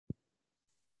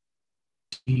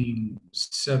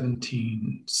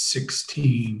17,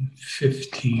 16,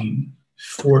 15,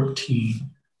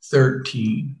 14,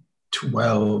 13,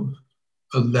 12,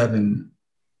 11,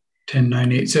 10,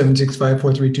 9, 8, 7, 6, 5,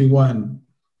 4, 3, 2, 1.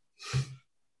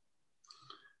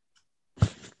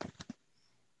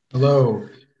 Hello.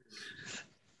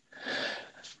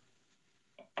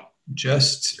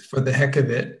 Just for the heck of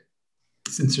it,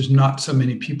 since there's not so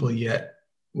many people yet,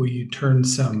 will you turn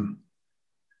some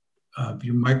of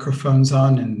your microphones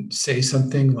on and say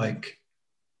something like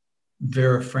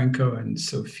Vera Franco and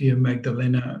Sophia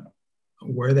Magdalena?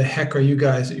 Where the heck are you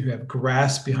guys that you have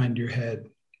grass behind your head?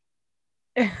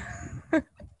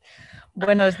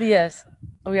 Buenos dias.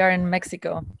 We are in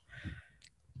Mexico,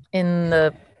 in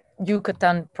the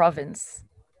Yucatan province,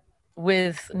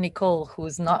 with Nicole,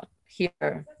 who's not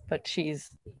here, but she's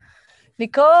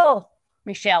Nicole.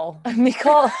 Michelle.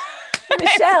 Michelle.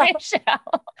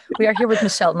 We are here with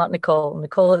Michelle, not Nicole.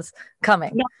 Nicole is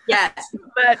coming. Not yet,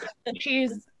 but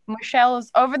Michelle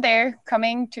is over there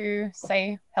coming to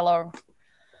say hello.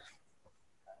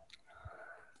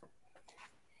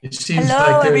 It seems Hello,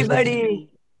 like there's everybody.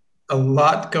 a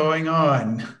lot going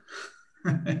on.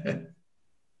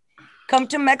 Come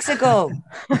to Mexico.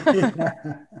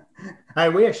 I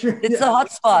wish. It's a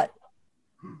hot spot.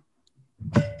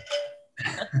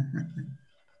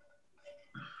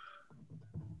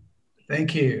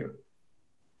 Thank you.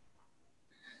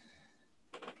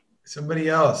 Somebody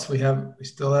else. We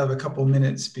still have a couple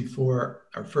minutes before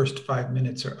our first 5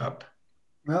 minutes are up.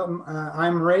 Well,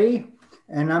 I'm Ray,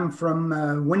 and I'm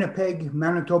from Winnipeg,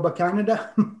 Manitoba,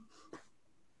 Canada.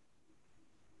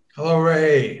 Hello,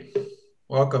 Ray.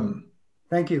 Welcome.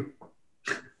 Thank you.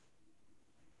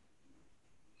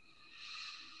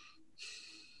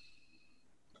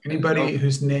 Anybody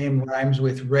whose name rhymes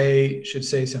with Ray should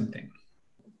say something.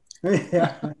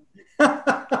 Yeah.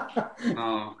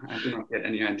 Oh, I do not get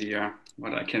any idea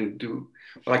what I can do,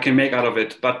 what I can make out of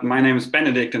it. But my name is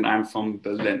Benedict and I'm from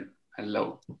Berlin.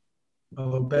 Hello.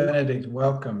 Hello, Benedict.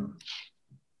 Welcome.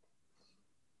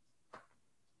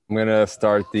 I'm going to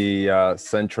start the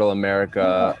Central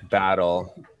America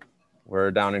battle.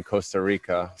 We're down in Costa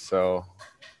Rica, so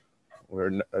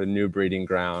we're a new breeding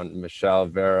ground. Michelle,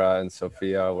 Vera, and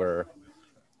Sophia, we're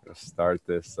going to start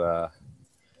this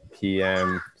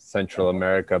PM Central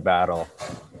America battle.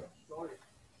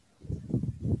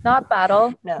 Not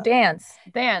battle, No. dance.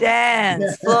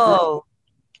 Dance, flow,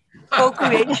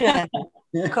 co-creation,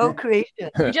 co-creation.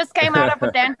 We just came out of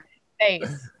a dance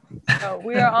phase, so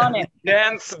we are on it.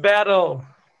 Dance battle.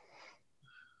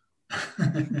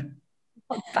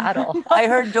 Battle. I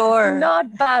heard door.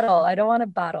 Not battle. I don't want to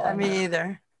battle. Me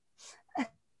either.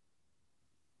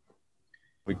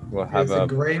 We'll have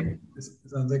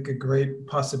sounds like a great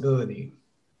possibility.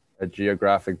 a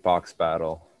geographic box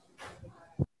battle.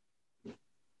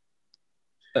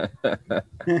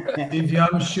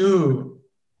 Divyam Shu.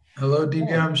 Hello,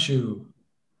 Divyam Shu.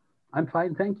 I'm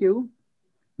fine, thank you.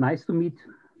 Nice to meet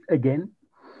again.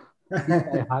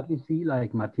 I hardly see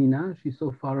like Martina. She's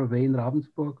so far away in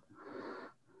Ravensburg.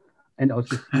 And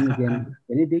also seeing again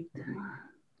Benedict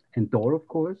and Dor, of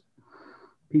course.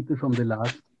 People from the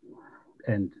last,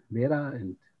 and Vera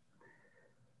and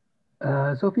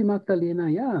Sophie Magdalena.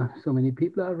 Yeah, so many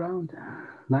people are around.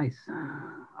 Nice.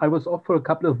 I was off for a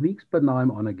couple of weeks, but now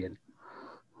I'm on again.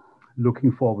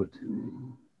 Looking forward.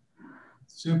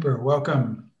 Super,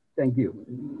 welcome. Thank you.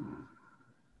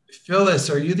 Phyllis,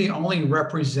 are you the only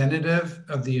representative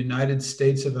of the United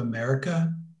States of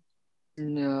America?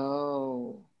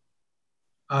 No.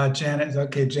 Janet,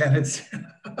 okay, Janet's.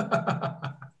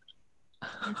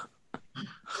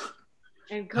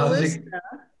 And Callista.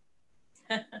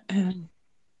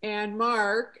 And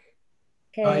Mark.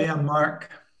 Okay. Oh yeah, Mark.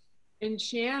 And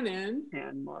Shannon.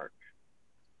 And Mark.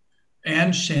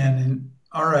 And Shannon.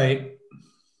 All right.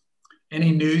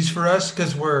 Any news for us?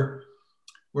 Because we're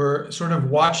sort of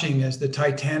watching as the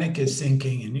Titanic is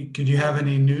sinking. And could you have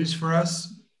any news for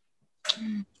us?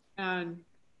 And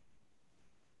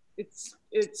it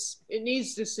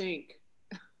needs to sink.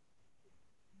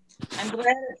 I'm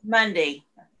glad it's Monday,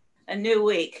 a new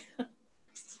week.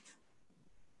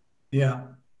 Yeah.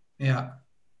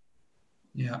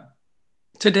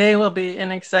 Today will be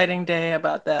an exciting day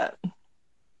about that.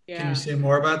 Yeah. Can you say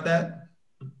more about that?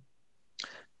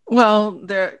 Well,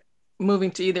 they're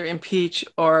moving to either impeach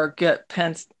or get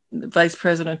Pence, the vice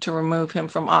president, to remove him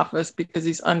from office because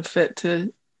he's unfit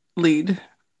to lead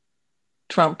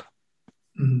Trump.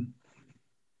 Mm-hmm.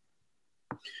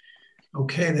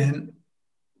 Okay, then.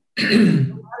 A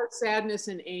lot of sadness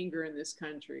and anger in this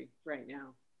country right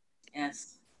now.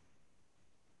 Yes.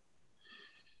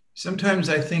 Sometimes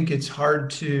I think it's hard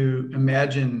to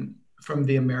imagine from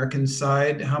the American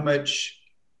side, how much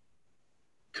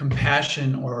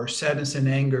compassion or sadness and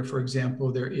anger, for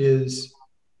example, there is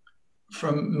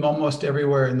from almost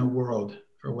everywhere in the world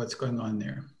for what's going on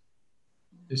there.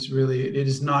 It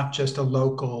is not just a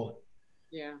local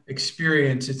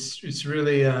experience. It's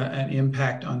really an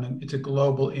impact it's a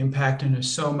global impact, and there's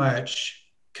so much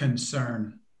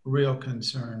concern, real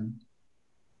concern.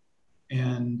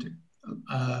 And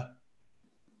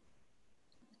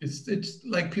it's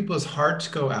like people's hearts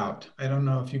go out. I don't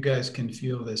know if you guys can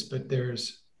feel this, but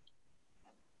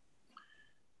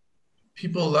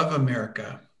people love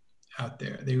America out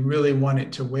there. They really want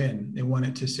it to win. They want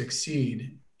it to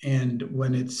succeed. And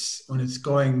when it's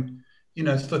going,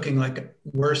 it's looking like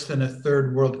worse than a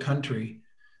third world country,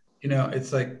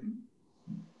 it's like,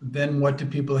 then what do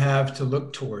people have to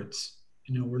look towards?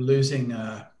 We're losing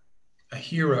a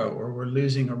hero, or we're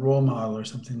losing a role model or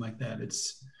something like that.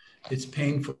 It's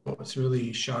painful. It's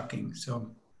really shocking.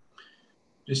 So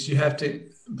just, you have to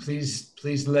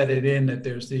please let it in that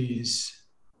there's these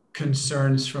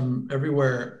concerns from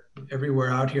everywhere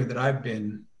out here that I've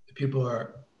been. People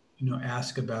are,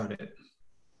 ask about it,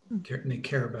 and they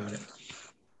care about it.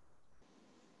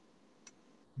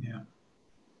 Yeah.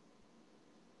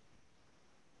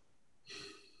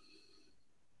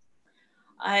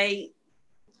 I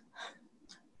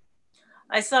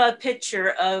saw a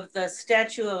picture of the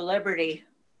Statue of Liberty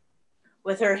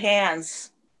with her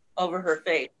hands over her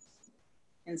face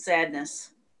in sadness.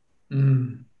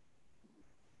 Mm.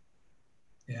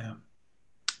 Yeah.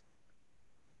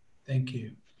 Thank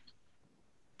you.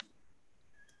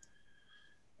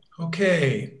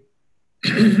 Okay.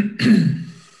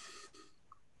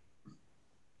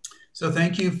 So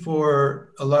thank you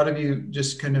for a lot of you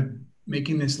just kind of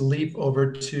making this leap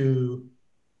over to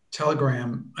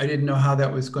Telegram. I didn't know how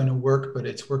that was going to work, but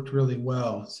it's worked really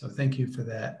well. So thank you for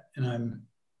that. And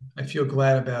I feel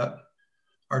glad about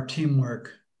our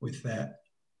teamwork with that.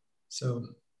 So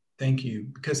thank you,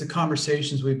 because the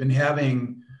conversations we've been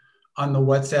having on the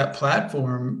WhatsApp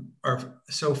platform are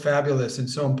so fabulous and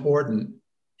so important.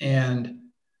 And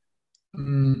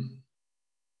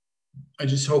I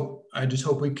just hope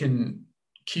we can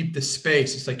keep the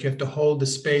space. It's like you have to hold the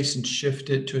space and shift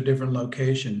it to a different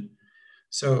location.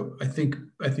 So I think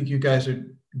you guys are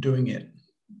doing it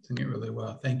really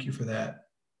well. Thank you for that.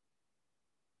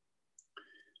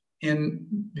 And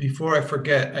before I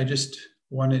forget, I just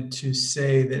wanted to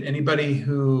say that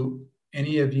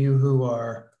any of you who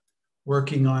are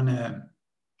working on a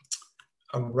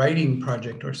writing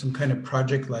project or some kind of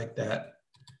project like that,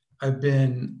 I've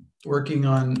been working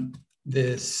on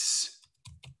this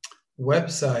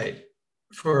website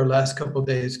for the last couple of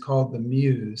days called The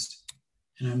Muse,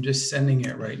 and I'm just sending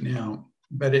it right now.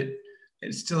 But it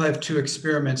still have 2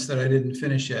 experiments that I didn't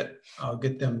finish yet. I'll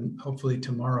get them hopefully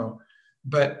tomorrow.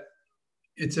 But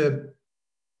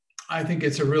I think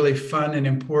it's a really fun and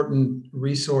important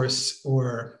resource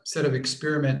or set of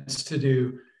experiments to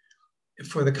do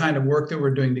for the kind of work that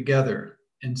we're doing together.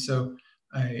 And so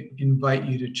I invite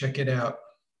you to check it out.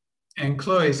 And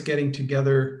Chloe's getting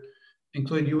together. And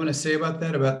Chloe, do you want to say about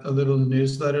that, about a little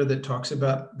newsletter that talks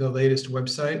about the latest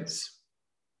websites?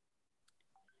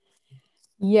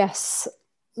 Yes.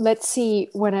 Let's see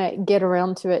when I get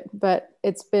around to it. But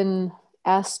it's been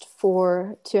asked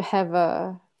to have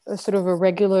a sort of a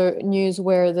regular news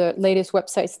where the latest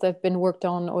websites that have been worked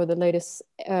on, or the latest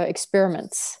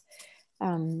experiments.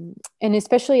 And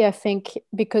especially, I think,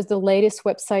 because the latest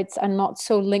websites are not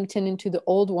so linked into the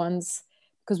old ones,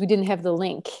 because we didn't have the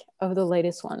link of the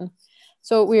latest one.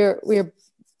 So we're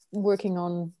working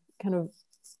on kind of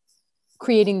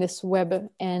creating this web,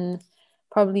 and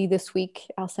probably this week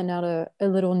I'll send out a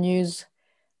little news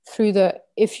through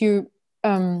if you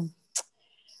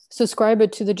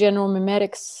subscribe to the General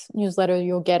Memetics newsletter,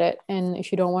 you'll get it. And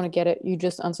if you don't want to get it, you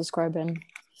just unsubscribe, and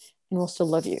we'll still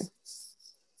love you.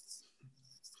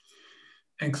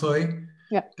 And Chloe,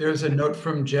 yeah, there's a note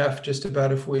from Jeff just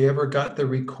about if we ever got the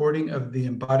recording of the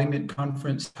embodiment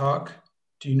conference talk.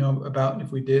 Do you know about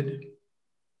if we did?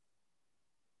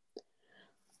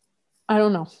 I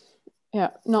don't know.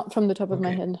 Yeah, not from the top of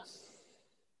my head.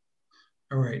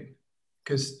 All right.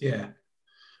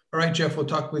 All right, Jeff, we'll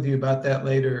talk with you about that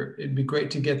later. It'd be great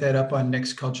to get that up on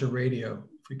Next Culture Radio,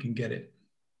 if we can get it.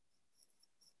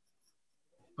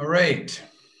 All right.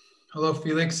 Hello,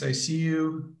 Felix, I see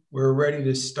you. We're ready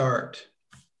to start.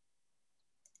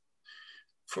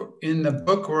 In the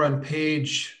book,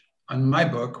 on my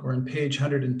book, we're on page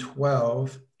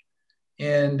 112.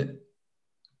 And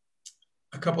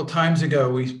a couple times ago,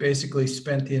 we basically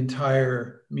spent the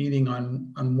entire meeting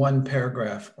on one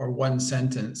paragraph or one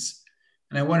sentence.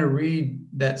 And I want to read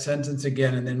that sentence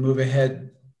again and then move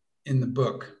ahead in the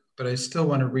book. But I still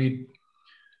want to read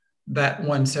that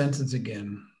one sentence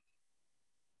again.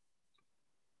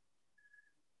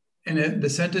 And the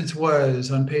sentence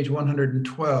was on page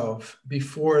 112,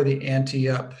 before the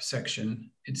ante-up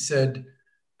section. It said,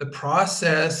 the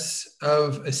process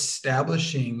of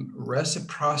establishing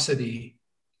reciprocity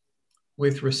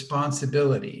with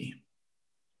responsibility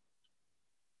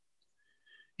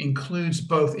includes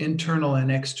both internal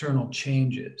and external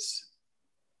changes.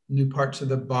 New parts of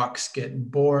the box get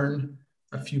born,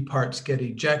 a few parts get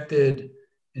ejected,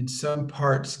 and some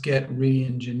parts get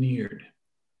re-engineered.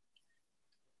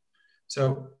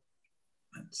 So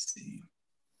let's see,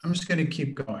 I'm just going to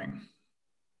keep going.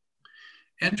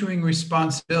 Entering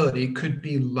responsibility could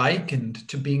be likened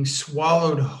to being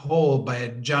swallowed whole by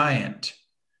a giant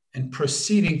and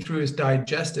proceeding through his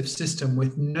digestive system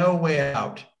with no way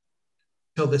out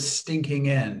till the stinking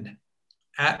end,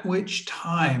 at which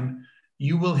time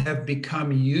you will have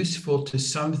become useful to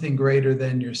something greater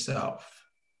than yourself.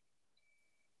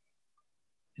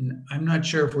 And I'm not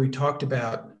sure if we talked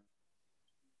about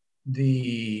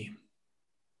the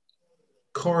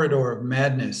corridor of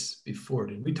madness before.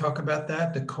 Did we talk about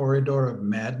that? The corridor of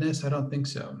madness? I don't think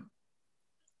so.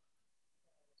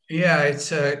 Yeah,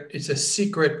 it's a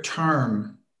secret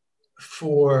term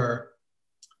for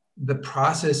the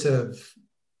process of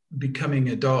becoming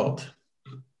adult.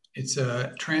 It's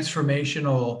a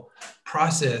transformational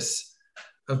process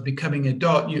of becoming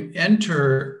adult. You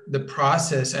enter the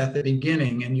process at the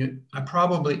beginning, and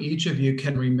probably each of you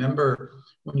can remember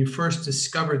when you first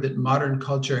discovered that modern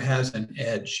culture has an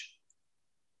edge.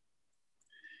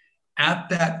 At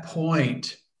that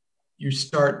point, you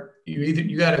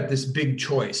got this big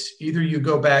choice. Either you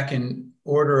go back and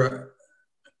order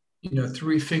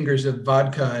 3 fingers of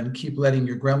vodka and keep letting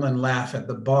your gremlin laugh at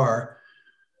the bar,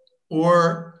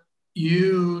 or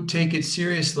you take it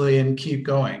seriously and keep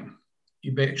going.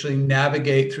 You actually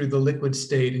navigate through the liquid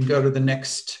state and go to the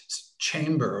next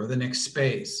chamber or the next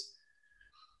space.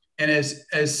 And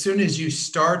as soon as you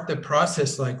start the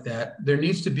process like that, there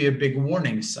needs to be a big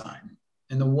warning sign.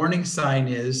 And the warning sign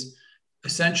is,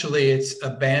 essentially, it's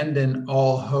abandon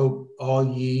all hope, all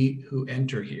ye who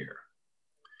enter here.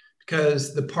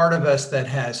 Because the part of us that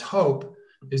has hope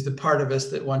is the part of us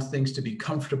that wants things to be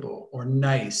comfortable or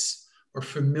nice or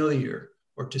familiar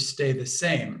or to stay the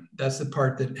same. That's the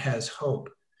part that has hope.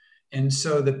 And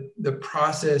so the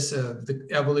process of the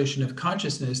evolution of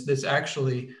consciousness that's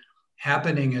actually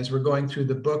happening as we're going through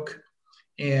the book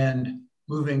and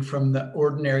moving from the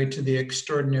ordinary to the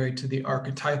extraordinary to the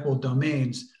archetypal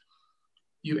domains,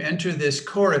 you enter this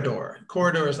corridor.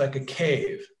 Corridor is like a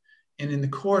cave. And in the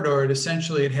corridor,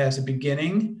 it has a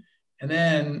beginning, and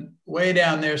then way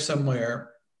down there somewhere,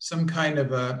 some kind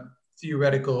of a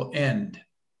theoretical end.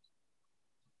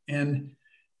 And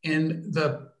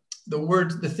the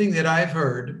thing that I've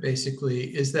heard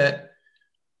basically is that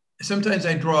sometimes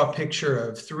I draw a picture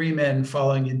of 3 men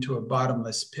falling into a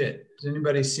bottomless pit. Has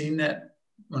anybody seen that?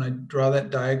 When I draw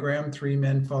that diagram, 3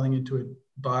 men falling into a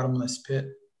bottomless pit.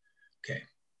 Okay.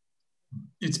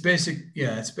 It's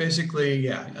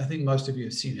basically, I think most of you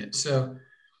have seen it. So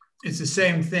it's the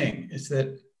same thing. It's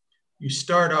that you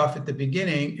start off at the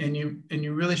beginning and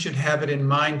you really should have it in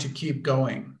mind to keep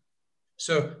going.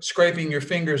 So scraping your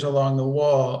fingers along the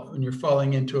wall when you're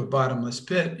falling into a bottomless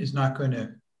pit is not going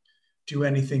to do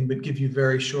anything but give you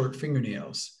very short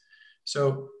fingernails.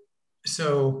 So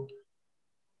the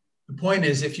point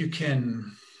is, if you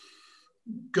can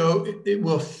go, it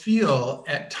will feel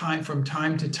from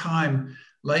time to time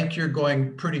like you're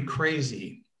going pretty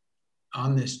crazy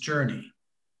on this journey.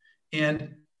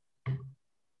 And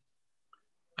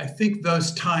I think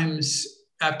those times,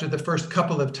 after the first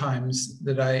couple of times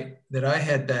that I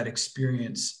had that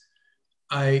experience,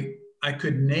 I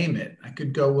could name it. I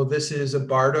could go, well, this is a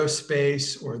Bardo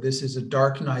space, or this is a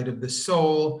dark night of the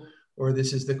soul, or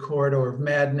this is the corridor of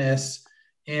madness.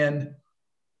 And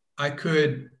I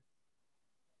could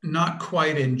not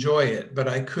quite enjoy it, but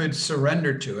I could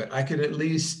surrender to it. I could at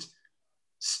least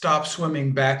stop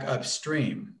swimming back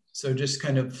upstream. So just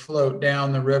kind of float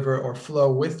down the river or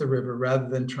flow with the river rather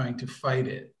than trying to fight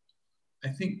it. I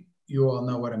think you all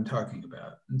know what I'm talking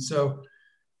about. And so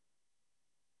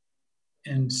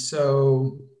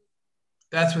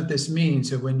that's what this means.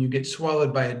 So when you get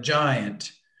swallowed by a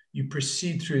giant, you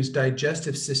proceed through his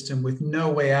digestive system with no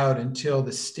way out until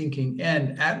the stinking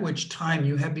end, at which time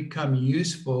you have become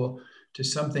useful to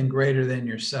something greater than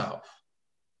yourself.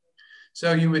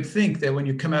 So you would think that when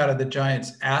you come out of the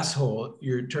giant's asshole,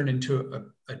 you're turned into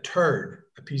a turd,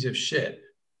 a piece of shit.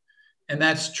 And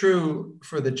that's true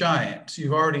for the giant. So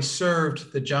you've already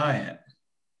served the giant.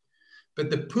 But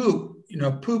the poop,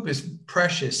 poop is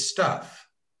precious stuff.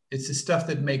 It's the stuff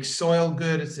that makes soil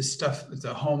good. It's the stuff that's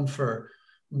a home for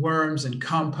worms and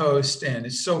compost, and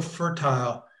it's so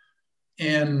fertile.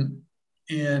 And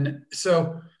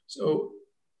so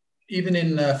even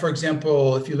in, for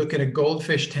example, if you look at a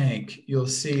goldfish tank, you'll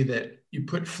see that you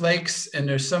put flakes, and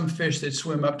there's some fish that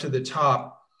swim up to the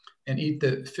top and eat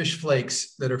the fish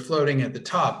flakes that are floating at the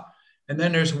top. And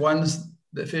then there's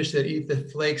the fish that eat the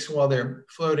flakes while they're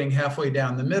floating halfway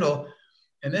down the middle.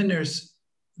 And then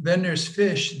there's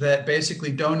fish that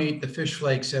basically don't eat the fish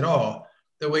flakes at all.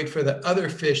 They wait for the other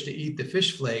fish to eat the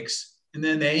fish flakes, and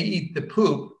then they eat the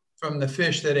poop from the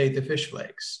fish that ate the fish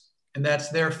flakes. And that's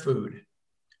their food.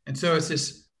 And so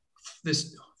it's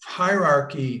this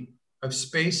hierarchy of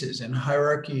spaces and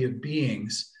hierarchy of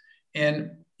beings.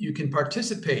 And you can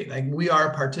participate, like we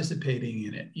are participating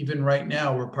in it. Even right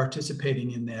now, we're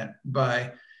participating in that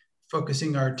by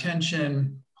focusing our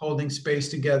attention, holding space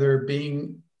together,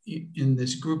 being in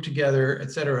this group together,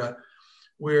 etc.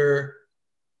 We're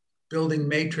building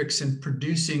matrix and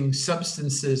producing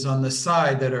substances on the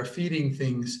side that are feeding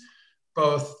things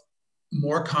both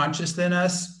more conscious than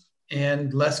us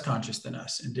and less conscious than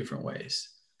us in different ways.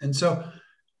 And so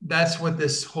that's what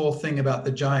this whole thing about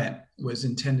the giant was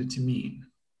intended to mean.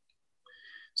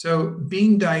 So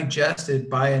being digested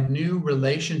by a new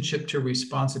relationship to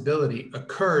responsibility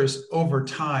occurs over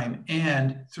time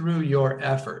and through your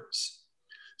efforts.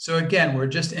 So again, we're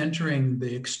just entering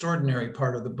the extraordinary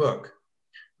part of the book.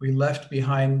 We left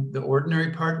behind the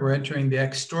ordinary part, we're entering the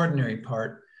extraordinary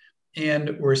part,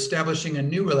 and we're establishing a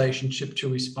new relationship to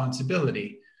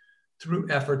responsibility through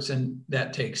efforts, and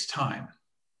that takes time.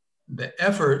 The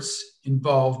efforts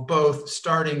involve both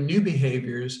starting new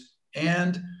behaviors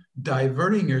and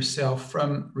diverting yourself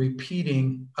from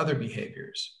repeating other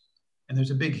behaviors. And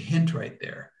there's a big hint right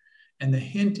there. And the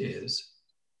hint is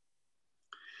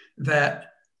that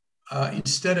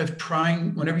instead of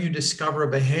trying, whenever you discover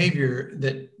a behavior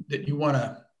that you want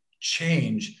to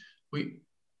change,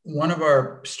 one of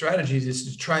our strategies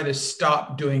is to try to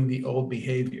stop doing the old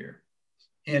behavior.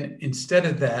 And instead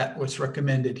of that, what's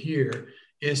recommended here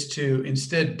is to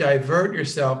instead divert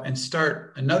yourself and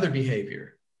start another behavior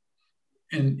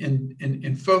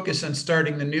and focus on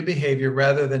starting the new behavior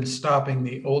rather than stopping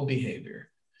the old behavior.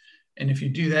 And if you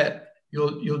do that,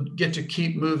 you'll get to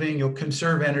keep moving, you'll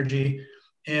conserve energy.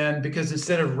 And because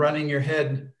instead of running your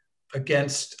head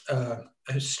against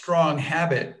a strong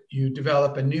habit, you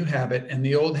develop a new habit, and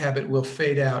the old habit will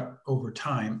fade out over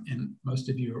time. And most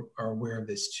of you are aware of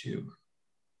this too.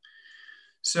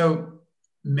 So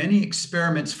many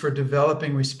experiments for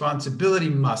developing responsibility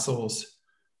muscles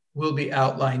will be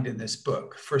outlined in this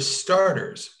book. For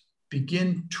starters,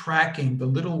 begin tracking the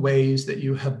little ways that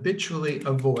you habitually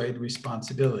avoid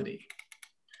responsibility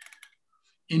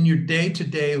in your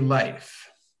day-to-day life.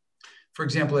 For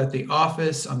example, at the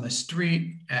office, on the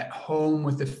street, at home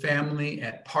with the family,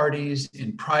 at parties,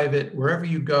 in private, wherever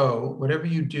you go, whatever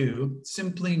you do,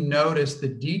 simply notice the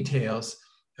details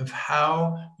of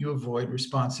how you avoid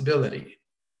responsibility.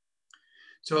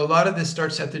 So a lot of this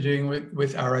starts at the doing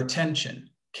with our attention.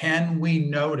 Can we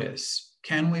notice?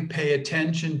 Can we pay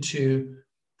attention to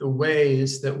the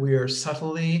ways that we are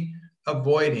subtly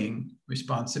avoiding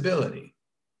responsibility?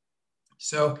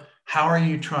 So how are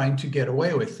you trying to get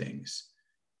away with things?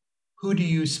 Who do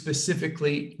you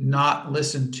specifically not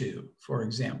listen to, for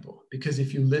example? Because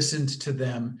if you listened to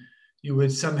them, you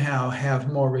would somehow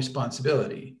have more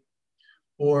responsibility.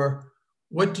 Or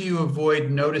what do you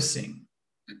avoid noticing?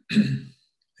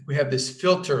 We have this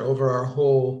filter over our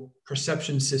whole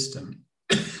perception system.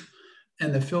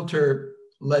 And the filter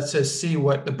lets us see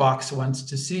what the box wants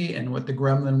to see and what the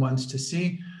gremlin wants to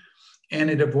see. And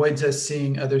it avoids us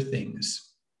seeing other things.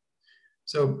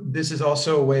 So this is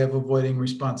also a way of avoiding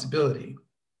responsibility.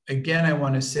 Again, I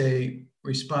want to say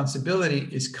responsibility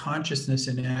is consciousness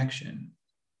in action.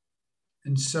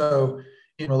 And so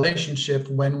in relationship,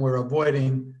 when we're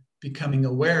avoiding becoming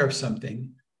aware of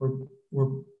something, when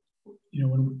we're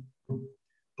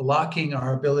blocking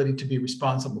our ability to be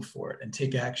responsible for it and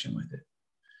take action with it.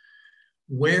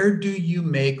 Where do you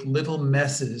make little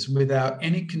messes without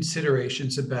any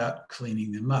considerations about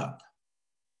cleaning them up?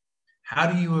 How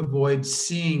do you avoid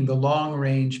seeing the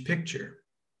long-range picture?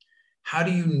 How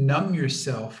do you numb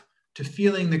yourself to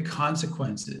feeling the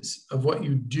consequences of what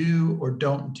you do or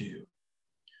don't do?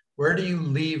 Where do you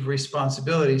leave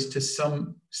responsibilities to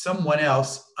someone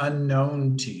else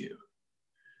unknown to you?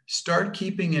 Start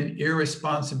keeping an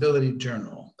irresponsibility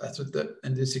journal. That's what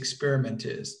this experiment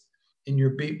is. In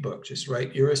your beat book, just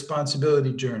write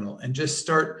irresponsibility journal and just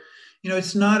start.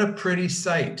 It's not a pretty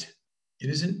sight. It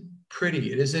isn't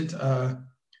pretty. It isn't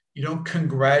You don't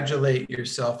congratulate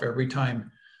yourself every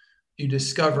time you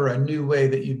discover a new way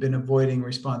that you've been avoiding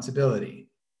responsibility.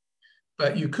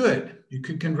 But you could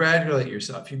congratulate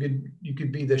yourself. You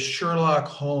could be the Sherlock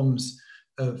Holmes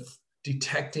of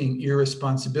detecting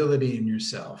irresponsibility in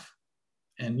yourself.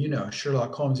 And you know,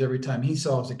 Sherlock Holmes, every time he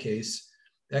solves a case,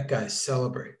 that guy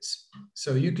celebrates.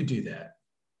 So you could do that.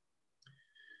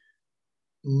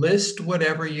 List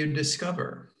whatever you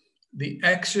discover. The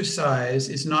exercise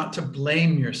is not to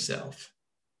blame yourself,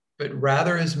 but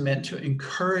rather is meant to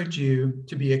encourage you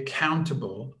to be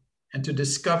accountable and to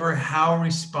discover how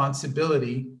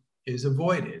responsibility is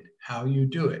avoided, how you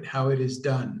do it, how it is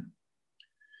done.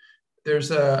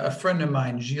 There's a friend of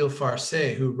mine, Gilles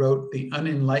Farcet, who wrote the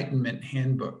Unenlightenment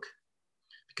Handbook,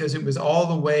 because it was all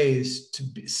the ways to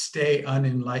stay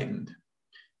unenlightened.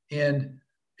 And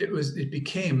it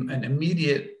became an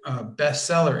immediate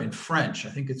bestseller in French. I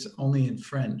think it's only in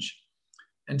French.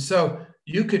 And so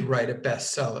you could write a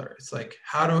bestseller. It's like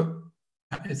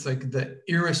it's like the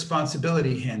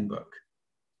irresponsibility handbook,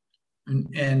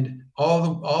 and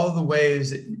all the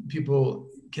ways that people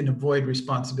can avoid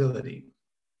responsibility.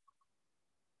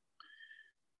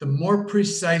 The more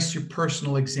precise your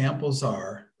personal examples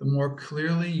are, the more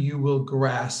clearly you will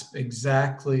grasp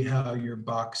exactly how your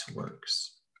box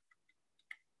works.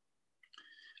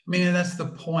 I mean, that's the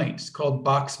point. It's called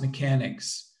box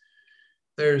mechanics.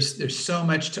 There's so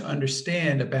much to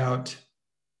understand about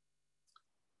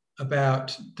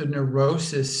the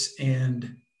neurosis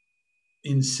and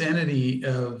insanity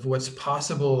of what's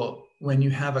possible when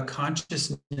you have a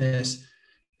consciousness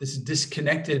that's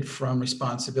disconnected from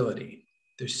responsibility.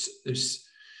 The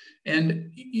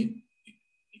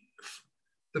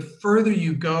further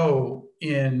you go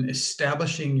in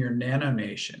establishing your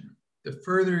nanonation, the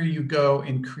further you go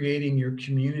in creating your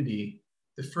community,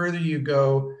 the further you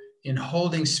go in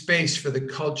holding space for the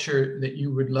culture that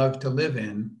you would love to live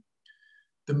in,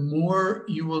 the more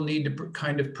you will need to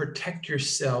kind of protect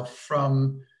yourself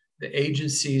from the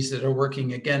agencies that are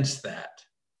working against that,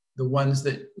 the ones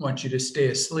that want you to stay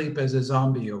asleep as a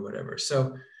zombie or whatever.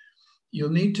 So you'll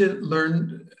need to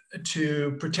learn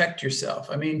to protect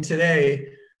yourself. I mean, today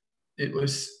it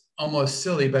was almost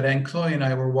silly, but Anne Chloe and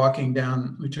I were walking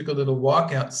down, we took a little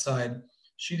walk outside.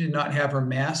 She did not have her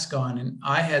mask on, and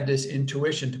I had this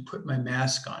intuition to put my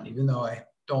mask on, even though I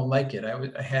don't like it,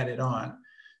 I had it on.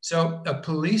 So a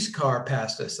police car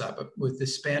passed us up with the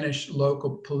Spanish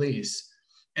local police,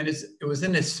 and it was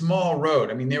in a small road.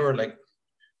 I mean, they were like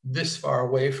this far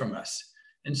away from us.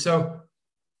 And so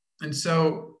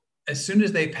as soon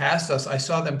as they passed us, I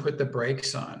saw them put the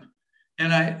brakes on.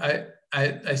 And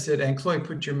I said, Anne Chloe,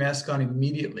 put your mask on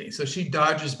immediately. So she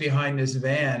dodges behind this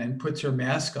van and puts her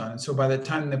mask on. And so by the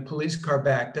time the police car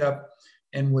backed up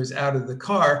and was out of the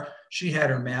car, she had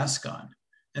her mask on.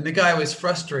 And the guy was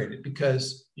frustrated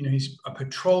because, you know, he's a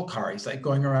patrol car. He's like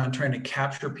going around trying to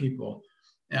capture people.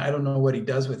 And I don't know what he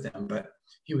does with them, but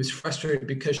he was frustrated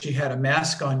because she had a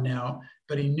mask on now,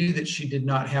 but he knew that she did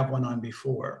not have one on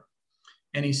before.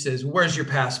 And he says, where's your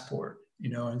passport?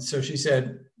 You know, and so she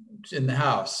said, it's in the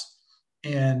house.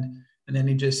 And then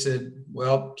he just said,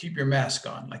 well, keep your mask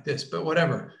on like this, but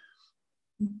whatever.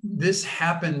 This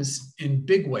happens in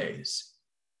big ways.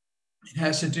 It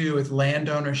has to do with land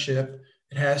ownership.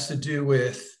 It has to do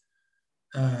with,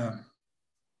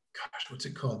 what's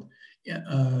it called?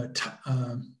 I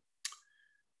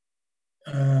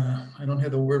don't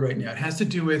have the word right now. It has to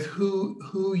do with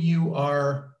who you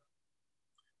are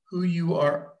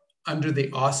under the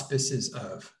auspices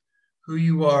of, who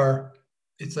you are.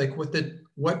 It's like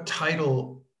what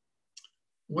title,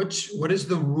 what is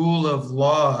the rule of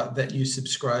law that you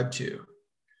subscribe to,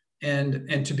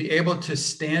 and to be able to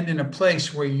stand in a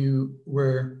place where you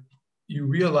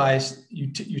realize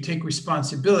you take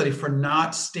responsibility for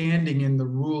not standing in the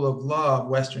rule of law of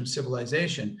Western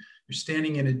civilization. You're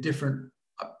standing in a different,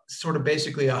 sort of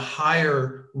basically a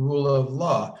higher rule of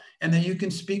law, and then you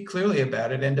can speak clearly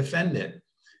about it and defend it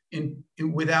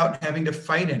without having to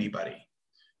fight anybody.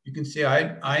 You can say,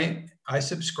 I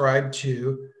subscribe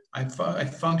to, I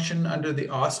function under the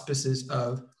auspices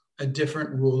of a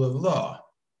different rule of law,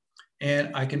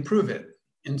 and I can prove it.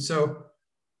 And so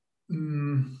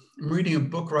I'm reading a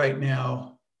book right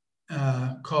now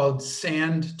called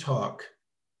Sand Talk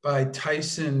by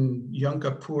Tyson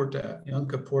Yunkaporta.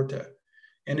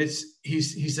 And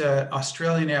he's an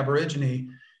Australian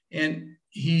Aborigine, and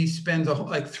he spends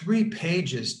like 3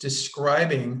 pages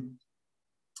describing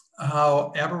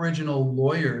how Aboriginal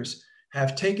lawyers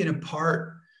have taken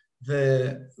apart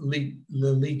the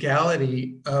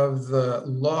legality of the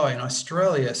law in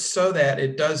Australia so that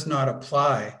it does not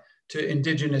apply to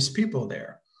Indigenous people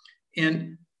there.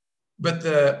 And but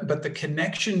the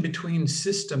connection between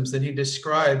systems that he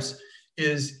describes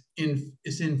is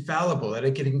infallible. That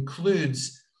it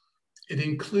includes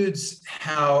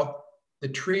how the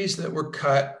trees that were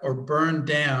cut or burned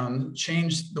down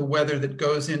change the weather that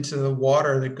goes into the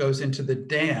water that goes into the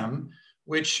dam,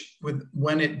 which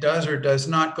when it does or does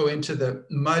not go into the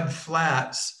mud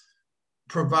flats,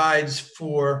 provides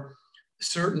for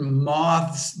certain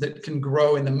moths that can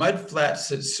grow in the mud flats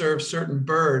that serve certain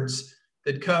birds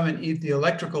that come and eat the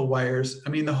electrical wires. I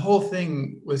mean, the whole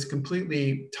thing was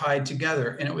completely tied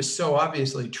together, and it was so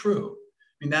obviously true.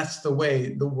 I mean, that's the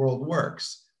way the world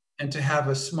works. And to have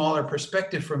a smaller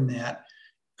perspective from that,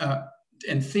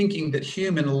 and thinking that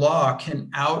human law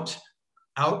can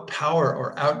outpower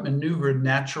or outmaneuver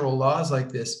natural laws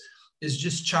like this is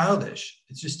just childish.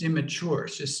 It's just immature.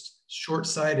 It's just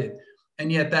short-sighted.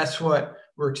 And yet that's what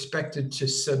we're expected to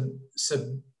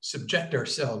subject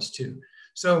ourselves to.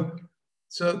 So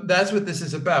that's what this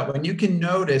is about. When you can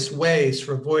notice ways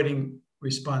for avoiding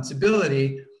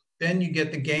responsibility, then you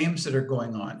get the games that are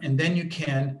going on. And then you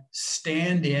can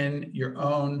stand in your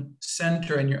own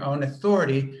center and your own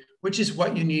authority, which is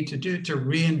what you need to do to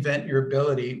reinvent your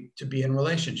ability to be in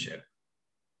relationship.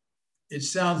 It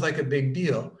sounds like a big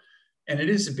deal, and it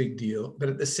is a big deal, but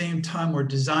at the same time, we're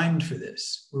designed for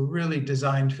this. We're really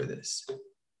designed for this.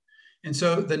 And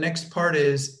so the next part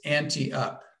is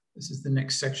ante-up. This is the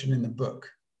next section in the book.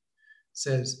 It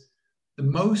says, the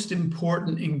most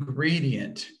important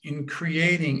ingredient in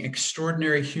creating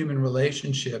extraordinary human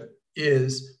relationship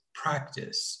is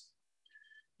practice.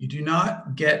 You do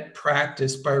not get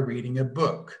practice by reading a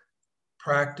book.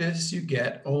 Practice you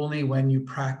get only when you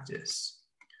practice.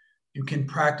 You can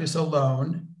practice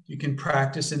alone. You can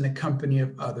practice in the company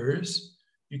of others.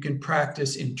 You can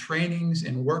practice in trainings,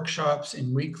 in workshops,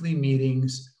 in weekly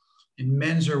meetings, in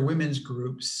men's or women's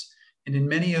groups, and in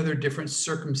many other different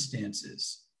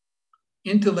circumstances.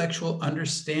 Intellectual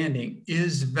understanding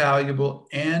is valuable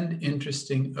and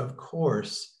interesting, of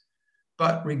course,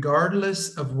 but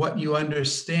regardless of what you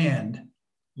understand,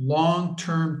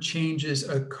 long-term changes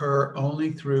occur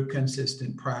only through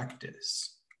consistent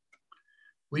practice.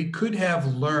 We could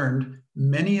have learned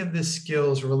many of the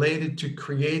skills related to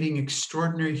creating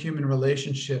extraordinary human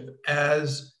relationship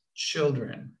as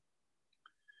children,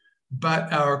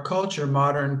 but our culture,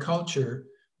 modern culture,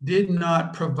 did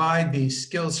not provide these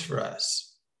skills for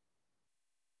us.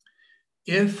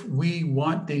 If we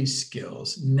want these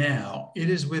skills now, it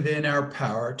is within our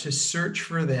power to search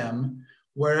for them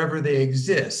wherever they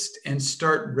exist and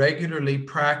start regularly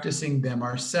practicing them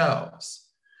ourselves.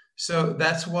 So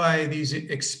that's why these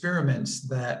experiments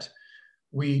that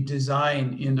we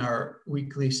design in our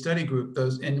weekly study group,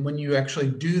 and when you actually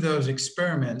do those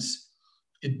experiments,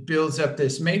 it builds up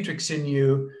this matrix in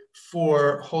you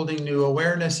for holding new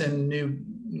awareness and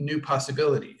new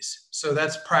possibilities. So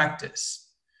that's practice.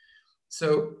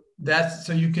 So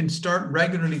you can start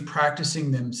regularly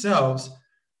practicing themselves.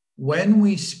 When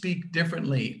we speak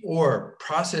differently or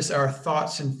process our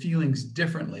thoughts and feelings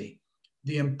differently,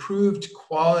 the improved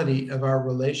quality of our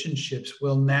relationships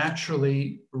will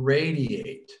naturally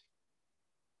radiate.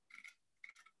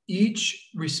 Each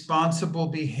responsible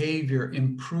behavior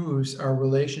improves our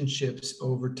relationships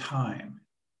over time.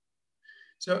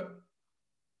 So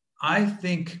I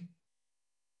think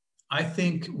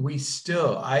we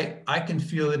still, I can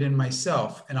feel it in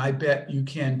myself, and I bet you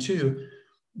can too.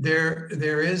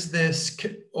 There is this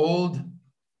old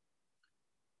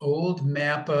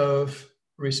map of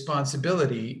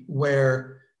responsibility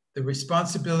where the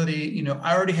responsibility,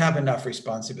 I already have enough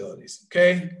responsibilities,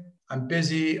 okay? I'm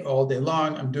busy all day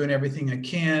long. I'm doing everything I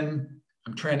can.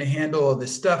 I'm trying to handle all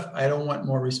this stuff. I don't want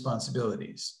more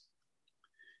responsibilities.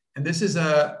 And this is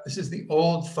the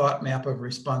old thought map of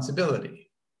responsibility.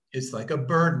 It's like a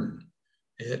burden.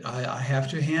 I have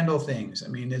to handle things. I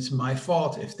mean, it's my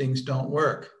fault if things don't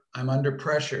work. I'm under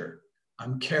pressure.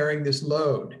 I'm carrying this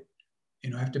load.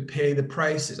 I have to pay the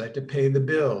prices. I have to pay the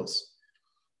bills.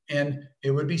 And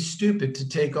it would be stupid to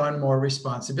take on more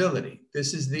responsibility.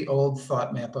 This is the old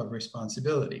thought map of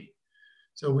responsibility.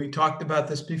 So we talked about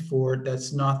this before.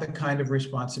 That's not the kind of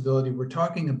responsibility we're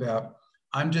talking about.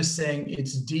 I'm just saying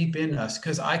it's deep in us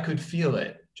because I could feel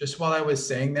it. Just while I was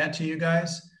saying that to you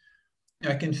guys,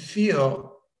 I can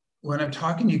feel when I'm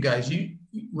talking to you guys,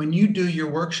 when you do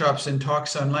your workshops and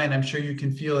talks online, I'm sure you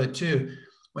can feel it too.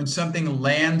 When something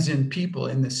lands in people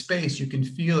in the space, you can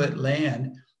feel it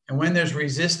land. And when there's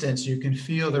resistance, you can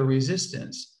feel the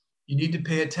resistance. You need to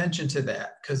pay attention to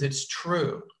that because it's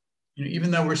true.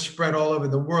 Even though we're spread all over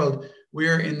the world,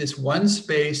 we're in this one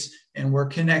space and we're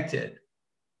connected.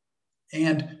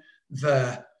 And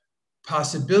the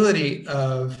possibility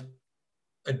of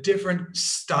a different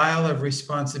style of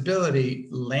responsibility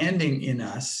landing in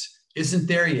us isn't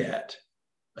there yet.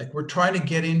 Like we're trying to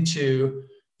get into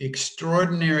the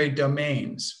extraordinary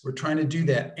domains. We're trying to do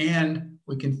that. And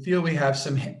we can feel we have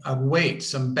some weight,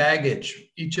 some baggage.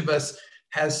 Each of us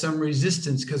has some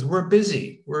resistance because we're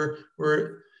busy. We're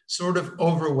sort of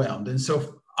overwhelmed. And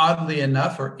so oddly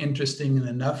enough, or interestingly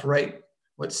enough, right,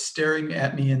 what's staring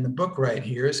at me in the book right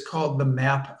here is called the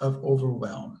map of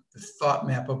overwhelm, the thought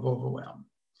map of overwhelm.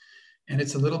 And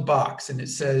it's a little box and it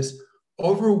says,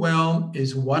 overwhelm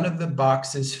is one of the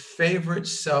box's favorite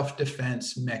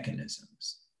self-defense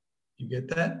mechanisms. You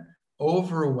get that?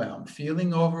 Overwhelm,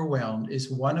 feeling overwhelmed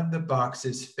is one of the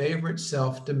box's favorite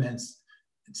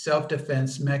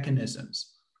self-defense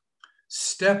mechanisms.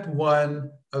 Step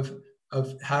one of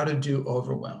how to do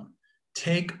overwhelm.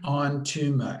 Take on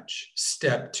too much.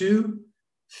 Step two,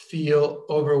 feel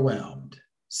overwhelmed.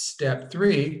 Step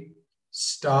three,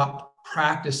 stop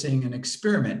practicing and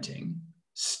experimenting.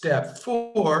 Step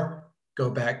four, go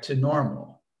back to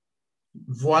normal.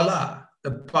 Voila,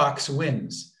 the box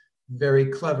wins. Very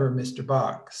clever, Mr.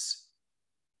 Box.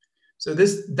 So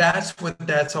that's what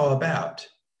that's all about.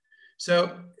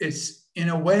 So it's, in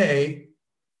a way,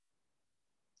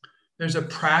 there's a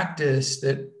practice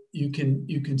that you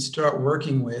can start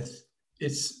working with.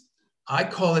 I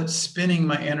call it spinning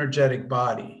my energetic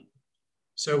body.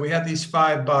 So we have these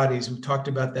 5 bodies. We talked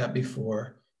about that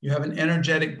before. You have an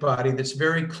energetic body that's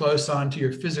very close onto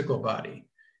your physical body.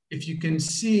 If you can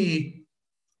see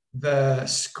the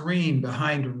screen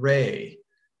behind Ray,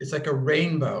 it's like a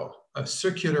rainbow, a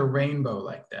circular rainbow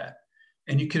like that.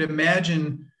 And you can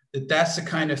imagine that that's the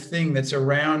kind of thing that's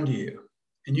around you.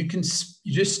 And you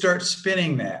just start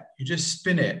spinning that. You just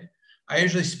spin it. I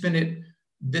usually spin it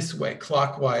this way,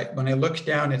 clockwise. When I look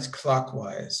down, it's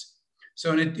clockwise.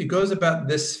 So it goes about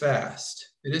this fast.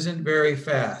 It isn't very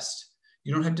fast.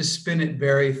 You don't have to spin it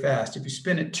very fast. If you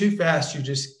spin it too fast, you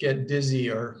just get dizzy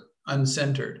or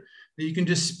uncentered. But you can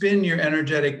just spin your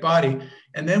energetic body.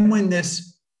 And then when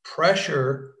this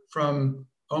pressure from,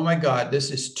 oh my God, this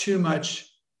is too much,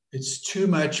 it's too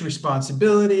much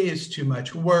responsibility, it's too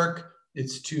much work,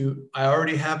 I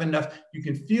already have enough. You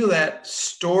can feel that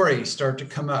story start to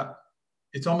come up.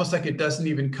 It's almost like it doesn't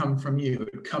even come from you.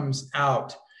 It comes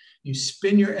out. You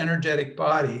spin your energetic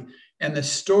body and the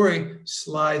story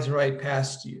slides right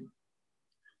past you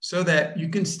so that you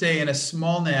can stay in a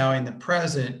small now in the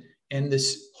present, and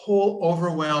this whole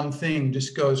overwhelmed thing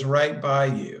just goes right by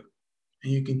you.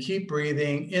 And you can keep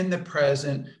breathing in the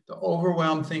present. The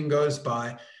overwhelmed thing goes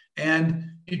by,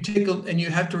 and you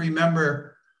have to remember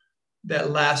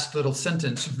that last little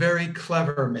sentence. Very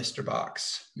clever, Mr.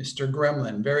 Box, Mr.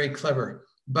 Gremlin, very clever.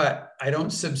 But I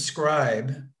don't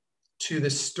subscribe to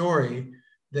the story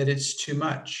that it's too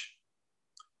much.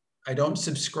 I don't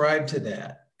subscribe to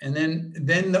that. And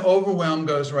then the overwhelm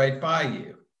goes right by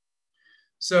you.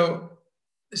 So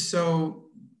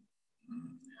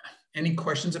any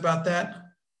questions about that?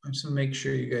 I just want to make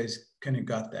sure you guys kind of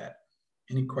got that.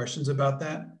 Any questions about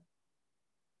that?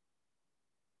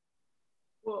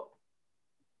 Well,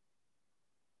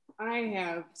 I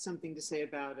have something to say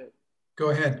about it. Go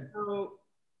ahead.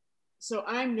 So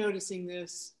I'm noticing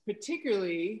this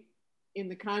particularly in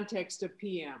the context of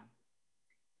PM,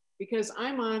 because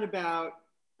I'm on about,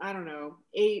 I don't know,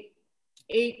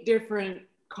 eight different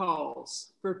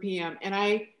calls for PM, and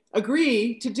I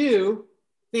agree to do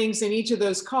things in each of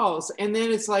those calls, and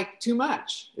then it's like too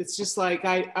much. It's just like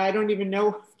I don't even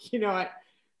know,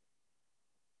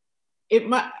 it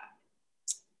might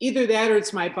either that or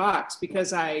it's my box,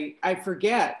 because I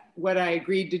forget what I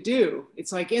agreed to do.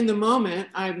 It's like in the moment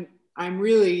I'm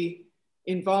really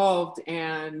involved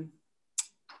and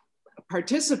a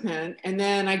participant, and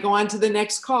then I go on to the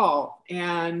next call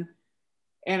and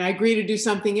I agree to do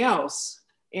something else.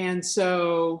 And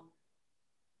so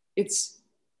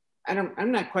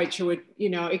I'm not quite sure what,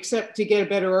 except to get a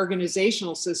better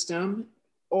organizational system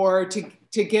or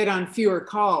to get on fewer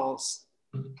calls.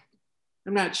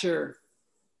 I'm not sure.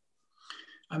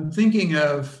 I'm thinking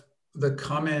of the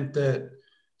comment that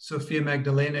Sophia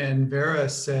Magdalena and Vera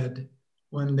said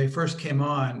when they first came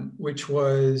on, which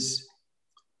was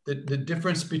the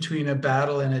difference between a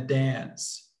battle and a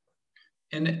dance.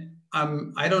 And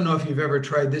I don't know if you've ever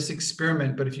tried this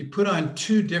experiment, but if you put on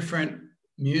 2 different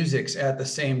musics at the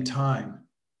same time,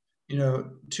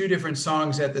 2 different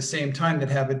songs at the same time that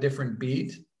have a different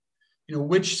beat,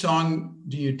 which song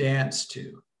do you dance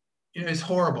to? It's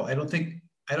horrible. I don't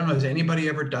know, has anybody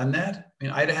ever done that? I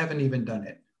mean, I haven't even done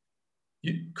it.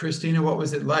 Christina, what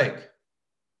was it like?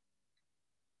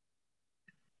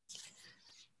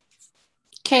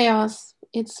 Chaos.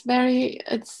 it's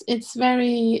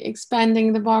very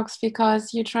expanding the box,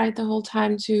 because you tried the whole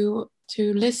time to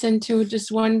listen to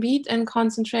just one beat and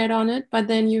concentrate on it, but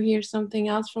then you hear something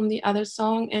else from the other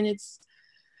song,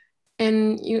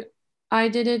 I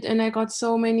did it, and I got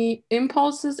so many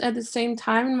impulses at the same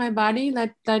time in my body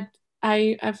that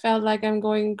I felt like I'm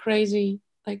going crazy,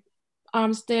 like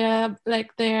arms there,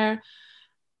 leg there,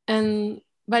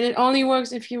 but it only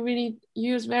works if you really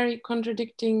use very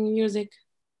contradicting music,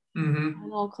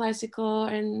 all classical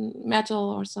and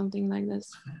metal or something like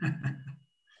this.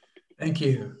 Thank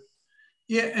you.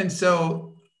 Yeah, and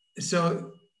so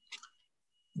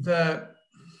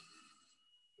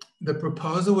the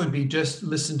proposal would be just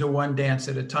listen to one dance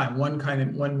at a time,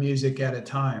 one music at a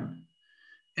time.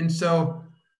 And so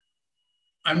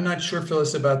I'm not sure,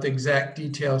 Phyllis, about the exact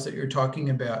details that you're talking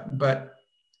about, but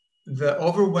the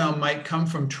overwhelm might come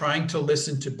from trying to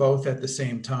listen to both at the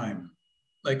same time.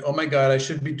 Like, oh my God, I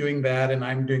should be doing that and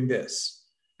I'm doing this.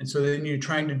 And so then you're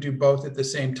trying to do both at the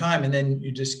same time, and then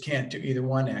you just can't do either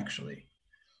one actually.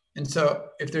 And so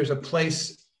if there's a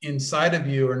place inside of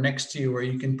you or next to you where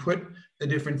you can put the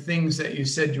different things that you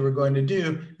said you were going to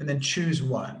do, and then choose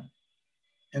one,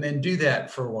 and then do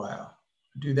that for a while,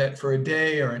 do that for a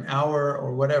day or an hour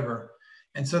or whatever.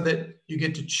 And so that you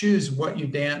get to choose what you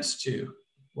dance to,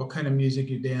 what kind of music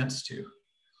you dance to,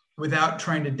 without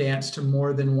trying to dance to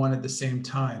more than one at the same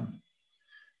time.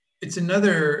 It's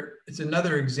another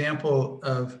example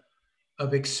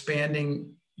of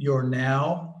expanding your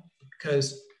now,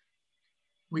 because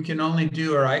we can only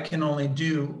do, or I can only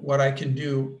do what I can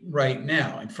do right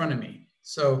now in front of me.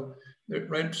 So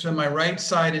my right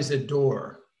side is a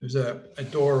door. There's a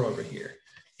door over here,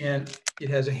 and it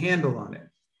has a handle on it.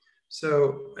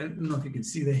 So I don't know if you can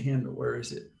see the handle. Where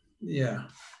is it? Yeah.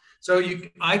 So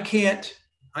I can't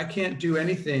do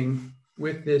anything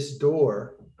with this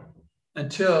door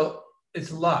until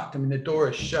it's locked. I mean, the door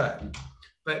is shut.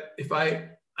 But if I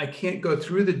can't go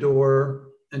through the door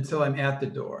until I'm at the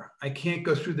door. I can't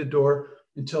go through the door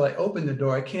until I open the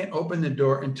door. I can't open the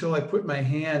door until I put my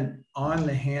hand on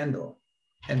the handle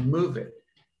and move it.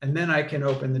 And then I can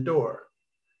open the door.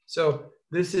 So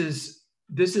this is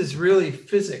really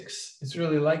physics. It's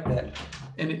really like that.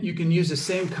 And you can use the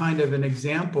same kind of an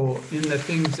example in the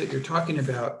things that you're talking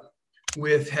about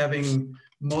with having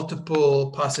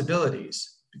multiple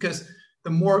possibilities. Because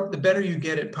the better you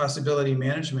get at possibility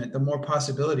management, the more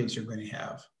possibilities you're going to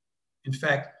have. In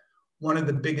fact, one of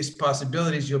the biggest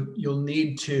possibilities you'll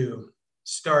need to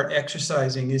start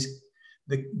exercising is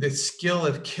the skill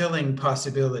of killing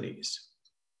possibilities.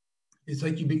 It's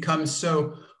like you become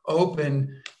so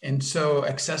open and so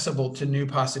accessible to new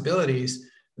possibilities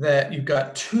that you've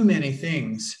got too many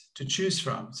things to choose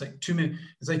from. It's like too many.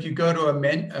 It's like you go to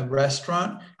a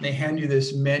restaurant and they hand you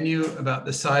this menu about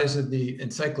the size of the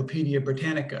Encyclopedia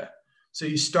Britannica. So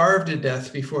you starve to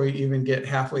death before you even get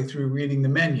halfway through reading the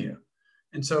menu.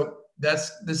 And so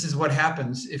this is what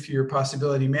happens if you're a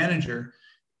possibility manager.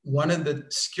 One of the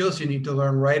skills you need to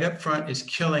learn right up front is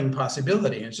killing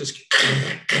possibility. It's just,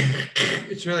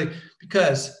 it's really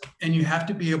and you have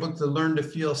to be able to learn to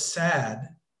feel sad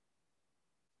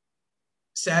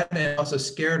and also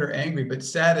scared or angry, but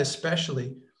sad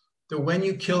especially, that when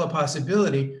you kill a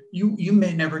possibility, you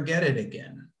may never get it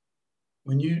again.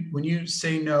 When you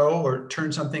say no or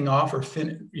turn something off or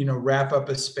wrap up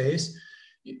a space,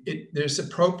 there's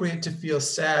appropriate to feel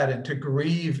sad and to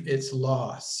grieve its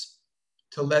loss,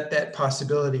 to let that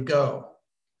possibility go.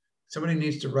 Somebody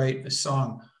needs to write a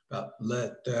song about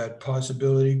let that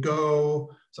possibility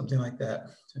go, something like that.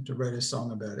 To write a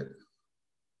song about it.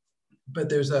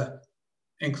 But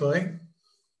and Chloe?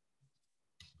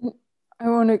 I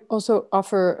want to also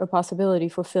offer a possibility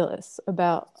for Phyllis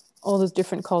about all those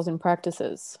different calls and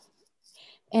practices.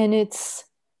 And it's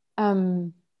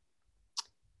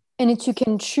you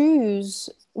can choose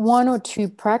one or two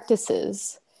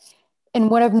practices. And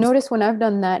what I've noticed when I've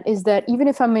done that is that even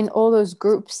if I'm in all those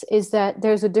groups, is that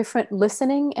there's a different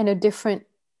listening and a different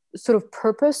sort of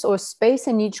purpose or space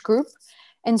in each group.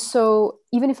 And so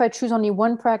even if I choose only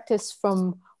one practice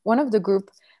from one of the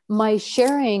group, my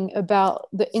sharing about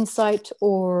the insight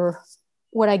or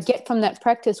what I get from that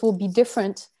practice will be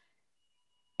different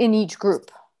in each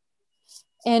group.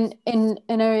 And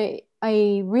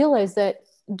I realized that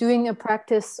doing a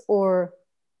practice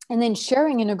and then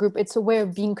sharing in a group, it's a way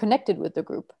of being connected with the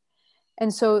group.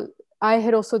 And so I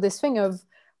had also this thing of,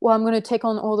 well, I'm going to take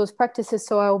on all those practices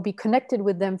so I will be connected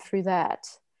with them through that.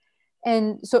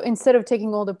 And so instead of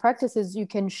taking all the practices, you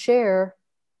can share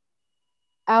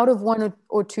out of one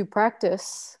or two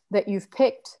practice that you've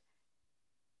picked,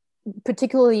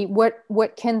 particularly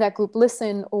what can that group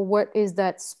listen, or what is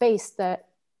that space that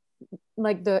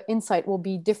like the insight will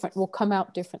be different, will come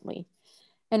out differently.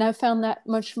 And I found that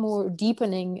much more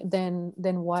deepening than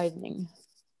widening.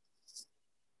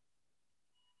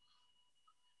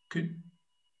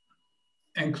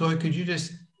 And Chloe, could you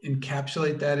just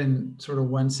encapsulate that in sort of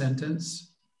one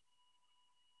sentence?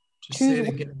 Just say it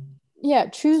again. Yeah,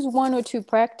 choose 1 or 2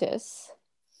 practice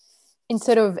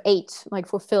instead of 8, like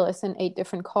for Phyllis, and 8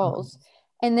 different calls. Okay.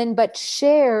 And then, but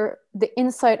share the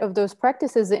insight of those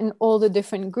practices in all the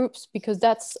different groups, because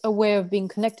that's a way of being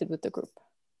connected with the group.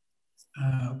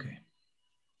 Okay.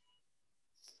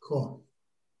 Cool.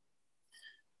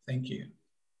 Thank you.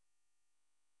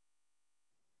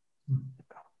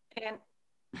 And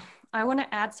I want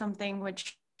to add something,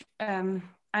 which I'm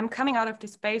coming out of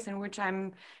this space in which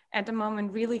I'm at the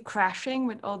moment really crashing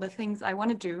with all the things I want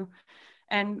to do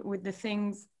and with the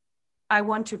things I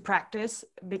want to practice,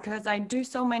 because I do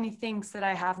so many things that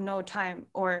I have no time,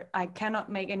 or I cannot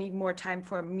make any more time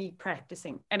for me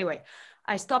practicing. Anyway,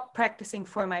 I stopped practicing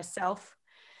for myself,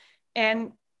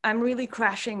 and I'm really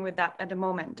crashing with that at the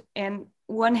moment. And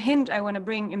one hint I want to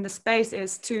bring in the space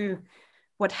is to,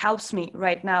 what helps me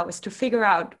right now is to figure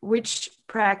out which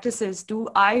practices do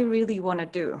I really want to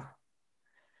do,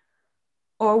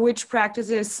 or which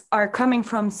practices are coming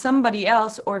from somebody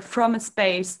else or from a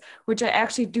space which I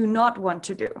actually do not want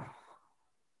to do.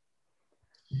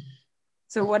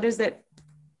 So what is it,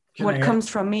 what comes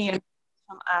from me and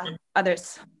from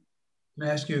others? Can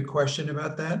I ask you a question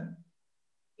about that?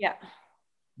 Yeah.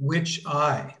 Which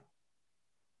I?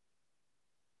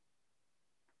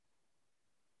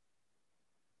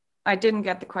 I didn't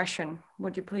get the question.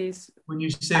 Would you please? When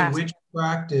you say ask? Which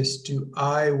practice do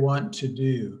I want to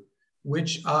do?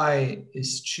 Which I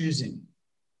is choosing?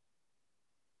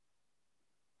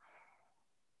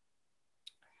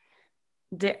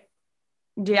 The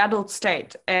adult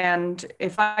state. And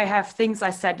if I have things I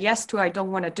said yes to, I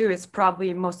don't want to do, it's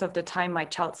probably most of the time my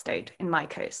child state in my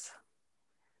case.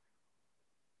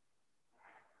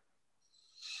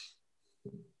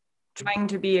 Trying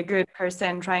to be a good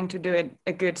person, trying to do it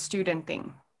a good student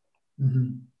thing.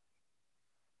 Mm-hmm.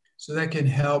 So that can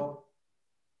help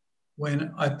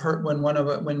when one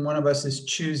of us is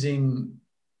choosing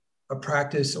a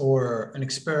practice or an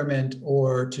experiment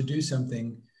or to do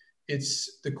something.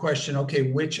 It's the question,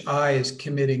 okay, which I is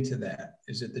committing to that?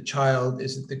 Is it the child?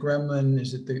 Is it the gremlin?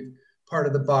 Is it the part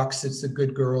of the box that's the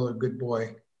good girl or good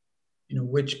boy? You know,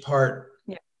 which part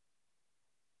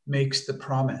makes the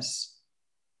promise?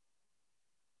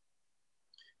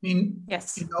 I mean,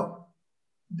 yes. You know,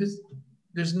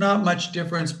 there's not much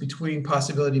difference between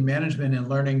possibility management and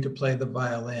learning to play the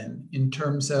violin in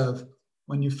terms of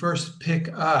when you first pick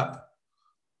up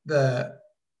the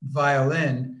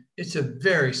violin, it's a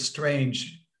very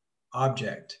strange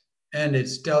object, and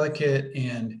it's delicate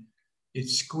and it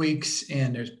squeaks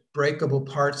and there's breakable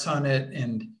parts on it,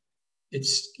 and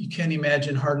you can't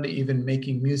imagine hardly even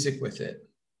making music with it.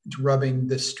 It's rubbing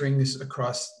the strings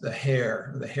across the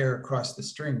hair, or the hair across the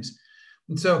strings.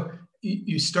 And so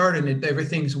you start and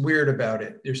everything's weird about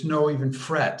it. There's no even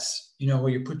frets, you know,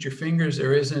 where you put your fingers,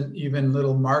 there isn't even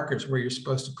little markers where you're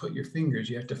supposed to put your fingers.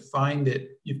 You have to find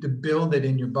it, you have to build it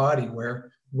in your body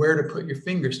where to put your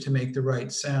fingers to make the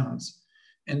right sounds.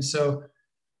 And so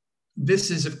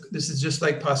this is just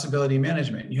like possibility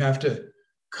management. You have to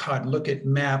look at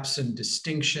maps and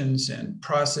distinctions and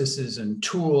processes and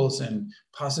tools and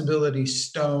possibility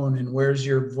stone and where's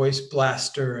your voice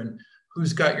blaster and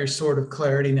who's got your sword of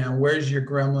clarity now, where's your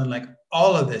gremlin, like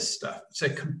all of this stuff. It's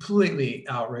like completely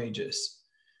outrageous.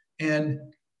 And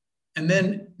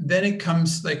then it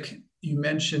comes, like you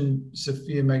mentioned,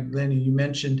 Sophia Magdalena, you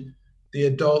mentioned the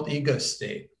adult ego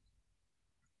state.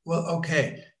 Well,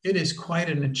 okay, it is quite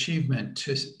an achievement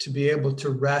to be able to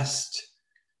rest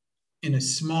in a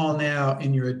small now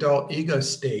in your adult ego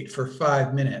state for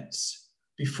 5 minutes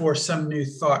before some new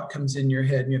thought comes in your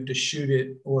head and you have to shoot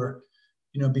it, or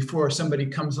you know, before somebody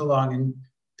comes along and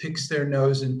picks their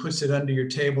nose and puts it under your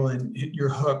table and you're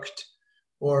hooked,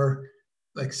 or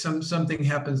like something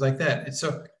happens like that. And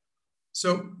so,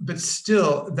 but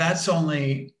still, that's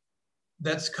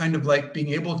kind of like being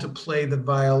able to play the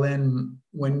violin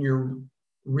when you're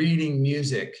reading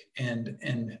music and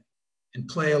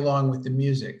play along with the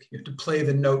music. You have to play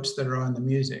the notes that are on the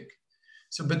music.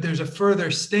 So, but there's a further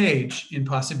stage in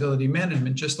possibility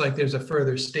management, just like there's a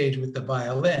further stage with the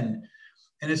violin.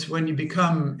 And it's when you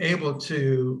become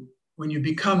when you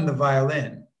become the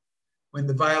violin, when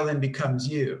the violin becomes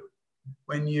you,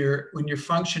 when you're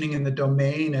functioning in the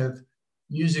domain of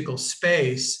musical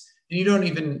space, and you don't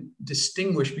even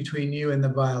distinguish between you and the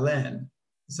violin.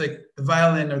 It's like the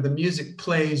violin or the music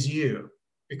plays you.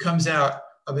 It comes out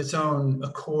of its own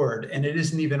accord, and it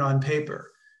isn't even on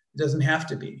paper. It doesn't have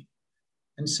to be.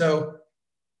 And so,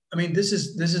 I mean, this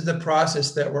is the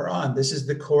process that we're on. This is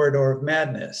the corridor of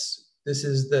madness. This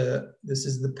is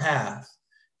the path,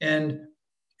 and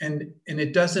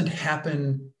it doesn't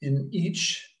happen in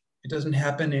each. It doesn't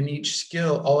happen in each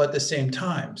skill all at the same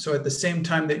time. So at the same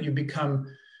time that you become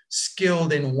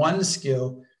skilled in one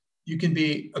skill, you can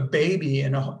be a baby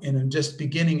in a just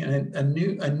beginning a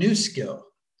new skill.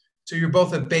 So you're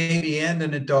both a baby and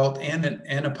an adult and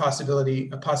a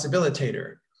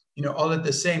possibilitator. You know, all at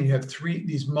the same. You have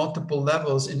these multiple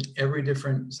levels in every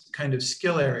different kind of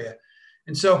skill area.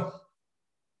 And so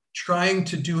trying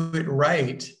to do it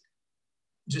right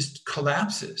just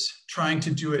collapses. Trying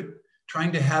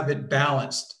to have it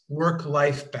balanced,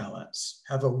 work-life balance,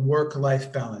 have a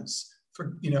work-life balance.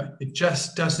 It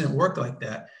just doesn't work like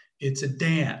that. It's a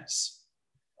dance.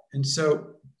 And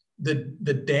so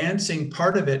the dancing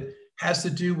part of it has to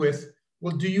do with,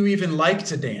 well, do you even like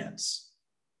to dance?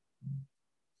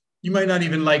 You might not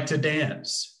even like to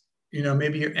dance. You know,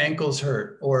 maybe your ankles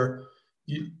hurt, or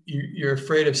you're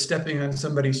afraid of stepping on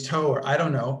somebody's toe, or I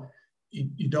don't know.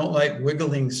 You don't like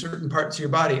wiggling certain parts of your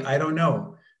body. I don't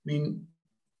know. I mean,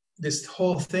 this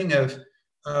whole thing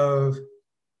of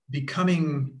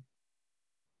becoming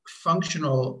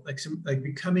functional, like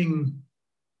becoming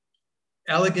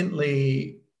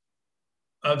elegantly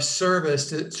of service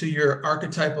to your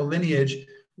archetypal lineage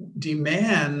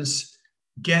demands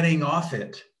getting off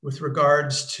it with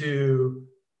regards to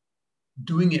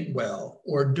doing it well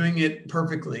or doing it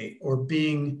perfectly or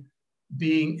being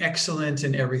excellent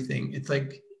in everything. It's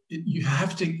like we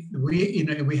have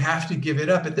to give it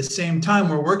up. At the same time,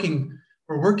 we're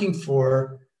working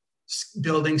for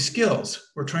building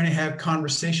skills. We're trying to have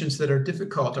conversations that are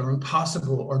difficult or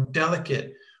impossible or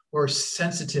delicate or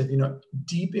sensitive,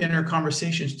 deep inner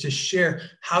conversations to share.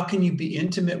 How can you be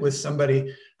intimate with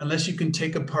somebody unless you can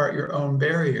take apart your own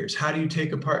barriers? How do you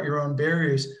take apart your own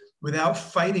barriers without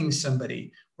fighting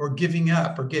somebody or giving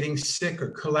up or getting sick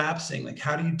or collapsing? Like,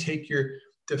 how do you take your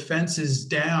defenses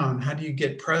down? How do you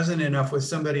get present enough with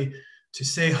somebody to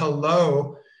say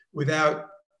hello without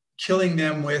killing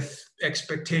them with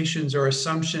expectations or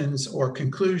assumptions or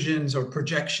conclusions or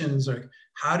projections? Or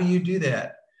how do you do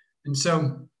that? And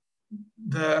so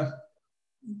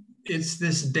it's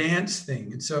this dance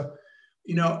thing. And so,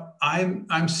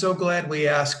 I'm so glad we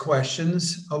asked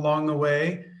questions along the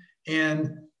way.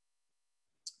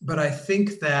 But I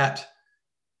think that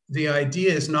the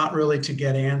idea is not really to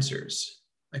get answers.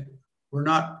 Like, we're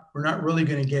not really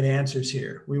going to get answers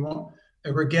here.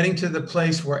 We're getting to the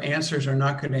place where answers are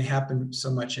not going to happen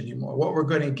so much anymore. What we're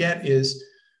going to get is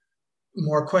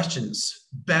more questions,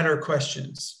 better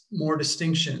questions, more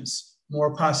distinctions,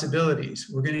 more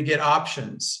possibilities. We're going to get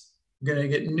options. We're going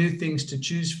to get new things to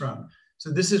choose from.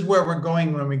 So this is where we're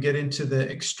going when we get into the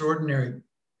extraordinary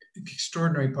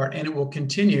part, and it will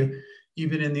continue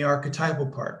even in the archetypal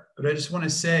part. But I just want to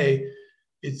say,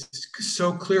 it's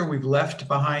so clear we've left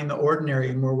behind the ordinary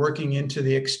and we're working into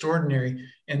the extraordinary,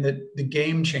 and that the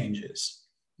game changes.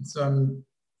 So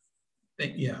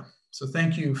So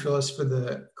thank you, Phyllis, for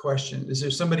the question. Is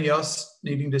there somebody else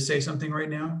needing to say something right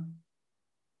now?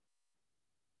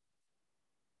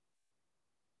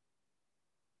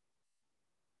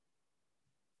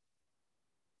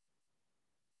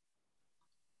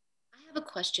 I have a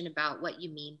question about what you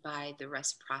mean by the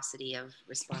reciprocity of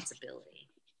responsibility.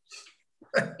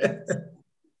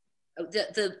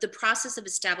 The process of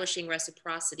establishing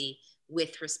reciprocity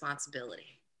with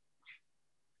responsibility.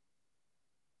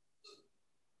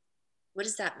 What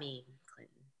does that mean,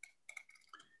 Clinton?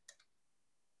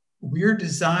 We're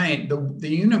designed, the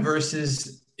universe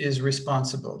is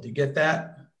responsible. Do you get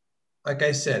that? Like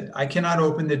I said, I cannot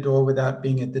open the door without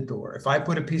being at the door. If I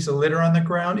put a piece of litter on the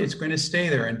ground, it's going to stay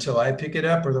there until I pick it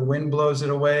up or the wind blows it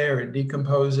away or it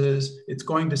decomposes. It's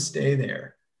going to stay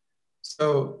there.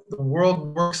 So the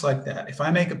world works like that. If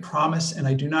I make a promise and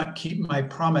I do not keep my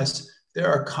promise,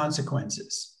 there are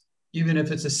consequences, even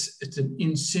if it's an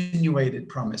insinuated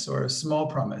promise or a small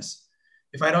promise.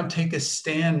 If I don't take a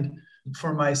stand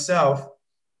for myself,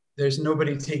 there's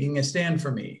nobody taking a stand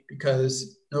for me,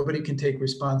 because nobody can take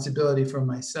responsibility for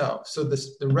myself. So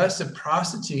the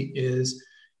reciprocity is,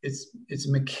 it's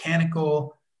a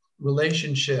mechanical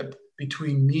relationship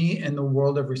between me and the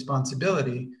world of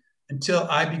responsibility until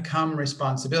I become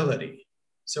responsibility.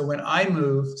 So when I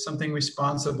move, something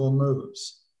responsible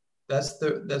moves. That's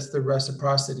the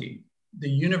reciprocity. The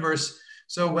universe.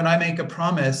 So when I make a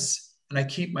promise and I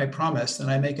keep my promise, and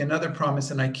I make another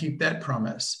promise and I keep that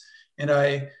promise, and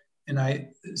I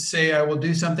say I will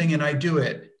do something and I do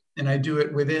it, and I do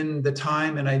it within the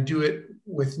time, and I do it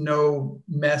with no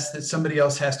mess that somebody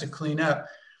else has to clean up,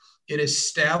 it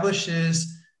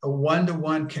establishes a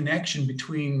one-to-one connection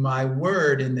between my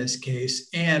word in this case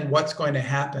and what's going to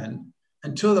happen,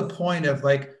 until the point of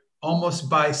like almost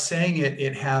by saying it,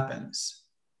 it happens.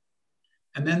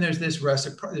 And then there's this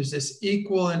there's this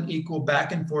equal and equal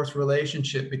back and forth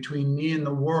relationship between me and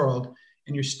the world,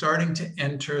 and you're starting to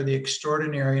enter the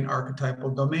extraordinary and archetypal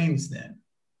domains then.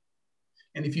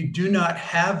 And if you do not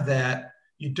have that,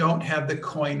 you don't have the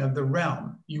coin of the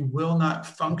realm. You will not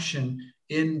function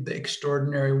in the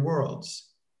extraordinary worlds.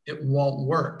 It won't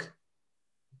work.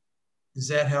 Does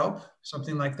that help?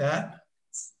 Something like that?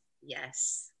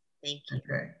 Yes, thank you.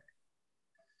 Okay.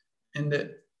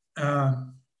 And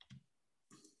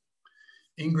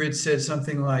Ingrid said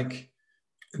something like,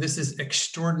 this is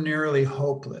extraordinarily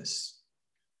hopeless.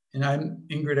 And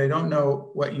Ingrid, I don't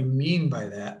know what you mean by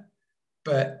that,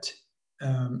 but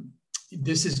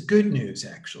this is good news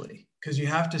actually, because you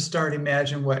have to start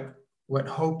imagine what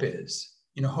hope is.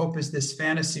 You know, hope is this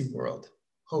fantasy world.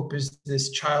 Hope is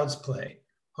this child's play.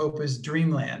 Hope is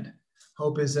dreamland.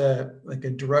 Hope is like a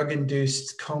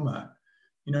drug-induced coma.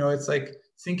 You know, it's like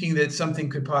thinking that something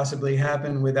could possibly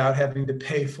happen without having to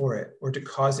pay for it or to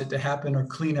cause it to happen or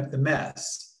clean up the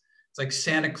mess. It's like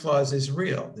Santa Claus is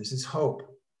real. This is hope.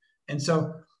 And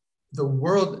so the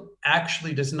world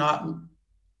actually does not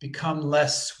become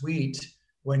less sweet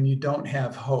when you don't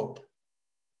have hope.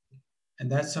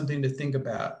 And that's something to think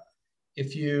about.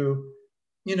 If you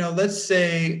know, let's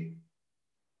say,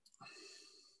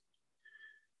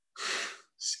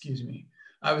 excuse me,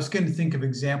 I was going to think of an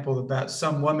example about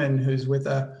some woman who's with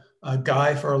a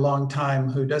guy for a long time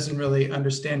who doesn't really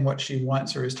understand what she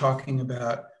wants or is talking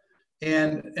about.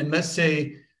 And let's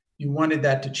say you wanted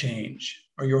that to change,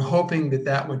 or you're hoping that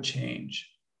that would change.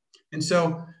 And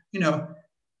so, you know,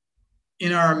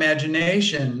 in our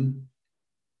imagination,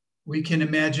 we can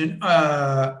imagine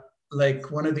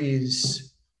like one of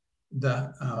these,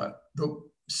 the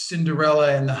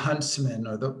Cinderella and the Huntsman,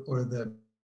 or the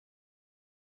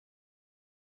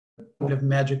kind of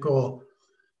magical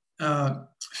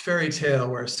fairy tale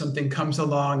where something comes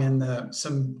along and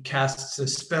some casts a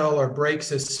spell or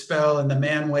breaks a spell, and the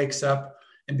man wakes up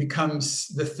and becomes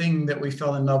the thing that we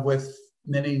fell in love with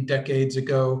many decades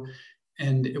ago.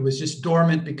 And it was just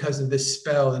dormant because of this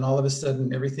spell, and all of a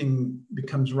sudden everything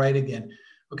becomes right again.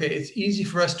 Okay, it's easy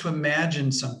for us to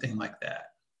imagine something like that.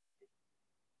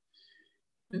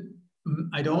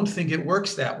 I don't think it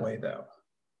works that way, though.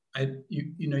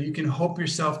 You know, you can hope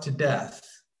yourself to death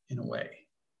in a way,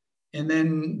 and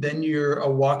then you're a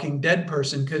walking dead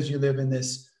person because you live in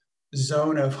this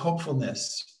zone of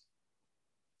hopefulness.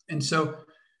 And so,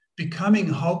 becoming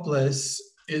hopeless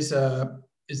is an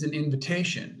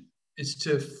invitation. It's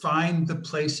to find the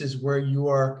places where you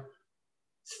are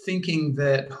thinking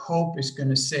that hope is going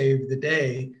to save the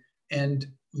day, and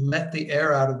let the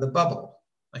air out of the bubble,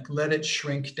 like let it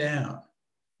shrink down.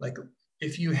 Like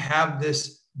if you have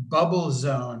this bubble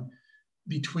zone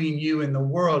between you and the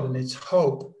world and it's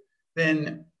hope,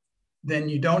 then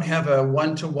you don't have a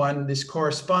one-to-one, this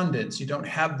correspondence. You don't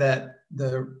have that,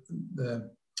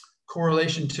 the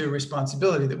correlation to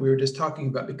responsibility that we were just talking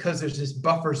about, because there's this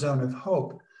buffer zone of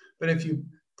hope. But if you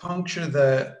puncture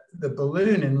the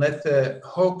balloon and let the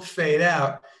hope fade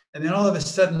out, and then all of a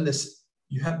sudden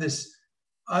you have this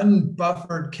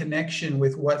unbuffered connection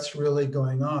with what's really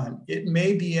going on. It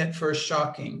may be at first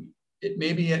shocking. It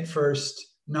may be at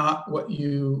first not what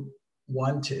you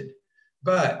wanted,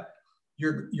 but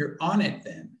you're on it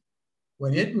then.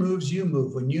 When it moves, you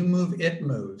move. When you move, it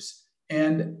moves.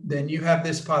 And then you have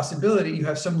this possibility, you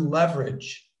have some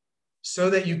leverage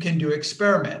so that you can do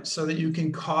experiments, so that you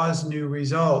can cause new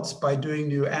results by doing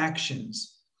new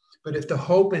actions. But if the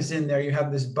hope is in there, you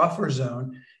have this buffer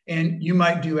zone, and you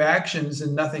might do actions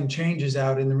and nothing changes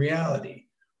out in the reality.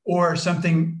 Or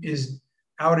something is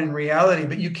out in reality,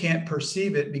 but you can't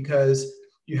perceive it because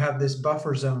you have this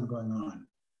buffer zone going on.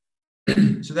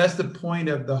 So that's the point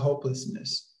of the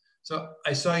hopelessness. So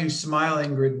I saw you smile,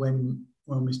 Ingrid, when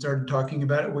we started talking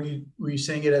about it. Were you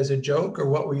saying it as a joke, or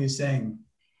what were you saying?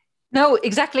 No,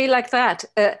 exactly like that.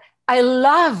 I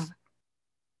love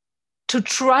to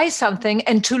try something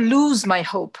and to lose my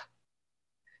hope,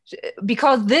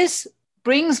 because this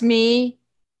brings me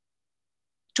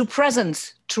to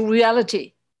presence, to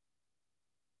reality.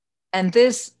 And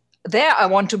there I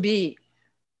want to be.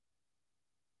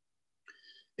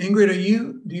 Ingrid,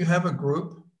 do you have a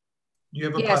group? Do you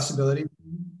have a Yes. possibility?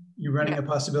 You're running a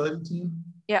possibility team?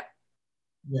 Yeah.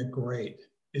 Yeah, great.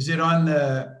 Is it on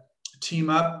the Team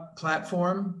Up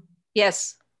platform?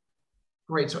 Yes.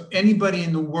 Great. So anybody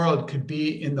in the world could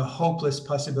be in the hopeless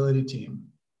possibility team.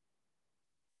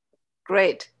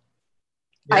 Great.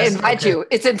 Yes? I invite Okay. you.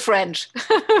 It's in French.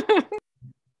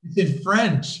 It's in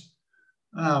French.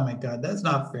 Oh my God, that's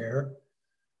not fair.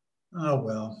 Oh,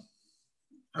 well.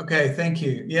 Okay, thank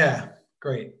you. Yeah,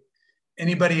 great.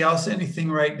 Anybody else,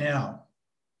 anything right now?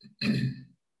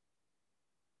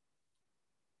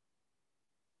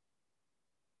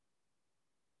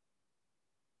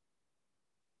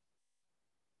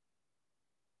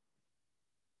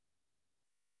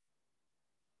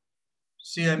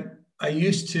 See, I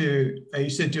used to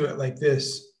do it like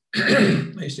this.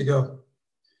 I used to go,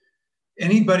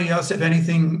 anybody else have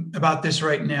anything about this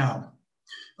right now?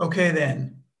 Okay,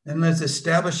 then let's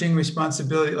establishing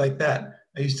responsibility like that.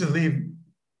 I used to leave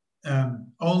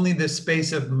only the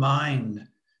space of mind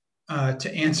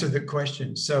to answer the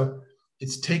question. So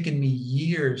it's taken me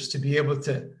years to be able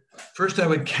to, first I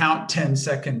would count 10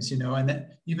 seconds, and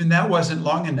even that wasn't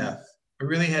long enough. I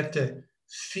really had to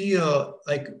feel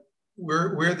like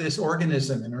we're this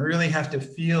organism, and I really have to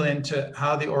feel into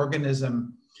how the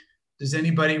organism, does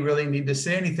anybody really need to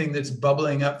say anything that's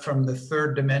bubbling up from the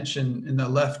third dimension in the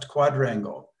left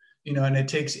quadrangle, and it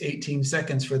takes 18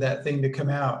 seconds for that thing to come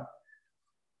out.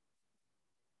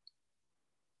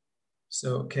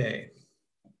 So, okay.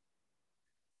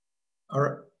 All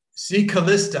right. See,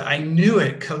 Callista, I knew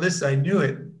it. Callista, I knew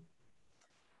it.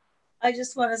 I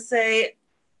just want to say,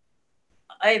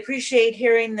 I appreciate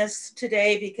hearing this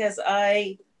today because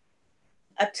I,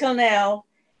 up till now,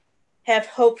 have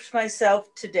hoped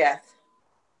myself to death.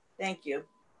 Thank you.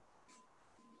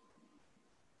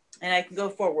 And I can go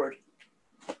forward.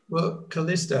 Well,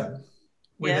 Callista,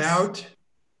 Yes.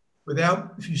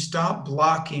 without, if you stop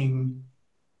blocking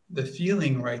the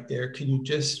feeling right there, can you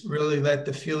just really let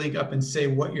the feeling up and say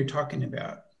what you're talking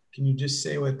about? Can you just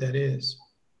say what that is?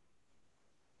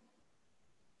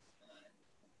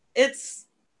 It's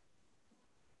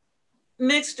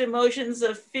mixed emotions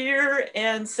of fear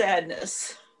and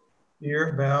sadness.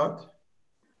 Fear about?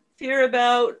 Fear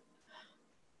about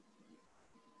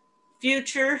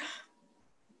future,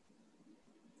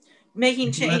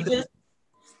 making changes.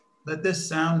 Let this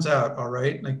sounds out, all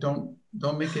right? Like don't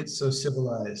make it so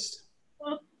civilized.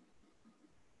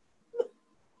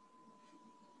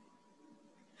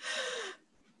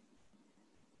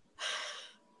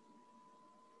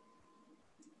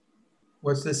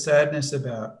 What's the sadness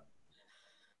about?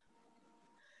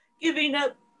 Giving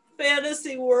up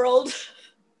fantasy world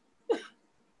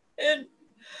and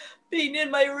being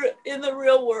in the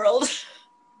real world.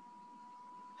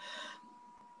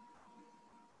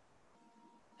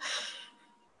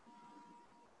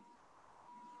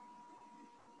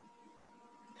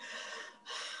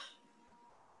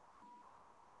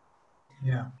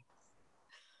 Yeah.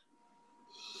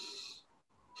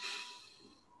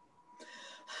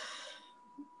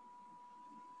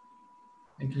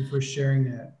 Thank you for sharing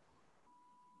that.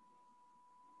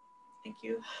 Thank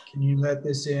you. Can you let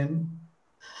this in?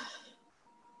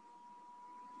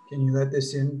 Can you let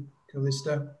this in,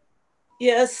 Callista?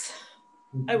 Yes,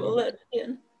 I will let it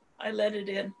in. I let it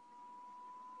in.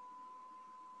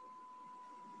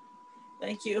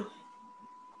 Thank you.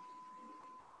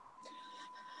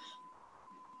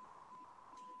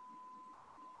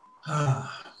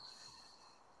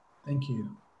 Thank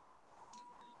you.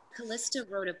 Callista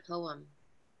wrote a poem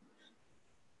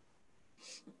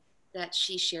that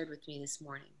she shared with me this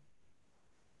morning.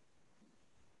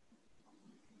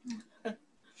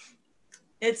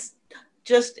 It's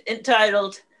just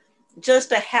entitled,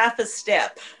 Just a Half a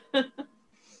Step.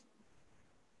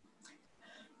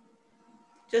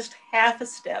 Just half a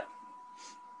step.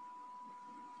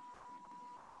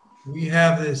 We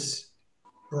have this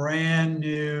brand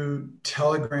new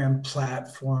Telegram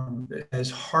platform that has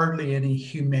hardly any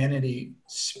humanity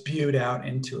spewed out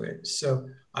into it. So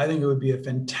I think it would be a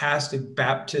fantastic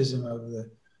baptism of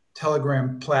the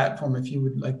Telegram platform if you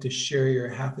would like to share your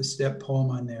half a step poem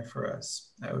on there for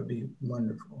us. That would be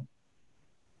wonderful.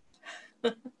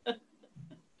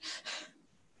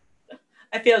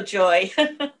 I feel joy.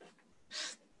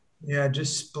 Yeah,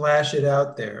 just splash it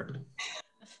out there.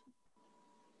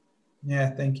 Yeah,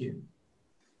 thank you.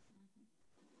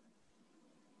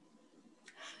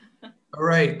 All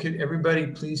right, could everybody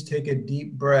please take a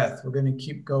deep breath? We're going to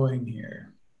keep going here.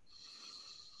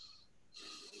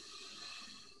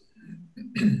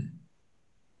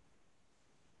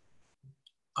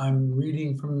 I'm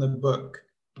reading from the book,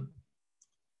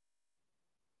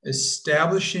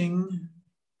 Establishing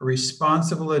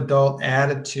Responsible Adult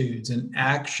Attitudes and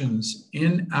Actions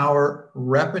in Our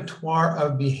Repertoire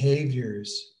of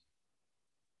Behaviors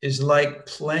is like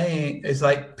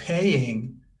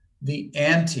paying the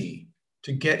ante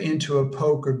to get into a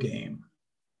poker game.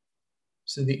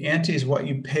 So the ante is what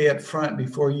you pay up front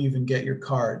before you even get your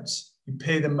cards. You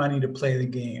pay the money to play the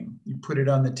game. You put it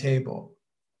on the table.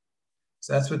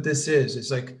 So that's what this is.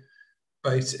 It's like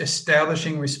by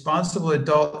establishing responsible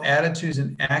adult attitudes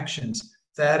and actions,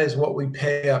 that is what we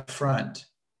pay up front.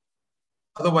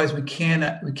 Otherwise, we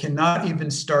cannot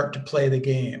even start to play the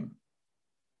game.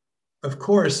 Of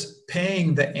course,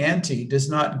 paying the ante does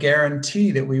not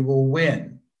guarantee that we will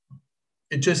win.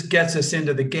 It just gets us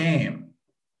into the game.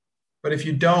 But if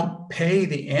you don't pay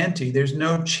the ante, there's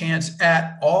no chance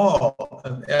at all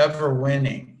of ever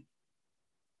winning.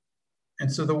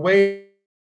 And so the way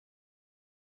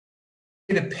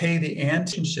to pay the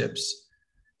ante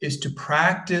is to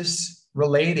practice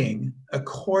relating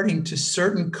according to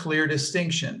certain clear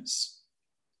distinctions.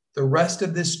 The rest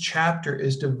of this chapter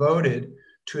is devoted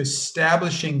to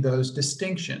establishing those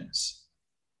distinctions.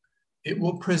 It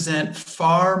will present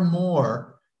far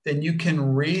more than you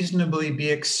can reasonably be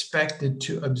expected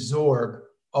to absorb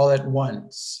all at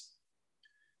once.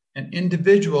 An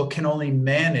individual can only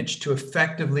manage to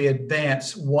effectively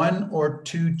advance 1 or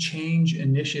 2 change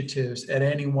initiatives at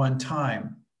any one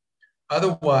time.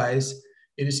 Otherwise,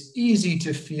 it is easy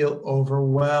to feel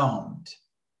overwhelmed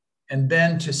and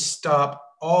then to stop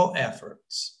all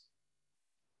efforts.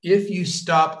 If you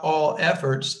stop all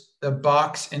efforts, the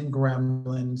box and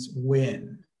gremlins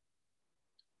win.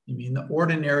 You mean the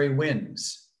ordinary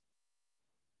wins.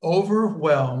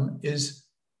 Overwhelm is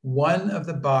one of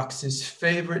the box's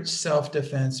favorite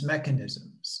self-defense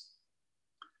mechanisms.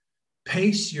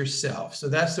 Pace yourself. So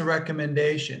that's the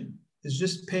recommendation, is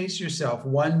just pace yourself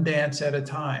 1 dance at a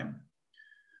time.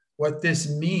 What this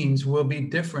means will be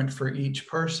different for each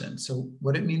person. So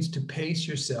what it means to pace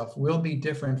yourself will be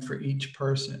different for each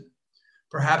person.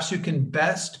 Perhaps you can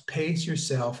best pace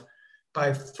yourself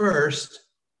by first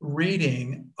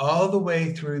reading all the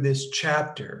way through this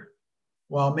chapter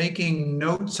while making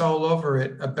notes all over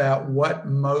it about what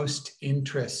most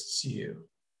interests you,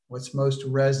 what's most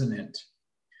resonant.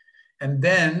 And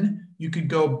then you could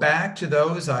go back to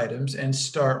those items and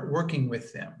start working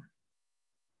with them.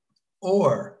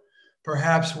 Or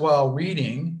perhaps while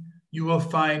reading, you will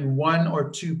find 1 or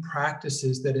 2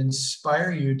 practices that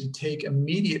inspire you to take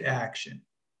immediate action.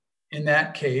 In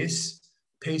that case,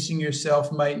 pacing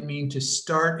yourself might mean to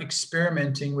start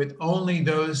experimenting with only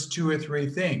those 2 or 3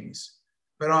 things,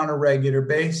 but on a regular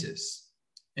basis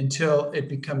until it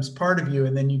becomes part of you,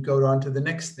 and then you go on to the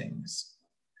next things.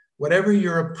 Whatever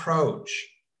your approach,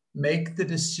 make the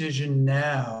decision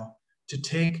now to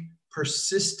take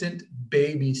persistent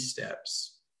baby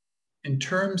steps. In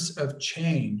terms of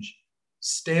change,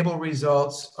 stable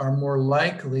results are more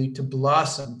likely to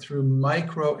blossom through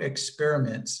micro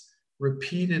experiments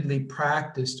repeatedly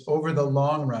practiced over the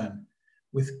long run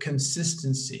with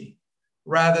consistency,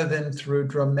 rather than through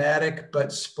dramatic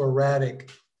but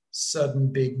sporadic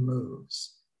sudden big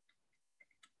moves.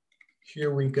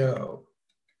 Here we go.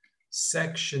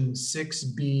 Section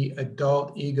 6B,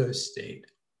 Adult Ego State.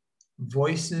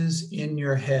 Voices in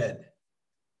your head.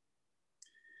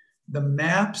 The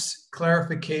maps,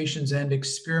 clarifications, and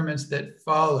experiments that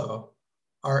follow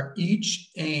are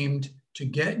each aimed to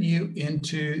get you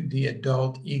into the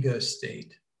adult ego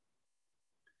state.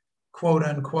 Quote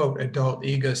unquote, adult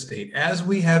ego state. As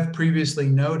we have previously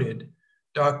noted,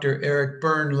 Dr. Eric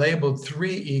Berne labeled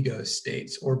 3 ego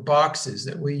states or boxes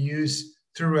that we use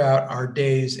throughout our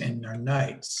days and our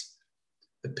nights: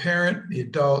 the parent, the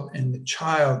adult, and the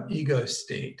child ego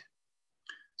state.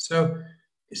 So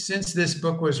since this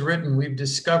book was written, we've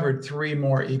discovered 3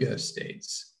 more ego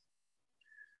states.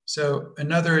 So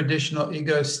another additional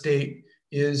ego state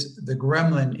is the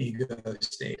gremlin ego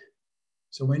state.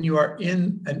 So when you are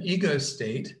in an ego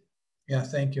state, yeah,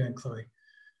 thank you, Aunt Chloe.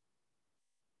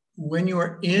 When you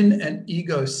are in an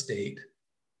ego state,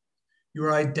 you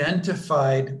are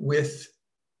identified with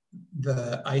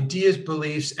the ideas,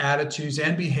 beliefs, attitudes,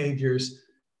 and behaviors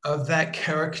of that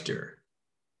character.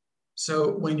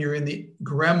 So when you're in the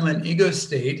gremlin ego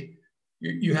state,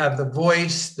 you have the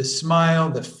voice, the smile,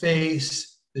 the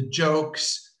face, the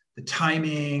jokes, the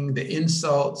timing, the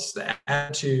insults, the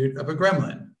attitude of a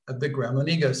gremlin, of the gremlin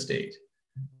ego state.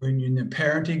 When you're in the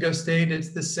parent ego state,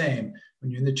 it's the same. When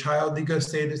you're in the child ego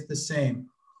state, it's the same.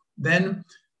 Then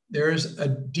there's a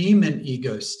demon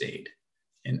ego state.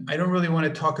 And I don't really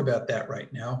want to talk about that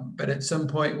right now, but at some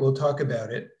point we'll talk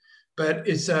about it. But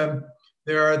it's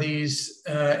there are these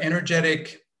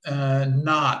energetic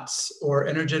knots or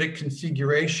energetic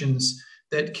configurations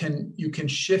that you can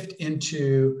shift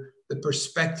into the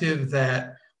perspective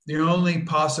that the only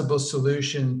possible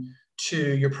solution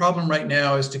to your problem right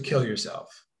now is to kill yourself.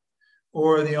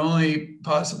 or the only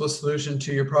possible solution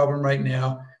to your problem right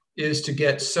now is to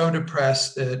get so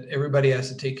depressed that everybody has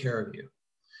to take care of you,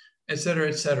 et cetera,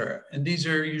 et cetera. And these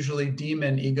are usually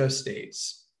demon ego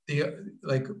states.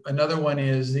 Like another one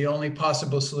is the only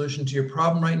possible solution to your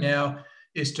problem right now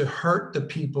is to hurt the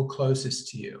people closest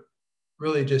to you.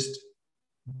 Really just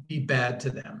be bad to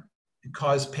them and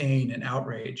cause pain and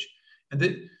outrage. And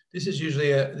this is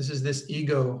usually this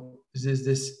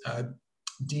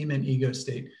demon ego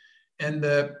state. And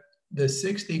the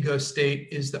sixth ego state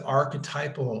is the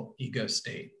archetypal ego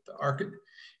state.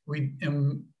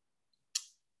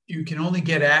 You can only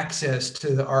get access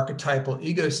to the archetypal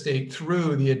ego state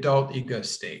through the adult ego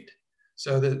state.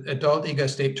 So the adult ego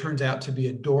state turns out to be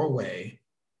a doorway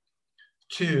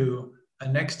to a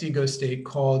next ego state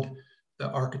called the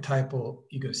archetypal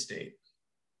ego state.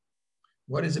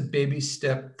 What is a baby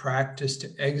step practice to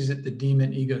exit the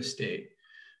demon ego state?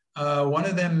 One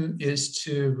of them is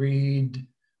to read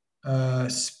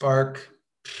Spark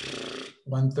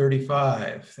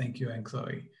 135. Thank you, Anne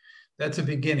Chloe. That's a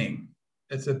beginning.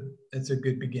 That's a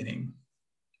good beginning.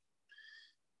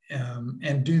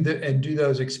 And do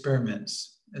those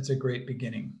experiments. That's a great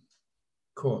beginning.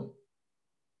 Cool.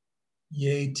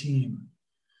 Yay, team.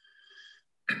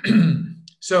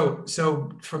 So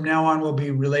from now on, we'll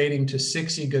be relating to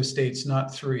 6 ego states,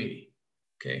 not 3.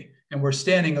 Okay. And we're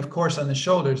standing, of course, on the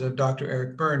shoulders of Dr.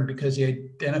 Eric Berne because he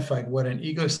identified what an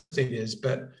ego state is,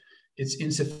 but it's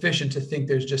insufficient to think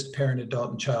there's just parent,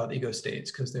 adult, and child ego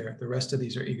states because the rest of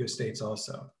these are ego states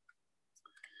also.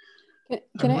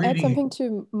 Can I add something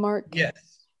to Mark? Yes,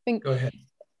 go ahead.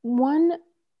 One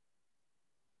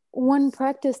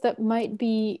practice that might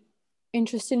be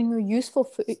interesting or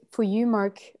useful for you,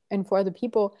 Mark, and for other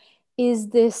people is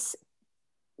this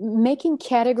making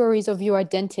categories of your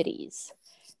identities.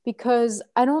 Because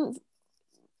I don't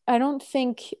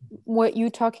think what you're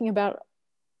talking about,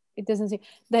 it doesn't say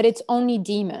that it's only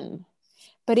demon,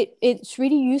 but it's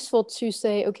really useful to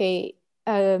say, okay,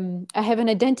 I have an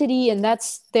identity and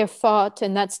that's their thought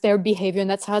and that's their behavior and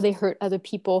that's how they hurt other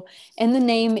people. And the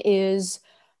name is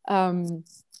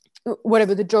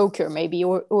whatever, the Joker maybe,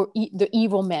 or the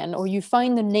evil man, or you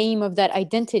find the name of that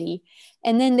identity.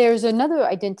 And then there's another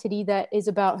identity that is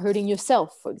about hurting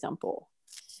yourself, for example.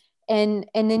 And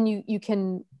then you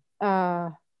can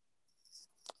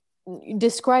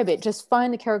describe it. Just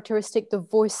find the characteristic, the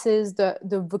voices,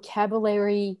 the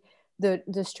vocabulary,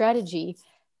 the strategy,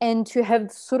 and to have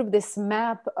sort of this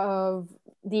map of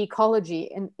the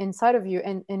ecology inside of you,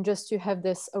 and just to have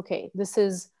this, okay,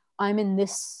 I'm in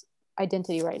this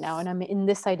identity right now, and I'm in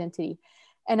this identity.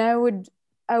 And I would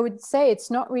say it's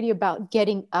not really about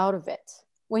getting out of it.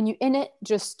 When you're in it,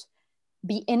 just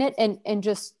be in it and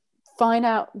just find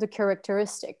out the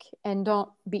characteristic and don't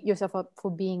beat yourself up for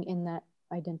being in that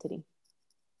identity.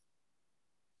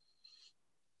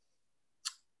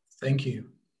 Thank you.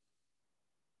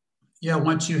 Yeah,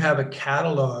 once you have a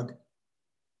catalog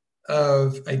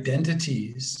of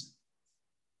identities,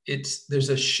 there's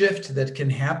a shift that can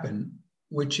happen,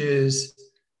 which is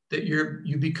that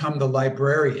you become the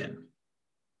librarian.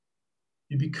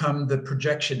 You become the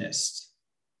projectionist.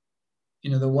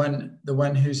 The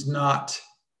one who's not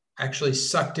actually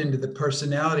sucked into the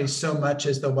personality so much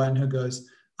as the one who goes,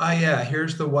 oh yeah,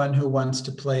 here's the one who wants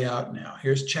to play out now.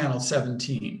 Here's channel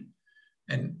 17.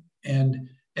 And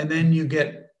then you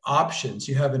get options.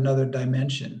 You have another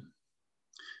dimension.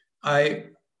 I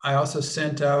also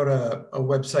sent out a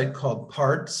website called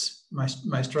Parts,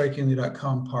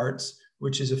 mystrikingly.com Parts,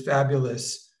 which is a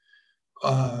fabulous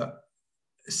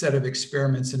set of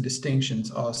experiments and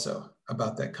distinctions also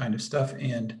about that kind of stuff.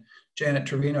 And Janet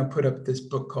Trevino put up this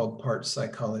book called Parts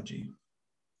Psychology,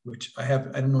 which I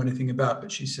don't know anything about,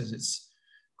 but she says it's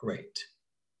great.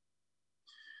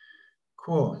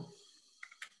 Cool.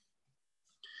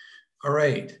 All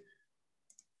right.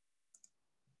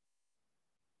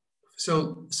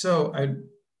 So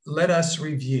let us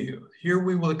review. Here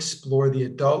we will explore the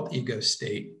adult ego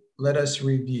state. Let us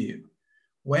review.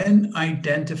 When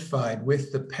identified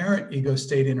with the parent ego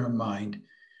state in our mind,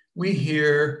 we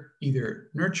hear either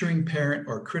nurturing parent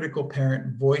or critical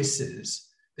parent voices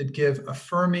that give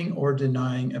affirming or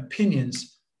denying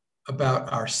opinions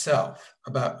about ourselves,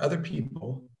 about other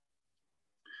people,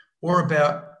 or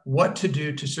about what to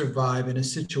do to survive in a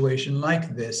situation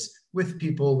like this with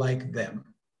people like them.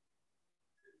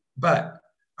 But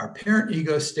our parent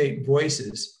ego state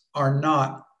voices are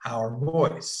not our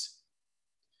voice.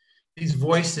 These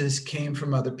voices came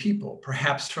from other people,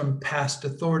 perhaps from past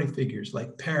authority figures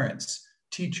like parents,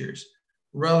 teachers,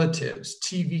 relatives,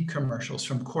 TV commercials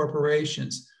from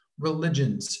corporations,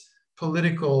 religions,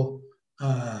 political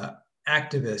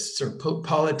activists or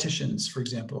politicians, for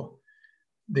example.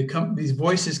 These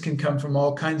voices can come from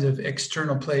all kinds of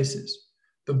external places.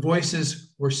 The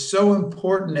voices were so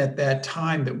important at that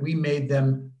time that we made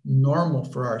them normal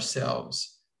for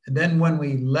ourselves. And then when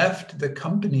we left the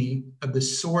company of the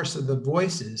source of the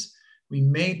voices, we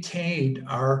maintained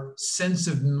our sense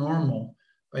of normal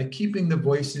by keeping the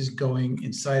voices going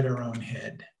inside our own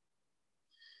head.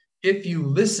 If you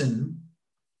listen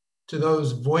to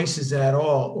those voices at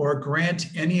all, or grant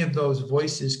any of those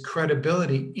voices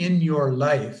credibility in your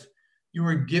life, you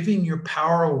are giving your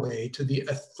power away to the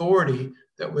authority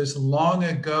that was long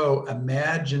ago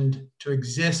imagined to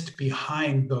exist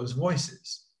behind those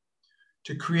voices.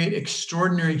 To create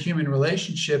extraordinary human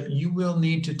relationship, you will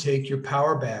need to take your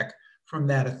power back from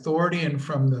that authority and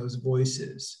from those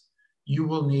voices. You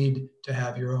will need to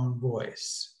have your own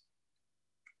voice.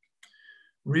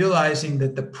 Realizing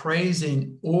that the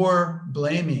praising or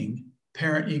blaming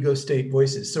parent ego state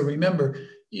voices. So remember,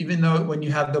 even though when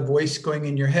you have the voice going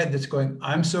in your head that's going,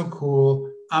 I'm so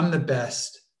cool, I'm the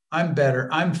best, I'm better,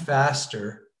 I'm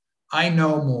faster, I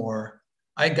know more,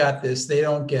 I got this, they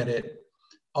don't get it.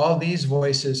 All these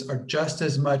voices are just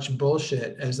as much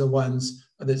bullshit as the ones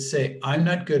that say, I'm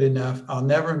not good enough, I'll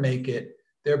never make it,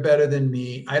 they're better than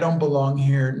me, I don't belong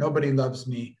here, nobody loves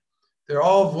me. They're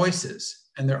all voices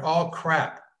and they're all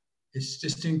crap. It's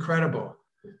just incredible.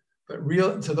 But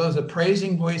so those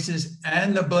appraising voices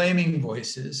and the blaming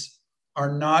voices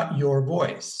are not your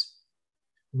voice.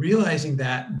 Realizing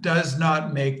that does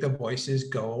not make the voices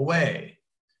go away.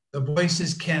 The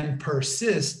voices can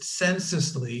persist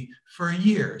senselessly for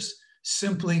years,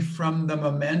 simply from the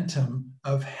momentum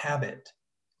of habit,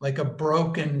 like a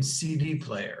broken CD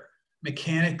player,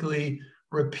 mechanically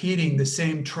repeating the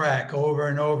same track over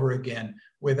and over again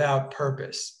without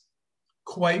purpose.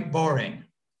 Quite boring,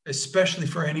 especially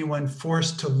for anyone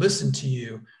forced to listen to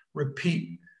you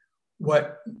repeat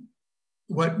what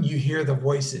you hear the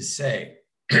voices say.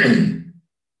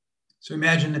 So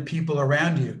imagine the people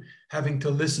around you having to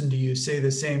listen to you say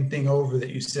the same thing over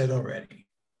that you said already.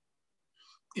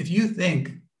 If you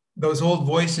think those old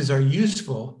voices are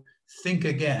useful, think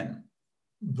again.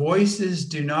 Voices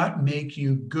do not make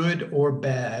you good or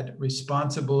bad,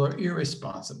 responsible or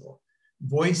irresponsible.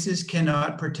 Voices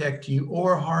cannot protect you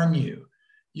or harm you.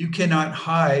 You cannot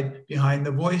hide behind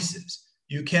the voices.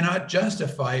 You cannot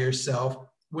justify yourself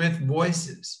with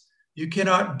voices. You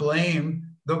cannot blame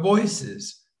the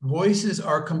voices. Voices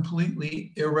are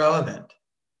completely irrelevant.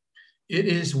 It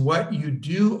is what you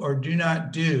do or do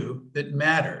not do that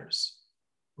matters.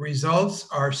 Results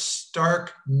are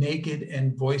stark, naked,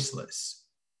 and voiceless.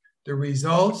 The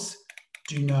results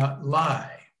do not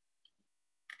lie.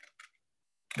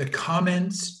 The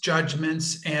comments,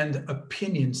 judgments, and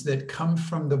opinions that come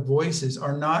from the voices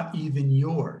are not even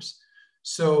yours.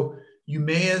 So you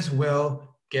may as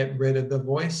well get rid of the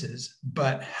voices,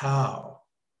 but how?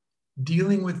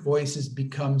 Dealing with voices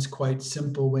becomes quite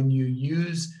simple when you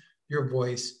use your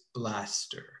voice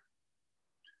blaster.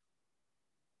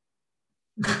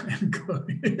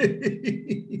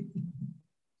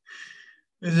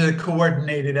 This is a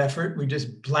coordinated effort. We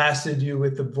just blasted you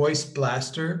with the voice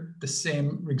blaster, the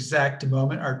same exact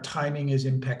moment. Our timing is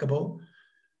impeccable.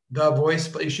 The voice,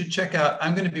 you should check out,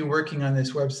 I'm going to be working on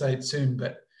this website soon,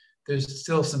 but there's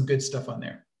still some good stuff on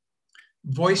there.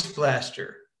 Voice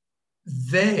blaster.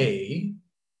 They,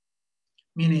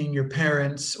 meaning your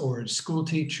parents or school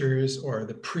teachers or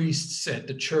the priests at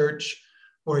the church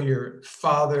or your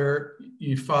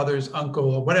father's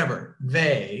uncle or whatever,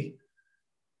 they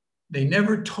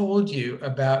never told you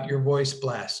about your voice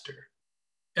blaster.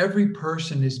 Every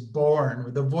person is born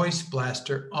with a voice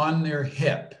blaster on their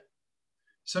hip.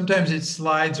 Sometimes it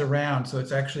slides around, so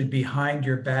it's actually behind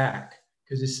your back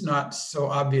because it's not so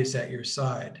obvious at your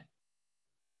side.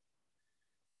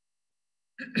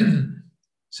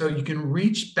 So you can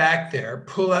reach back there,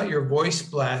 pull out your voice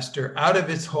blaster out of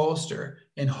its holster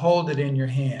and hold it in your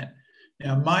hand.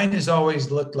 Now, mine has always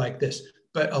looked like this,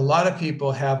 but a lot of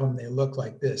people have them, they look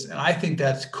like this. And I think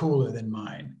that's cooler than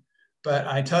mine. But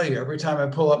I tell you, every time I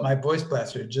pull up my voice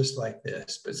blaster, it's just like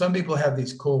this. But some people have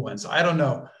these cool ones. I don't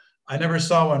know. I never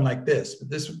saw one like this,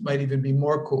 but this might even be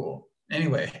more cool.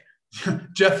 Anyway,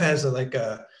 Jeff has like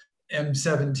a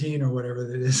M17 or whatever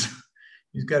that is.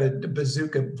 He's got a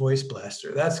bazooka voice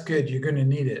blaster. That's good. You're going to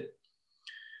need it.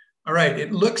 All right.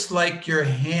 It looks like your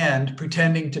hand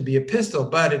pretending to be a pistol,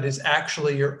 but it is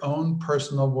actually your own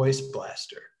personal voice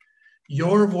blaster.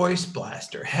 Your voice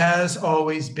blaster has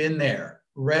always been there,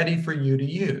 ready for you to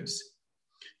use.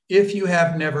 If you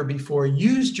have never before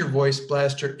used your voice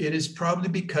blaster, it is probably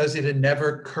because it had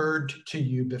never occurred to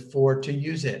you before to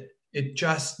use it. It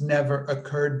just never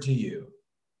occurred to you.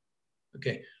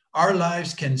 Okay, our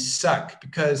lives can suck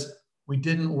because we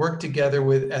didn't work together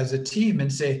as a team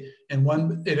and say, and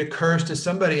one, it occurs to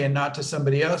somebody and not to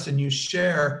somebody else, and you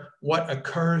share what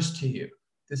occurs to you.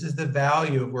 This is the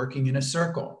value of working in a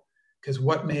circle, because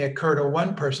what may occur to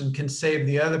one person can save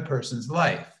the other person's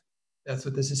life. That's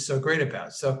what this is so great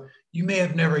about. So you may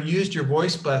have never used your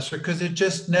voice blaster because it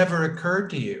just never occurred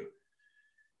to you.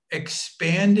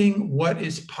 Expanding what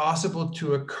is possible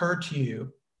to occur to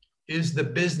you is the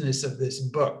business of this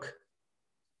book.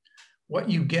 What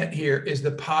you get here is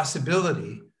the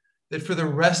possibility that for the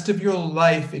rest of your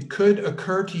life, it could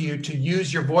occur to you to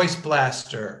use your voice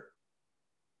blaster.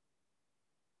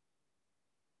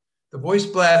 The Voice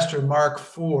Blaster Mark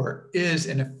IV is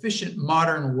an efficient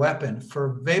modern weapon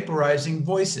for vaporizing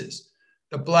voices.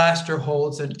 The blaster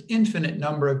holds an infinite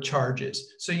number of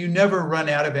charges, so you never run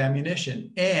out of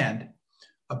ammunition. And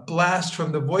a blast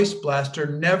from the Voice Blaster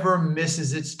never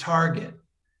misses its target.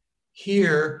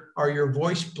 Here are your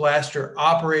Voice Blaster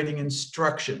operating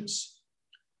instructions.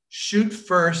 Shoot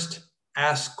first,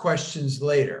 ask questions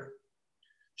later.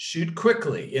 Shoot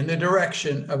quickly in the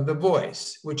direction of the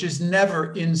voice, which is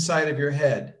never inside of your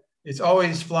head. It's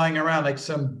always flying around like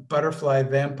some butterfly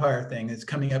vampire thing that's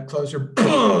coming up closer.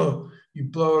 Boom! You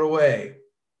blow it away.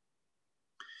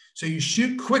 So you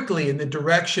shoot quickly in the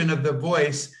direction of the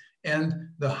voice, and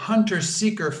the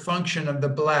hunter-seeker function of the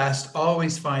blast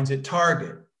always finds a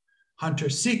target.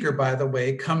 Hunter-seeker, by the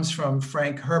way, comes from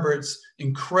Frank Herbert's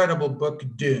incredible book,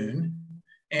 Dune,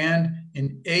 and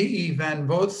in A.E. Van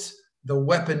Vogt's The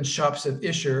Weapon Shops of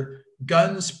Isher,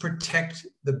 guns protect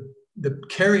the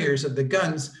carriers of the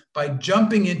guns by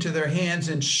jumping into their hands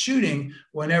and shooting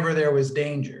whenever there was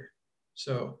danger.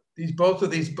 So both of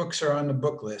these books are on the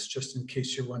book list, just in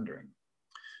case you're wondering.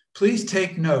 Please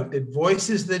take note that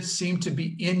voices that seem to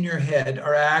be in your head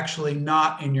are actually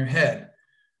not in your head.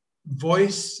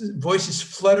 Voices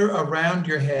flutter around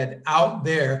your head out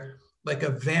there like a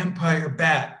vampire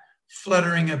bat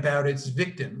fluttering about its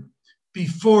victim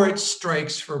before it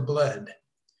strikes for blood.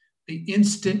 The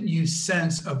instant you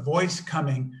sense a voice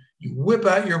coming, you whip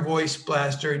out your voice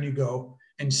blaster and you go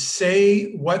and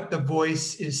say what the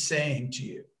voice is saying to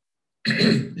you.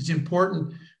 It's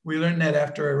important. We learned that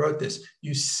after I wrote this.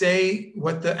 You say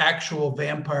what the actual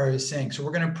vampire is saying. So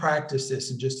we're going to practice this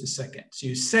in just a second. So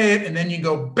you say it and then you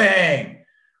go bang.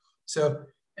 So,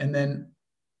 and then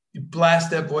you blast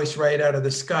that voice right out of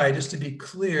the sky. Just to be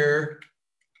clear,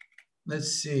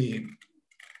 let's see.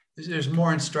 There's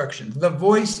more instructions. The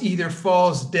voice either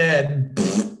falls dead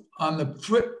on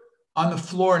the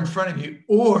floor in front of you,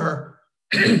 or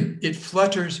it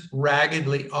flutters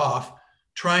raggedly off,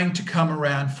 trying to come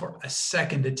around for a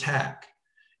second attack.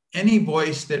 Any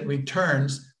voice that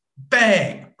returns,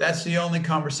 bang, that's the only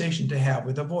conversation to have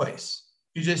with a voice.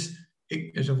 There's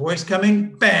a voice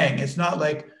coming, bang. It's not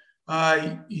like,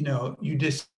 you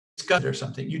discuss it or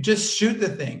something. You just shoot the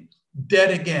thing,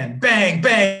 dead again, bang,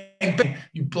 bang, bang.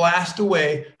 You blast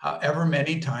away however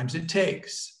many times it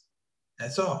takes.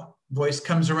 That's all. Voice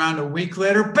comes around a week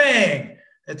later, bang,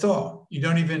 that's all. You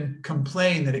don't even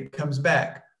complain that it comes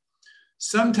back.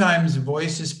 Sometimes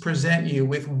voices present you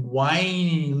with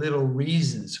whiny little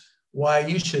reasons why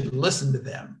you should listen to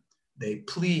them. They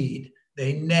plead,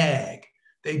 they nag,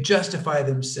 they justify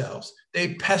themselves,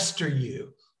 they pester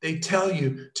you, they tell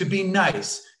you to be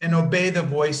nice and obey the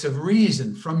voice of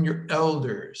reason from your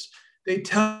elders. They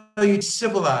tell you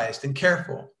civilized and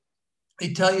careful.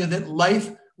 They tell you that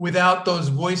life without those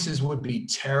voices would be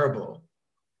terrible.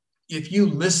 If you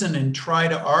listen and try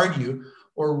to argue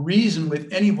or reason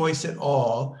with any voice at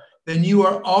all, then you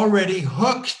are already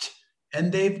hooked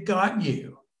and they've got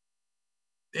you.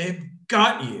 They've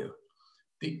got you.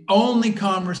 The only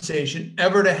conversation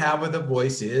ever to have with a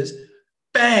voice is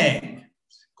bang.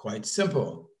 It's quite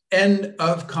simple. End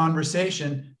of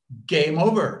conversation, game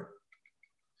over.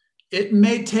 It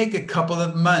may take a couple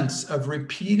of months of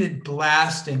repeated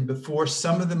blasting before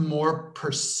some of the more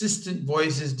persistent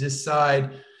voices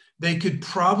decide they could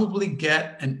probably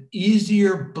get an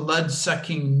easier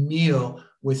blood-sucking meal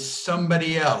with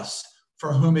somebody else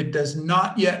for whom it does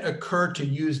not yet occur to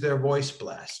use their voice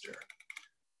blaster.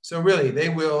 So really, they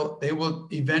will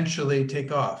eventually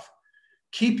take off.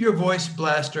 Keep your voice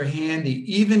blaster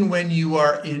handy even when you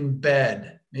are in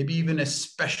bed, maybe even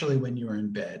especially when you are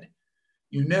in bed.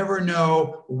 You never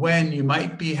know when you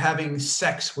might be having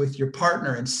sex with your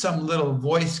partner and some little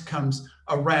voice comes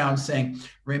around saying,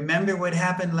 remember what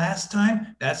happened last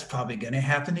time? That's probably going to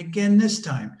happen again this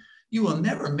time. You will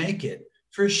never make it.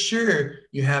 For sure,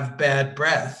 you have bad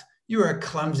breath. You're a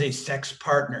clumsy sex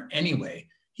partner anyway.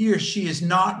 he or she is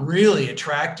not really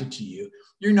attracted to you.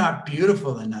 You're not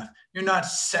beautiful enough. You're not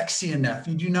sexy enough.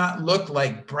 You do not look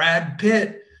like Brad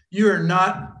Pitt. You are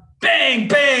not bang,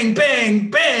 bang,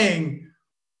 bang, bang.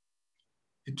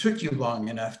 It took you long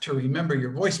enough to remember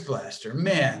your voice blaster.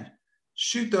 Man,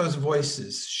 shoot those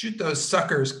voices, shoot those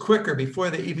suckers quicker before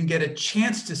they even get a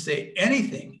chance to say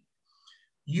anything.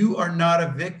 You are not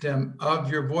a victim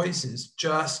of your voices.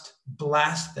 Just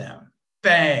blast them.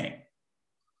 Bang.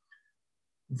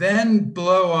 Then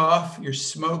blow off your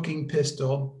smoking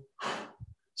pistol,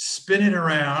 spin it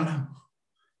around,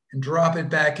 and drop it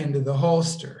back into the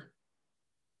holster.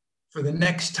 For the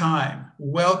next time,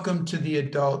 welcome to the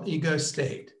adult ego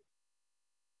state.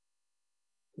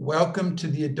 Welcome to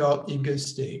the adult ego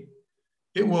state.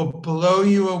 It will blow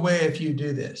you away if you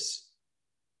do this.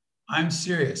 I'm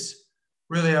serious.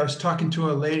 Really, I was talking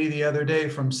to a lady the other day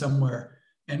from somewhere,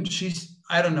 and she's,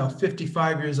 I don't know,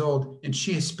 55 years old, and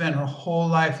she has spent her whole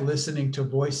life listening to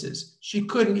voices. She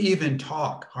couldn't even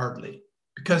talk, hardly,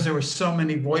 because there were so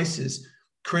many voices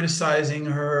criticizing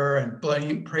her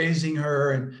and praising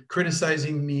her and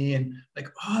criticizing me and like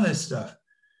all this stuff.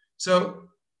 So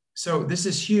this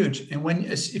is huge. And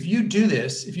if you do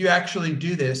this, if you actually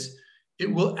do this, it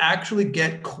will actually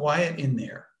get quiet in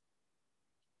there.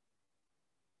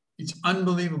 It's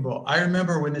unbelievable. I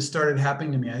remember when this started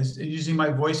happening to me, I was using my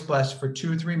voice blaster for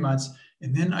 2 or 3 months.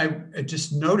 And then I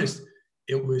just noticed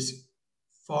it was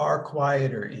far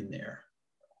quieter in there.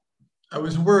 I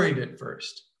was worried at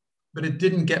first, but it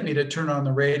didn't get me to turn on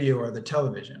the radio or the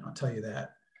television, I'll tell you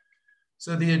that.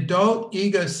 So the adult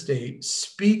ego state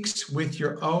speaks with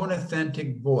your own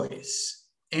authentic voice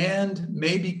and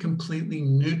may be completely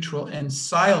neutral and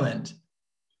silent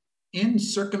in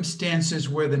circumstances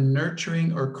where the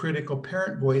nurturing or critical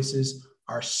parent voices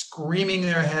are screaming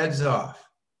their heads off.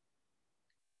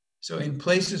 So in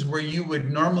places where you would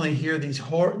normally hear these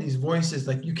voices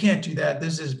like, you can't do that,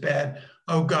 this is bad,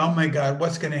 oh God, oh my God,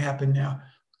 what's gonna happen now?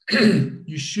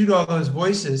 You shoot all those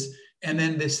voices, and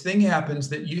then this thing happens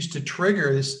that used to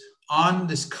trigger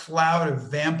this cloud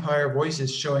of vampire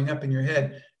voices showing up in your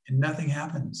head, and nothing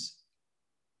happens.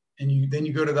 And then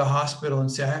you go to the hospital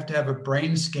and say, I have to have a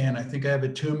brain scan. I think I have a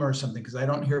tumor or something because I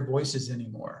don't hear voices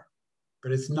anymore.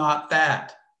 But it's not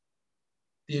that.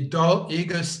 The adult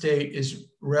ego state is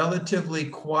relatively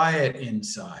quiet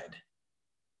inside.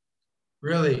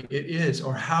 Really, it is.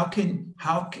 Or how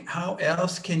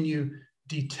else can you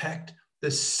detect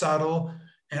the subtle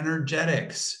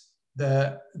energetics,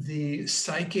 the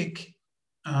psychic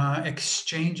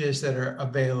exchanges that are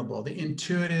available, the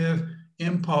intuitive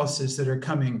impulses that are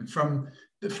coming from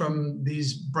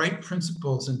these bright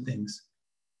principles and things?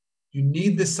 You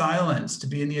need the silence to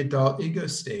be in the adult ego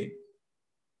state.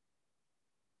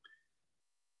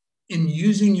 In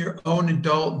using your own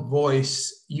adult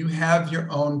voice, you have your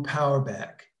own power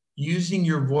back. Using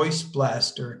your voice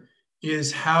blaster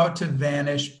is how to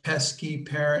vanish pesky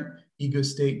parent ego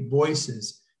state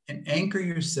voices and anchor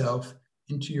yourself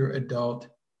into your adult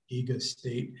ego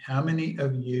state. How many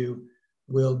of you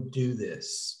will do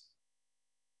this?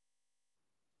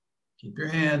 Keep your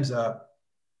hands up.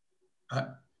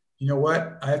 You know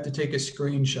what? I have to take a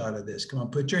screenshot of this. Come on,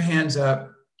 put your hands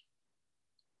up.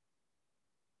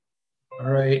 All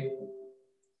right.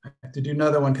 I have to do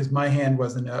another one because my hand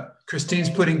wasn't up. Christine's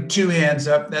putting 2 hands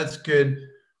up. That's good.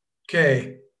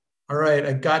 Okay. All right.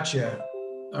 I got you.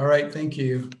 All right. Thank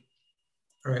you.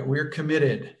 All right. We're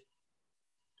committed.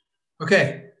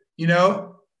 Okay. You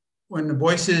know, when the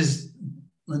voices,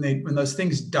 when those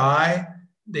things die,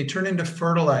 they turn into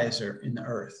fertilizer in the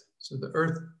earth. So the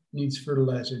earth needs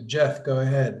fertilizer. Jeff, go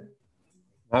ahead.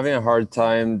 I'm having a hard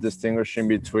time distinguishing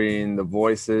between the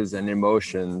voices and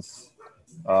emotions.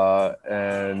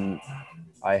 And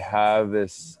I have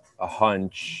a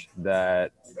hunch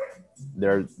that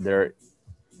they're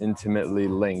intimately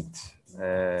linked,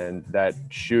 and that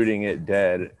shooting it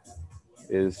dead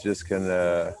is just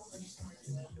gonna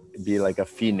be like a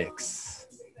phoenix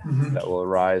that will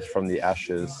rise from the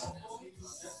ashes.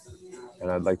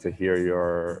 And I'd like to hear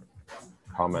your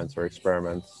comments or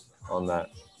experiments on that,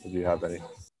 if you have any.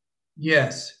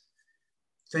 Yes,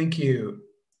 thank you.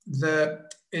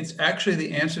 It's actually,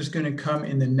 the answer is going to come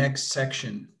in the next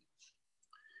section,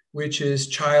 which is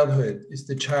childhood, is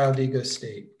the child ego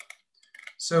state.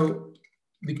 So,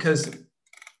 because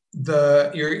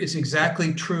it's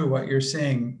exactly true what you're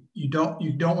saying. You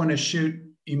don't want to shoot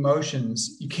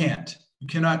emotions. You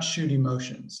cannot shoot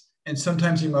emotions. And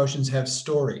sometimes emotions have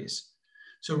stories.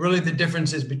 So really the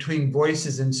difference is between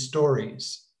voices and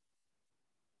stories.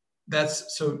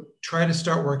 So try to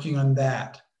start working on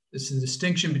that. This is the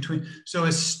distinction between, so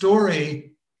a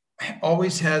story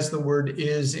always has the word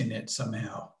is in it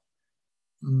somehow.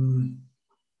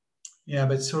 Yeah,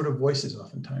 but sort of voices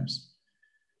oftentimes.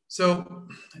 So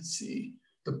let's see.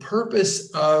 The purpose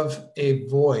of a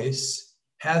voice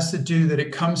has to do that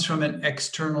it comes from an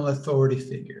external authority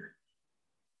figure.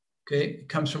 Okay, it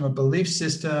comes from a belief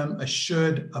system, a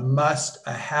should, a must,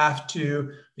 a have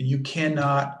to, a you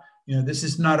cannot, this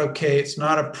is not okay, it's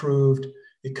not approved.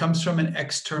 It comes from an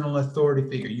external authority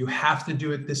figure. You have to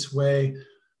do it this way.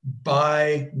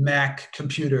 Buy Mac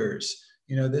computers.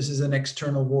 This is an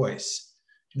external voice.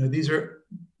 These are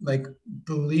like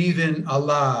believe in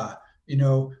Allah,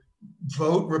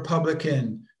 vote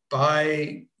Republican,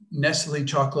 buy Nestle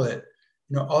chocolate.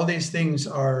 All these things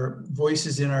are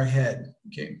voices in our head.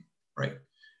 Okay, right.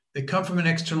 They come from an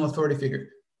external authority figure.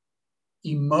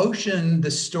 Emotion,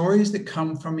 the stories that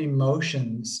come from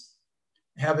emotions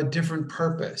have a different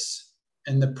purpose.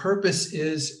 And the purpose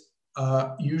is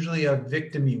usually a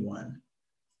victim-y one.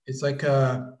 It's like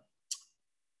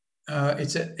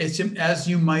it's as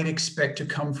you might expect to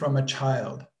come from a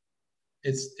child.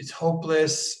 It's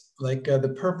hopeless. Like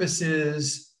the purpose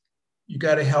is you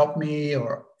got to help me,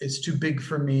 or it's too big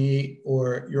for me,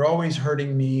 or you're always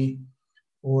hurting me,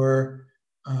 or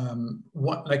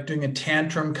like doing a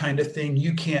tantrum kind of thing.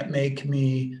 You can't make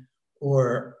me,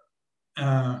 or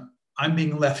I'm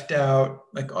being left out.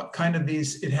 Like kind of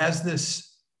these. It has this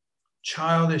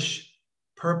childish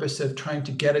purpose of trying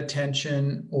to get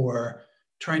attention or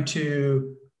trying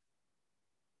to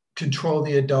control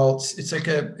the adults. It's like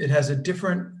there's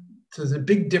a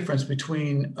big difference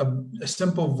between a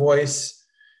simple voice,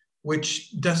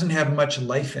 which doesn't have much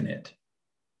life in it,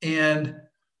 and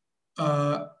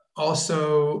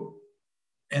also,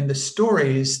 and the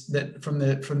stories that from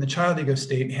the child ego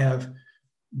state have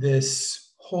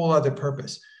this whole other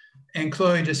purpose. And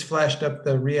Chloe just flashed up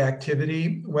the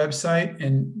reactivity website.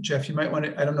 And Jeff, you might want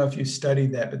to, I don't know if you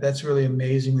studied that, but that's really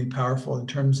amazingly powerful in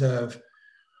terms of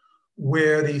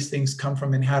where these things come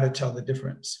from and how to tell the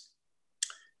difference.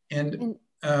 And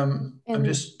I'm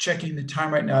just checking the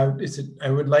time right now. I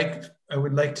would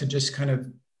like to just kind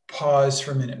of pause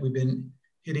for a minute. We've been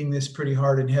hitting this pretty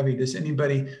hard and heavy. Does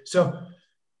anybody, so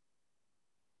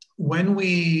when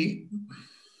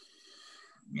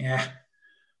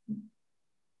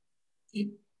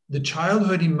the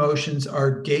childhood emotions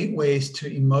are gateways to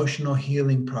emotional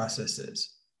healing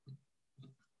processes.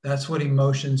 That's what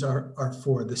emotions are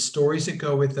for. The stories that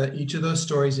go with each of those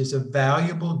stories is a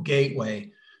valuable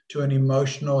gateway to an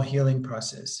emotional healing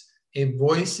process. A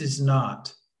voice is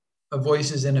not. A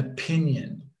voice is an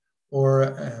opinion or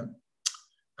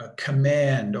a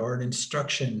command or an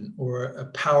instruction or a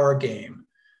power game.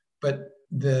 But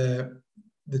the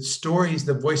stories,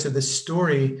 the voice of the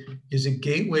story is a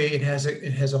gateway. It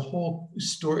has a whole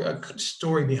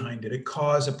story behind it, a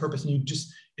cause, a purpose, and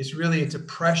it's a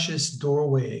precious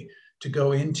doorway to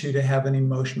go into to have an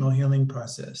emotional healing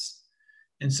process.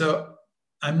 And so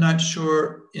I'm not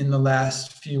sure in the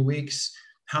last few weeks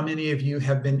how many of you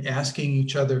have been asking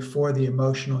each other for the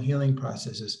emotional healing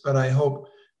processes, but I hope,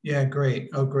 yeah, great.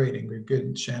 Oh, great, Ingrid,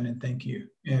 good. Shannon, thank you.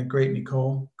 Yeah, great,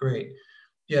 Nicole, great.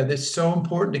 Yeah, that's so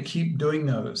important to keep doing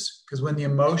those, because when the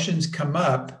emotions come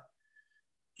up,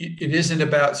 it isn't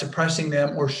about suppressing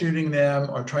them or shooting them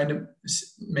or trying to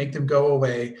make them go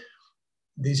away.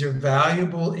 These are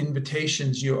valuable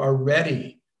invitations. You are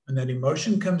ready. When that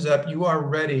emotion comes up, you are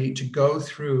ready to go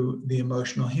through the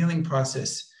emotional healing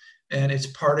process, and it's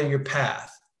part of your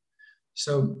path.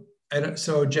 So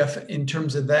Jeff, in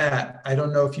terms of that, I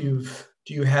don't know if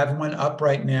do you have one up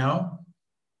right now?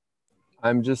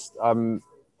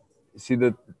 See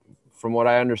that from what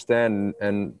I understand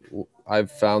and I've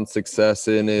found success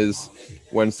in is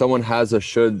when someone has a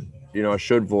should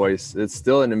voice, it's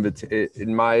still an invitation.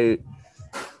 In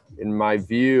my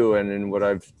view and in what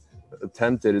I've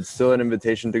attempted, it's still an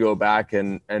invitation to go back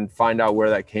and find out where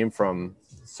that came from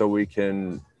so we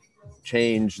can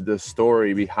change the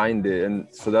story behind it. And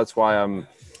so that's why I'm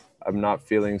not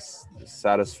feeling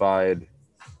satisfied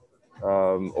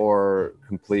or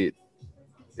complete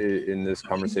in this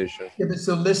conversation. Yeah, but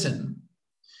so listen,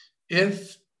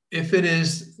 if it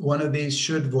is one of these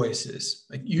should voices,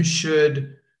 like you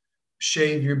should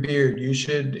shave your beard, you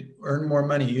should earn more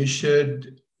money, you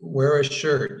should wear a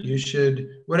shirt, you should,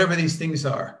 whatever these things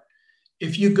are,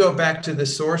 if you go back to the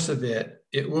source of it,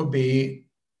 it will be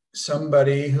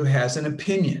somebody who has an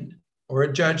opinion or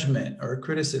a judgment or a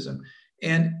criticism,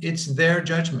 and it's their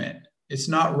judgment. It's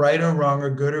not right or wrong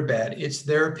or good or bad. It's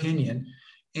their opinion.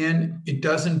 And it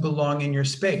doesn't belong in your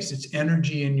space. It's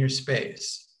energy in your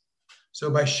space. So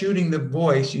by shooting the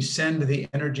voice, you send the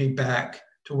energy back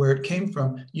to where it came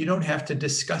from. You don't have to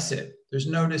discuss it. There's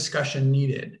no discussion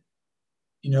needed.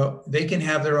 they can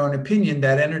have their own opinion.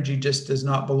 That energy just does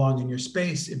not belong in your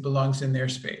space. It belongs in their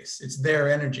space. It's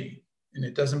their energy, and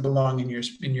it doesn't belong in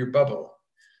your bubble.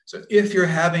 So if you're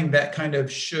having that kind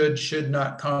of should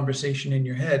not conversation in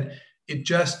your head, it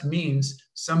just means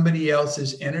somebody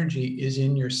else's energy is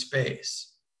in your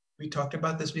space. We talked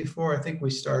about this before. I think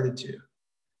we started to.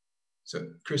 So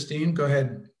Christine, go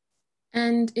ahead.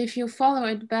 And if you follow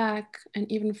it back and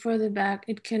even further back,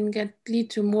 it can lead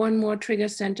to more and more trigger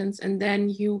sentence, and then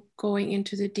you going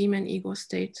into the demon ego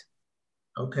state.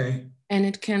 Okay. And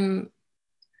it can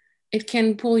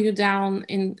pull you down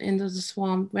into the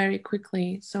swamp very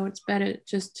quickly. So it's better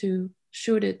just to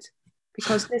shoot it,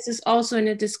 because this is also in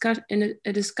a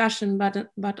discussion,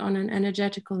 but on an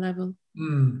energetical level.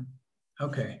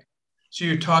 Okay. So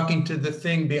you're talking to the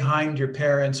thing behind your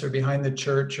parents or behind the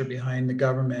church or behind the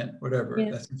government, whatever.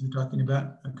 Yes. That's what you're talking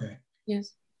about? Okay.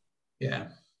 Yes. Yeah.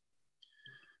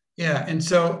 Yeah. And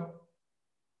so,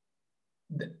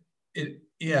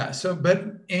 Jeff,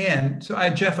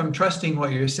 I'm trusting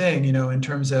what you're saying, in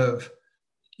terms of,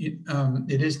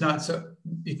 it is not so,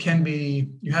 it can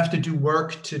be, you have to do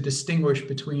work to distinguish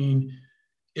between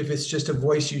if it's just a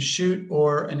voice you shoot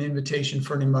or an invitation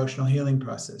for an emotional healing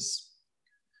process.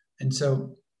 And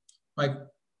so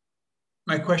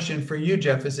my question for you,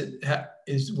 Jeff,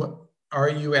 is what are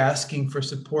you asking for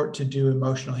support to do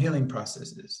emotional healing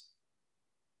processes?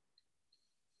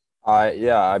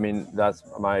 Yeah, I mean, that's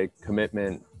my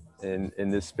commitment in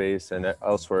this space and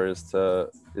elsewhere is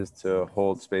to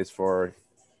hold space for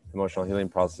emotional healing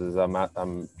processes.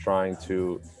 I'm trying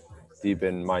to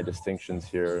deepen my distinctions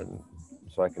here,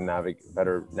 so I can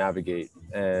better navigate.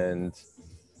 And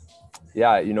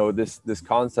yeah, this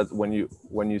concept when you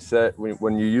use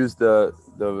the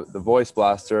voice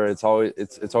blaster, it's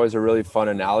always a really fun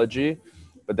analogy.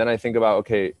 But then I think about,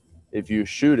 okay, if you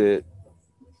shoot it,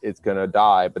 it's gonna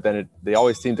die. But then they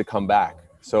always seem to come back.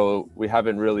 So we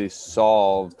haven't really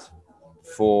solved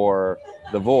for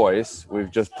the voice.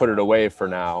 We've just put it away for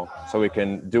now, so we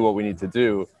can do what we need to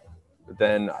do. But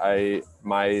then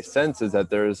my sense is that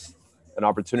there's an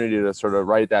opportunity to sort of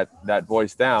write that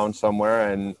voice down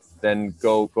somewhere and then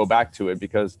go back to it,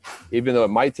 because even though it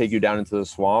might take you down into the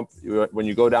swamp, when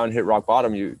you go down, hit rock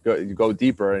bottom, you go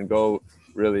deeper and go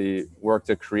really work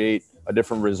to create a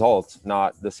different result,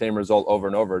 not the same result over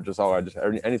and over.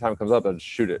 Anytime it comes up, I just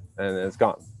shoot it and it's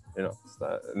gone, and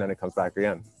then it comes back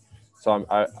again. So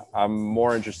I'm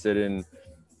more interested in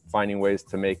finding ways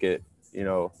to make it,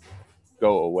 go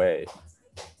away.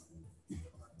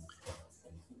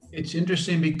 It's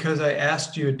interesting because I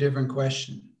asked you a different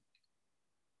question.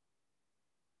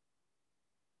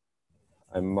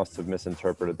 I must have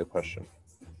misinterpreted the question.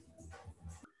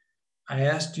 I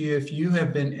asked you if you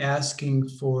have been asking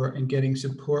for and getting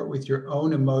support with your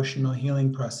own emotional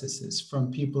healing processes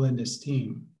from people in this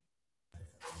team.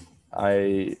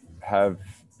 I have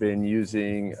been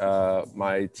using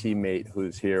my teammate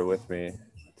who's here with me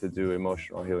to do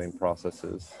emotional healing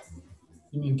processes.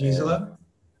 You mean Gisela?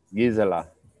 Gisela,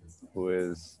 who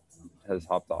has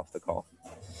hopped off the call.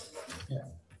 Yeah.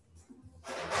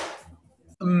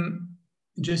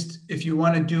 Just if you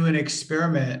want to do an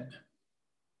experiment,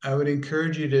 I would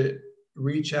encourage you to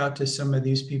reach out to some of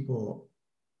these people,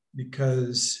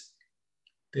 because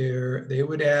they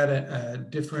would add a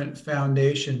different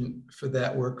foundation for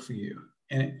that work for you.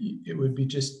 And it would be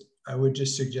I would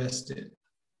just suggest it.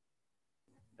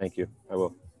 Thank you, I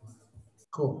will.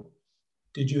 Cool.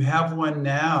 Did you have one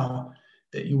now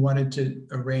that you wanted to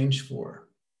arrange for?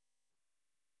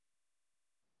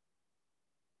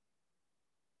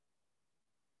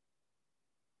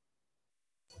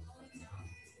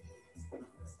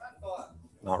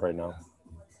 Not right now.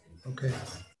 Okay.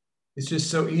 It's just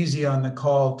so easy on the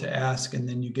call to ask, and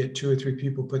then you get 2 or 3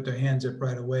 people put their hands up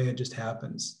right away. It just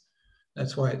happens.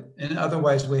 That's why. And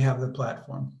otherwise, we have the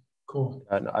platform. Cool.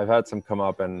 And I've had some come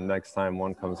up, and next time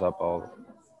one comes up,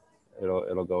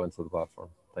 it'll go into the platform.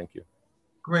 Thank you.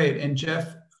 Great. And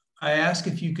Jeff, I ask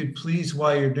if you could please,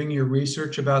 while you're doing your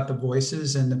research about the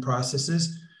voices and the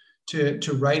processes, to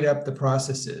write up the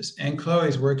processes. And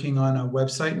Chloe's working on a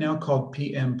website now called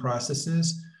PM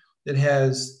Processes that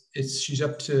she's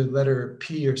up to letter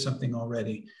P or something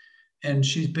already. And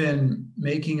she's been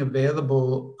making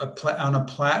available on a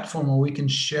platform where we can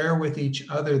share with each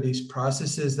other these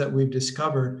processes that we've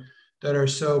discovered that are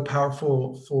so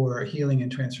powerful for healing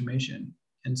and transformation.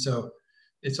 And so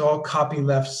it's all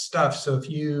copyleft stuff. So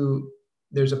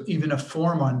there's even a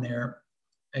form on there,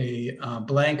 a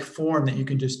blank form that you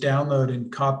can just download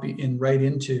and copy and write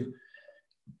into,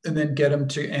 and then get them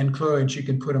to Anne Chloe, and she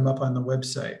can put them up on the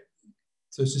website.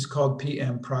 So it's just called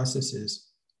PM Processes.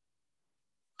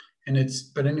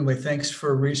 but anyway, thanks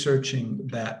for researching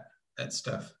that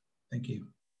stuff. Thank you.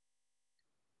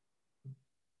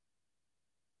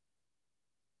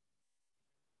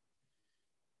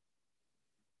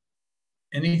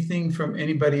 Anything from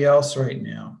anybody else right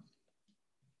now?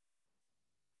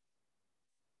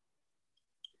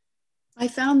 I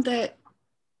found that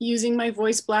using my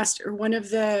voice blaster, one of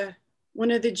the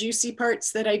juicy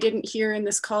parts that I didn't hear in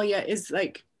this call yet is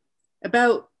like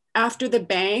about after the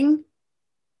bang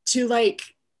to like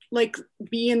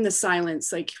be in the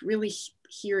silence, like really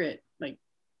hear it, like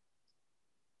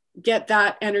get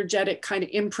that energetic kind of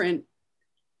imprint.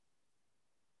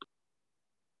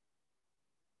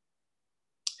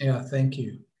 Yeah, thank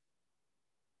you.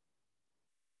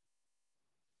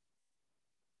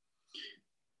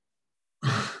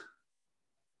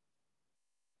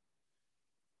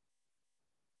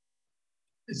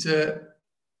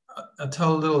 I'll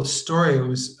tell a little story. It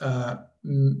was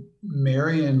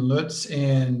Marion Lutz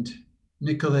and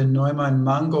Nicola Neumann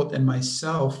Mangold and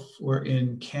myself were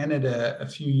in Canada a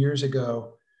few years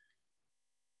ago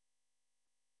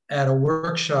at a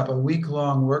workshop, a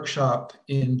week-long workshop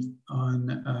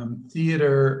on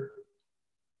theater.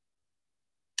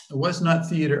 It was not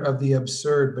theater of the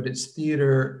absurd, but it's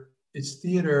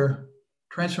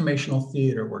transformational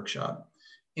theater workshop.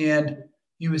 And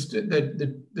he was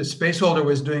the space holder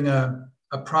was doing a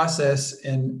process,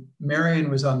 and Marion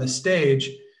was on the stage,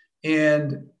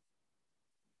 and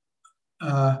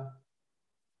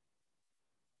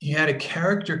he had a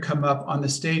character come up on the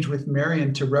stage with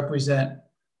Marion to represent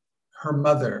her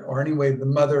mother, or anyway,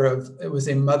 it was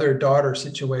a mother-daughter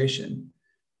situation.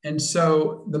 And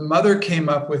so the mother came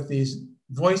up with these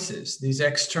voices, these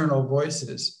external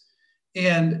voices,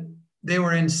 and they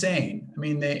were insane. I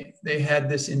mean, they had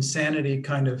this insanity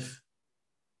kind of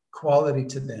quality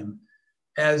to them,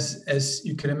 as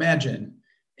you can imagine.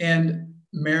 And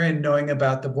Marion, knowing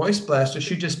about the voice blaster,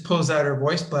 she just pulls out her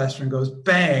voice blaster and goes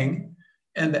bang.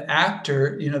 And the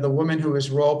actor, the woman who was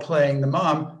role playing the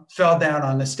mom, fell down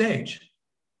on the stage.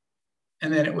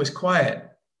 And then it was quiet.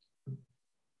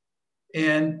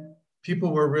 And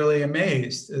people were really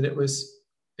amazed that it was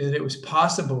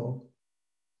possible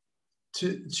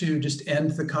to just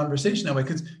end the conversation that way.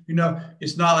 Because,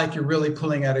 it's not like you're really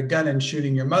pulling out a gun and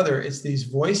shooting your mother. It's these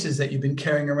voices that you've been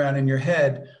carrying around in your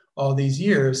head all these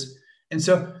years. And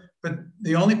so, but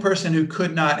the only person who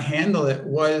could not handle it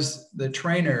was the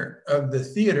trainer of the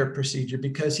theater procedure,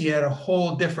 because he had a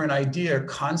whole different idea or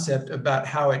concept about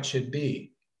how it should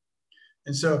be.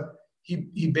 And so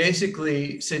he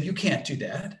basically said, you can't do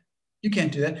that. You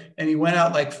can't do that. And he went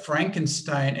out like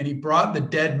Frankenstein, and he brought the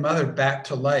dead mother back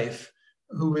to life,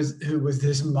 who was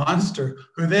this monster,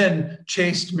 who then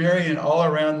chased Marion all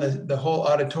around the whole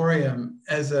auditorium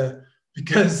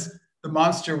because the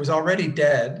monster was already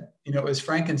dead. It was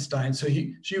Frankenstein. So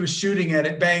she was shooting at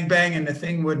it, bang, bang, and the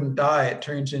thing wouldn't die. It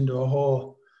turns into a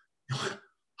whole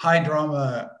high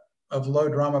drama of low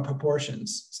drama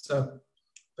proportions. So,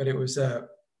 but it's a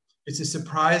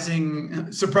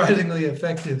surprisingly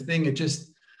effective thing. It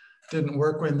just didn't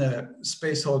work when the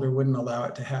space holder wouldn't allow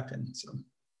it to happen. So,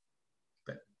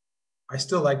 but I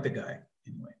still like the guy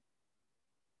anyway.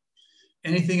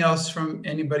 Anything else from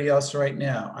anybody else right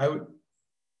now?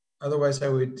 Otherwise I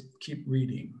would keep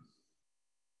reading.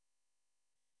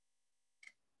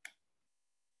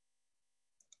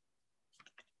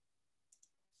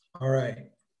 All right.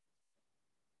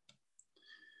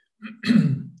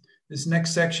 This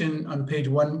next section on page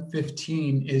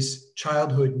 115 is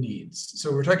childhood needs.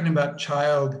 So we're talking about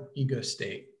child ego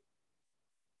state.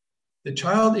 The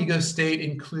child ego state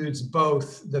includes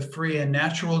both the free and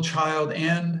natural child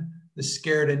and the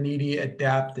scared and needy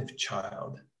adaptive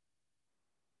child,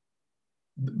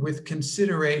 with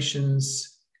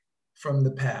considerations from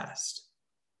the past.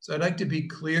 So I'd like to be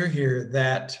clear here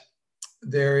that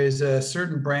there is a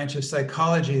certain branch of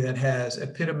psychology that has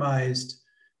epitomized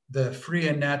the free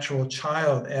and natural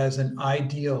child as an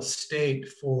ideal state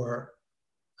for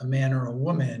a man or a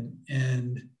woman.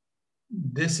 And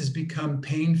this has become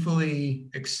painfully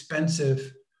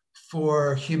expensive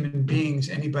for human beings.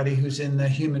 Anybody who's in the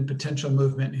human potential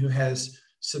movement who has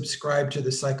subscribed to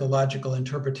the psychological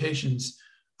interpretations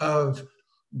of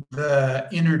the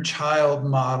inner child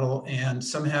model and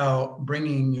somehow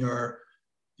bringing your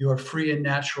free and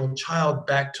natural child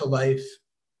back to life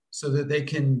so that they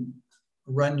can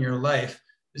run your life.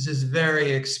 This is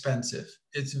very expensive.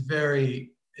 It's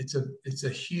a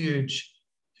hugely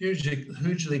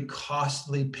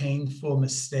costly, painful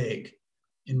mistake,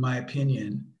 in my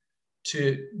opinion,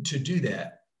 to do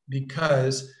that,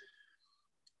 because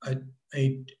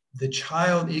the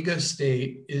child ego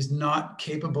state is not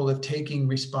capable of taking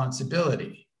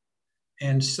responsibility.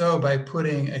 And so by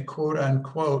putting a quote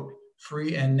unquote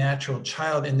free and natural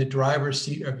child in the driver's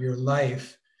seat of your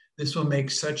life, this will make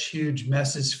such huge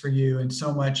messes for you and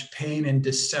so much pain and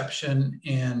deception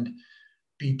and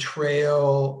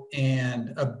betrayal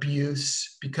and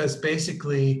abuse. Because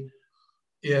basically,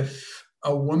 if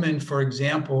a woman, for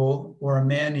example, or a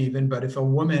man even, but if a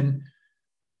woman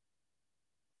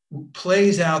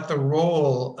plays out the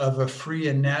role of a free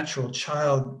and natural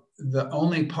child, the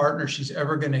only partner she's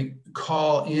ever going to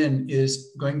call in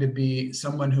is going to be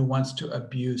someone who wants to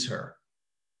abuse her.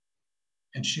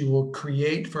 And she will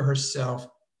create for herself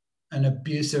an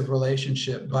abusive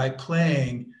relationship by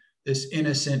playing this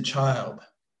innocent child.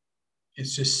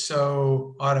 It's just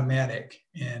so automatic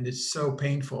and it's so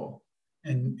painful,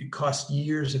 and it costs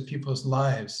years of people's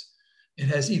lives. It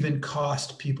has even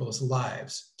cost people's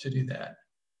lives to do that.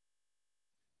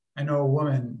 I know a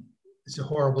woman, it's a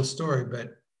horrible story,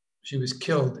 but she was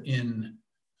killed in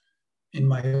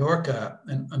Mallorca,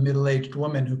 a middle-aged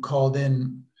woman who called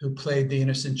in, who played the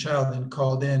innocent child and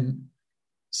called in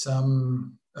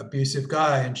some abusive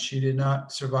guy, and she did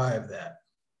not survive that.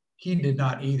 He did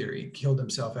not either. He killed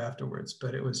himself afterwards,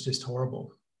 but it was just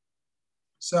horrible.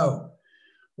 So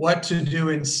what to do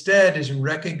instead is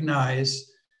recognize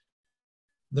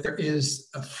there is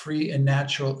a free and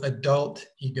natural adult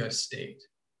ego state.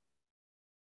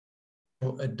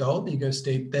 Adult ego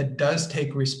state that does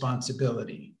take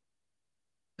responsibility,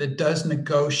 that does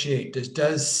negotiate,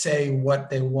 does say what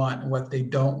they want and what they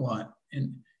don't want,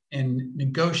 and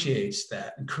negotiates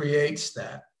that and creates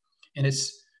that. And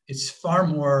it's far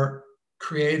more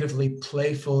creatively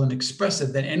playful and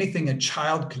expressive than anything a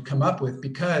child could come up with,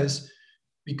 because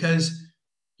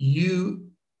you,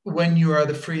 when you are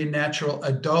the free and natural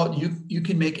adult, you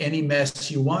can make any mess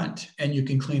you want and you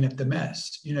can clean up the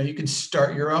mess. You know, you can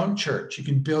start your own church, you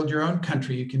can build your own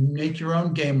country, you can make your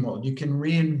own game world, you can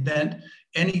reinvent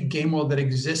any game world that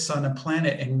exists on the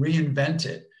planet and reinvent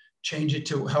it, change it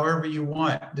to however you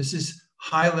want. This is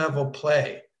high level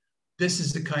play. This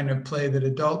is the kind of play that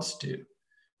adults do.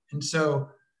 And so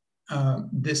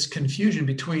this confusion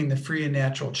between the free and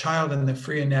natural child and the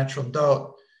free and natural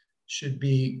adult should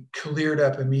be cleared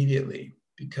up immediately,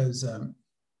 because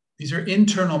these are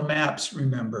internal maps,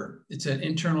 remember. It's an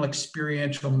internal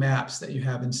experiential maps that you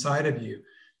have inside of you.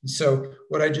 And so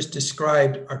what I just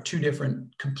described are two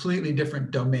different, completely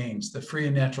different domains, the free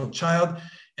and natural child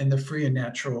and the free and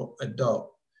natural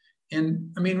adult.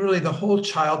 And I mean, really the whole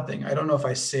child thing, I don't know if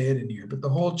I say it in here, but the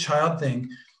whole child thing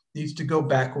needs to go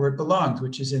back where it belongs,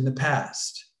 which is in the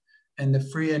past. And the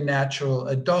free and natural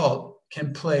adult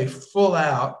can play full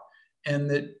out, and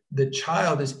that the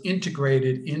child is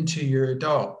integrated into your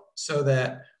adult so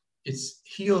that it's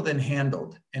healed and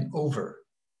handled and over.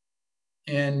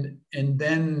 And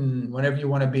then whenever you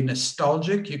want to be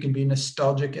nostalgic, you can be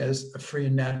nostalgic as a free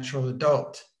and natural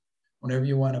adult. Whenever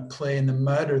you want to play in the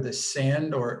mud or the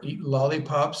sand or eat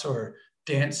lollipops or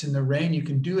dance in the rain, you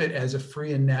can do it as a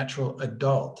free and natural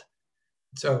adult.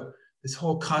 So this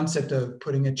whole concept of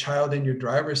putting a child in your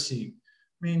driver's seat,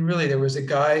 I mean, really, there was a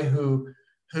guy who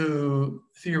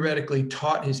theoretically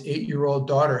taught his 8-year-old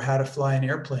daughter how to fly an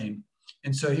airplane.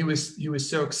 And so he was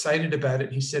so excited about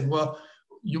it. He said, well,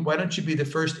 why don't you be the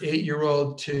first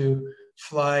 8-year-old to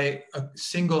fly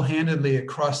single-handedly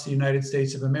across the United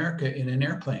States of America in an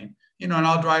airplane? You know, and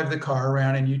I'll drive the car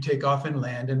around and you take off and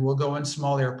land, and we'll go in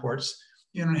small airports.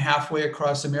 You know, and halfway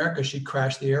across America, she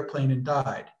crashed the airplane and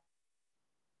died.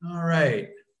 All right,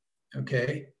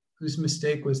 okay, whose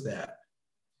mistake was that?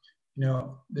 You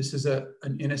know, this is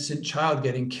an innocent child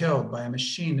getting killed by a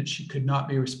machine that she could not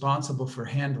be responsible for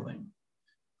handling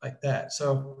like that.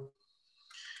 So,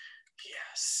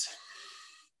 yes.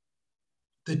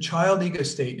 The child ego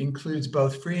state includes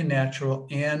both free and natural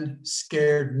and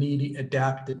scared, needy,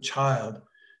 adapted child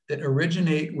that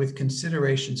originate with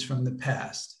considerations from the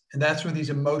past. And that's where these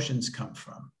emotions come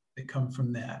from. They come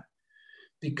from that.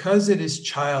 Because it is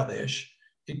childish,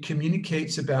 it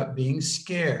communicates about being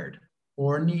scared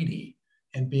or needy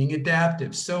and being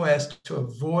adaptive so as to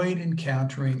avoid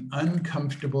encountering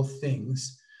uncomfortable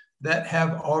things that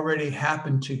have already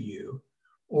happened to you,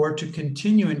 or to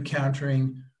continue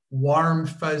encountering warm,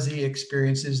 fuzzy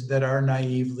experiences that are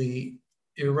naively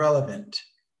irrelevant.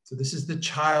 So this is the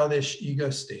childish ego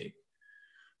state.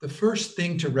 The first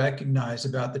thing to recognize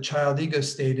about the child ego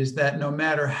state is that no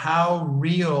matter how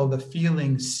real the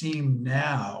feelings seem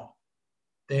now,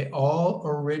 they all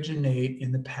originate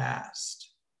in the past.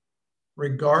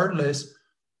 Regardless,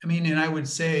 I mean, and I would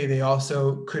say they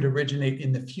also could originate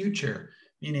in the future,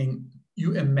 meaning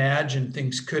you imagine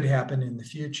things could happen in the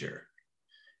future.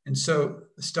 And so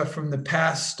stuff from the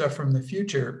past, stuff from the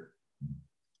future,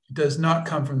 It does not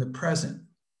come from the present.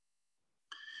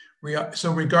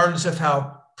 So regardless of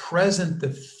how present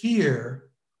the fear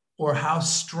or how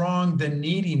strong the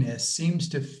neediness seems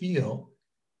to feel,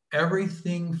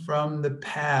 everything from the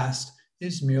past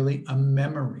is merely a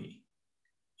memory.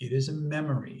 It is a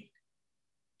memory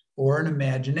or an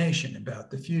imagination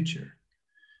about the future.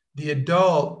 The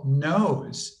adult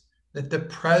knows that the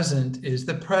present is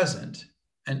the present,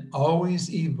 an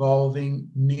always evolving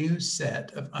new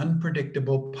set of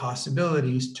unpredictable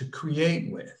possibilities to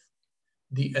create with.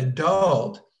 The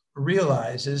adult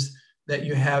realizes that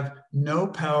you have no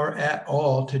power at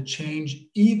all to change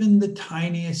even the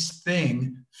tiniest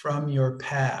thing from your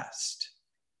past.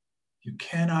 You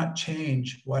cannot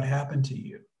change what happened to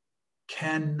you.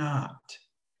 Cannot.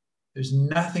 There's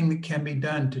nothing that can be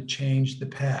done to change the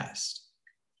past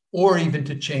or even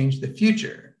to change the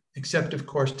future, except, of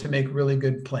course, to make really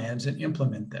good plans and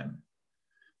implement them.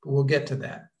 But we'll get to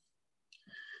that.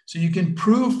 So you can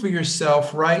prove for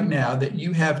yourself right now that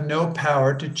you have no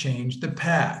power to change the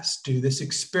past. Do this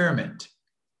experiment.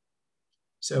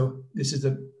 So this is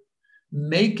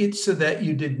make it so that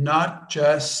you did not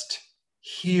just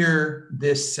hear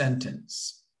this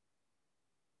sentence.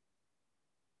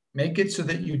 Make it so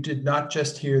that you did not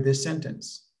just hear this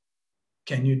sentence.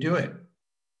 Can you do it?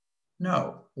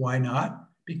 No. Why not?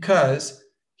 Because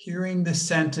hearing the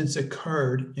sentence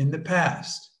occurred in the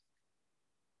past.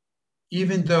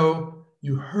 Even though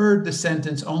you heard the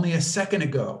sentence only a second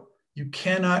ago, you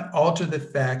cannot alter the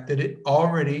fact that it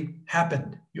already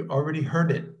happened. You already heard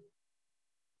it.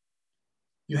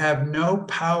 You have no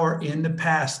power in the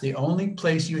past. The only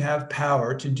place you have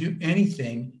power to do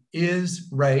anything is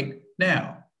right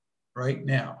now. Right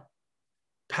now.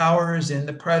 Power is in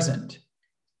the present.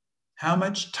 How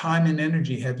much time and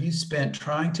energy have you spent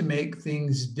trying to make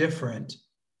things different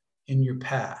in your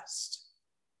past?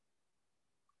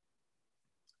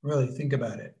 Really think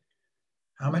about it.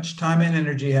 How much time and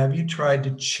energy have you tried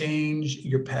to change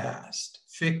your past,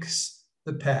 fix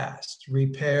the past,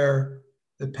 repair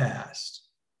the past?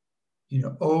 You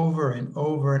know, over and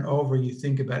over and over you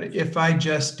think about it. If I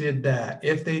just did that,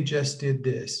 if they just did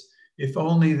this, if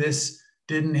only this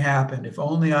didn't happen, if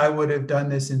only I would have done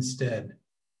this instead.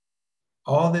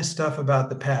 All this stuff about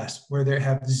the past where they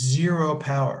have zero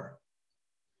power.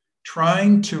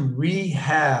 Trying to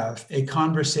re-have a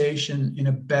conversation in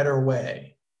a better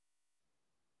way,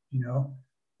 you know,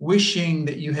 wishing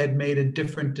that you had made a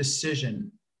different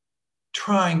decision,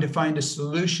 trying to find a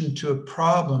solution to a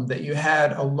problem that you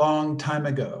had a long time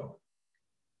ago.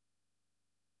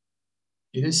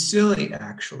 It is silly,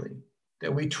 actually,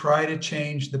 that we try to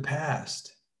change the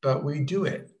past, but we do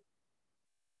it.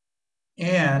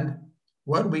 And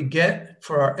what we get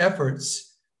for our efforts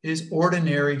is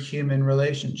ordinary human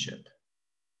relationship.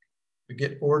 We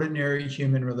get ordinary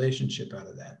human relationship out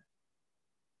of that.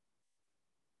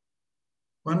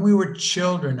 When we were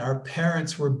children, our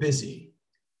parents were busy.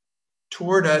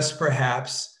 Toward us,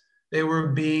 perhaps, they were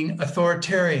being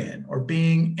authoritarian or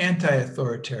being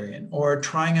anti-authoritarian or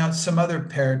trying out some other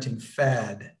parenting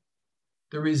fad.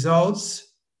 The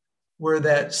results were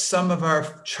that some of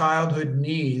our childhood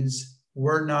needs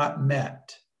were not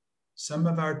met. Some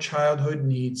of our childhood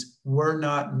needs were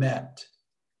not met.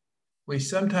 We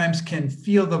sometimes can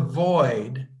feel the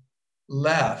void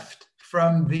left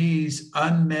from these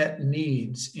unmet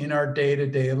needs in our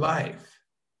day-to-day life.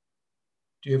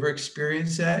 Do you ever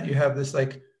experience that? You have this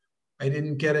like, I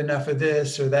didn't get enough of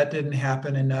this, or that didn't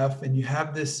happen enough. And you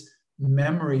have this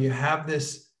memory, you have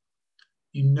this,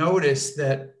 you notice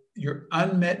that your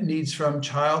unmet needs from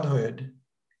childhood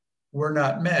were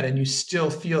not met, and you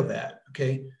still feel that,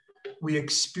 okay? We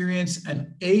experience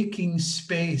an aching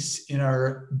space in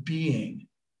our being,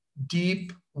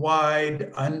 deep,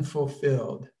 wide,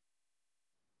 unfulfilled.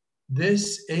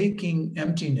 This aching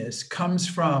emptiness comes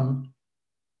from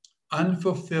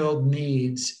unfulfilled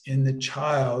needs in the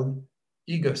child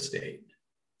ego state,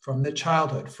 from the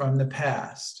childhood, from the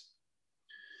past.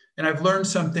 And I've learned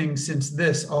something since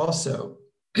this also.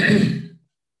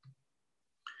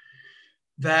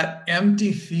 That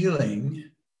empty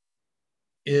feeling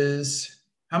is,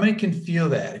 how many can feel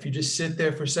that? If you just sit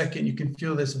there for a second, you can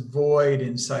feel this void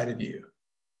inside of you,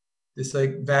 this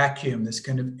like vacuum, this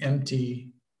kind of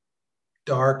empty,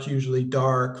 dark, usually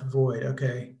dark void,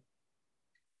 okay?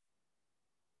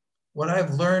 What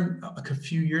I've learned a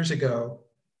few years ago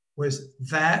was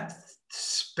that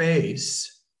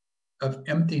space of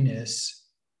emptiness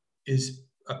is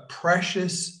a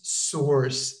precious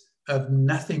source of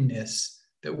nothingness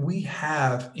that we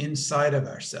have inside of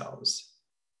ourselves.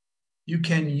 You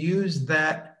can use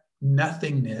that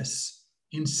nothingness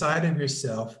inside of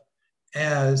yourself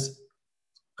as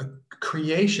a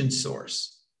creation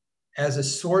source, as a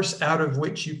source out of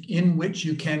which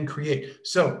you can create.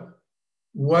 So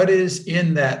what is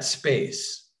in that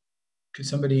space? Could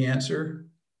somebody answer?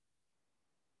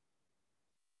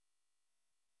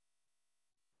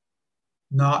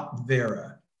 Not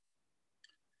Vera.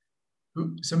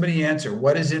 Somebody answer.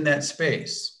 What is in that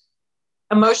space?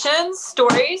 Emotions,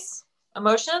 stories,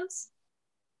 emotions.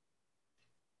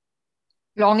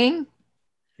 Longing.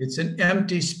 It's an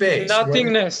empty space.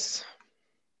 Nothingness.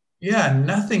 Yeah,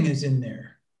 nothing is in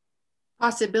there.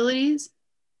 Possibilities.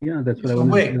 Yeah, that's what I So want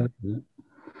wait. to say.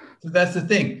 So that's the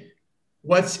thing.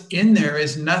 What's in there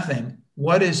is nothing.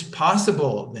 What is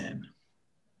possible then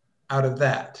out of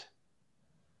that?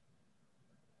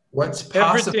 What's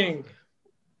possible? Everything.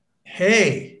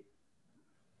 Hey.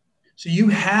 So you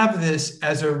have this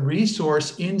as a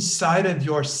resource inside of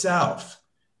yourself,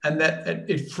 and that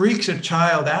it freaks a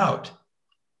child out.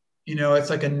 You know,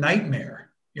 it's like a nightmare.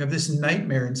 You have this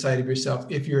nightmare inside of yourself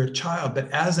if you're a child,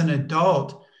 but as an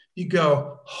adult, you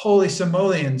go, holy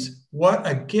simoleons, what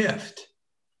a gift.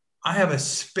 I have a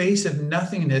space of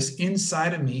nothingness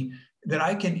inside of me that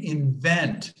I can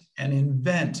invent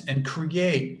and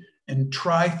create and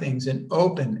try things and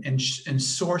open and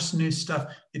source new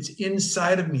stuff. It's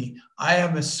inside of me. I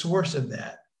am a source of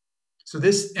that. So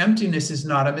this emptiness is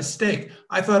not a mistake.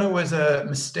 I thought it was a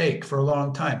mistake for a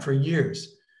long time, for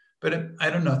years. But I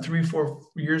don't know, 3 or 4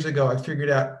 years ago, I figured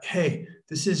out, hey,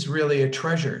 this is really a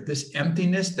treasure. This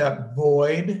emptiness, that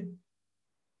void,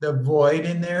 the void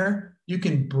in there, you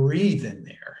can breathe in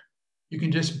there. You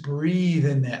can just breathe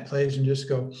in that place and just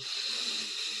go,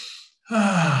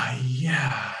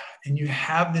 yeah. And you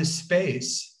have this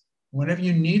space. Whenever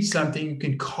you need something, you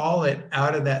can call it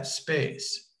out of that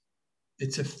space.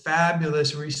 It's a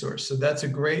fabulous resource. So that's a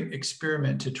great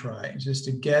experiment to try, just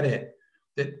to get it,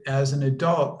 that as an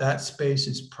adult, that space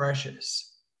is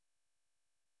precious.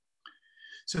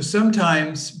 So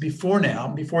sometimes before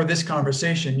this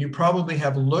conversation, you probably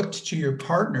have looked to your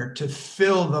partner to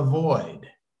fill the void.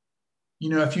 You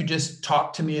know, if you just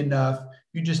talked to me enough,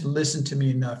 you just listened to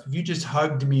me enough, if you just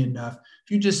hugged me enough,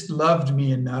 if you just loved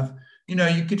me enough, you know,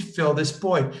 you could fill this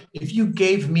void. If you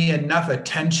gave me enough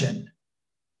attention,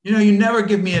 you know, you never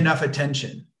give me enough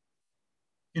attention.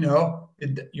 You know,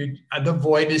 the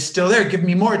void is still there. Give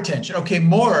me more attention. Okay,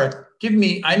 more. Give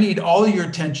me, I need all your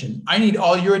attention. I need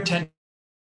all your attention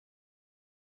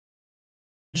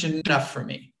enough for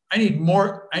me. I need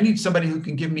more. I need somebody who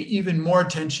can give me even more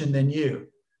attention than you.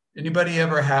 Anybody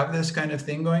ever have this kind of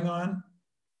thing going on?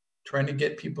 Trying to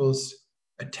get people's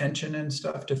attention and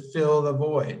stuff to fill the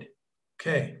void.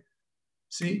 Okay.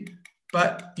 See,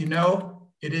 but you know,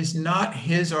 it is not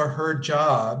his or her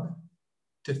job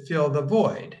to fill the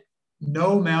void.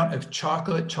 No amount of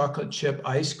chocolate chip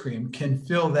ice cream can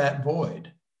fill that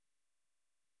void.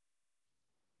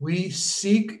 We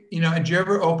seek, you know, did you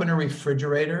ever open a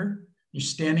refrigerator? You're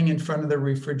standing in front of the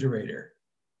refrigerator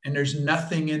and there's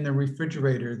nothing in the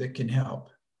refrigerator that can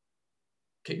help.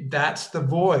 Okay, that's the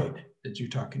void that you're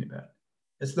talking about.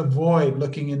 It's the void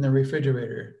looking in the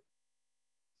refrigerator.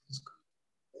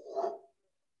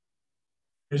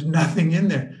 There's nothing in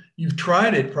there. You've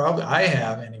tried it, probably. I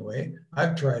have anyway.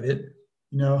 I've tried it.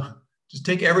 You know, just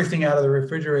take everything out of the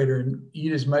refrigerator and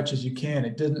eat as much as you can.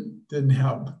 It didn't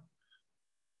help.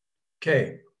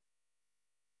 Okay.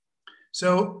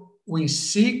 So we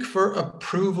seek for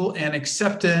approval and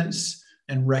acceptance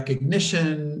and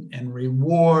recognition and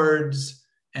rewards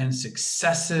and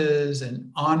successes and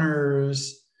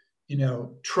honors, you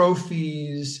know,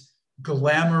 trophies,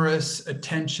 glamorous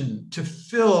attention to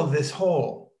fill this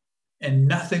hole. And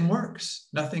nothing works.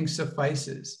 Nothing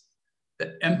suffices.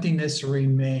 The emptiness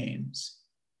remains.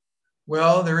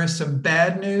 Well, there is some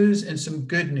bad news and some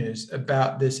good news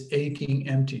about this aching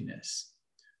emptiness.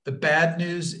 The bad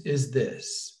news is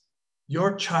this: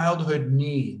 your childhood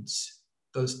needs,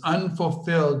 those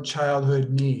unfulfilled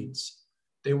childhood needs,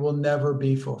 they will never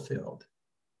be fulfilled.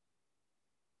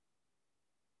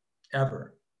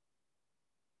 Ever.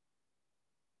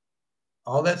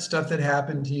 All that stuff that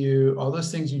happened to you, all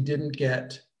those things you didn't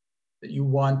get, that you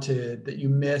wanted, that you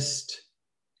missed,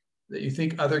 that you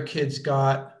think other kids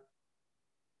got,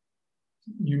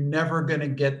 you're never going to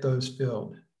get those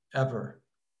filled, ever.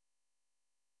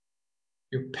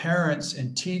 Your parents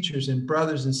and teachers and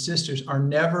brothers and sisters are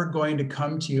never going to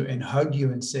come to you and hug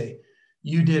you and say,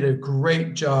 you did a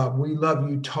great job. We love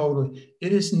you totally.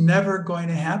 It is never going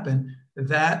to happen.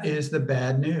 That is the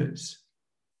bad news.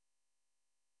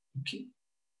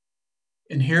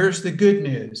 And here's the good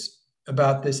news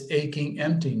about this aching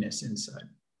emptiness inside.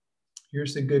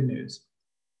 Here's the good news.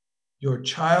 Your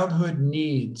childhood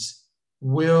needs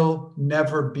will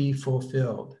never be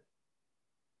fulfilled.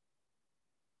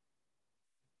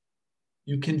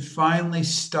 You can finally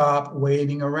stop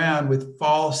waiting around with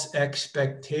false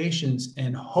expectations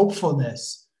and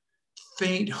hopefulness,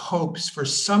 faint hopes for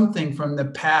something from the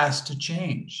past to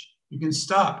change. You can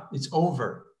stop. It's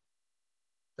over.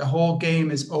 The whole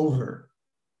game is over.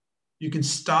 You can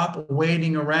stop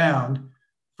waiting around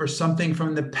for something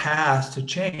from the past to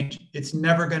change. It's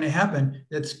never going to happen.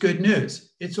 That's good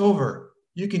news. It's over.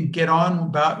 You can get on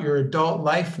about your adult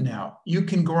life now. You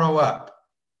can grow up.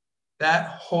 That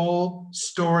whole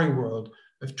story world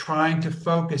of trying to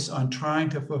focus on trying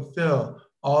to fulfill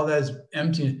all that's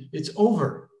empty, it's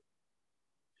over.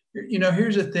 You know,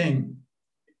 here's the thing.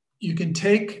 You can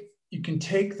take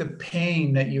the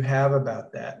pain that you have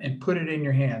about that and put it in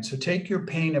your hands. So take your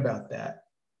pain about that,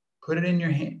 put it in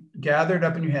your hand, gather it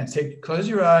up in your hands. Close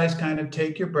your eyes, kind of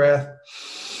take your breath,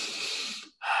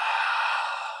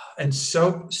 and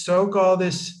soak all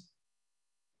this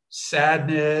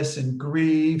sadness and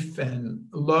grief and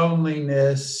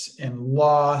loneliness and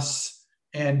loss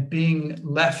and being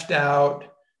left out,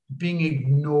 being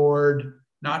ignored,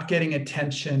 not getting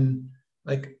attention,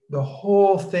 like the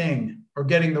whole thing, or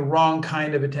getting the wrong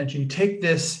kind of attention. You take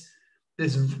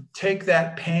take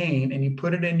that pain and you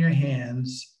put it in your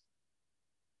hands.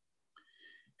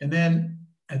 And then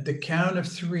at the count of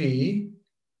 3,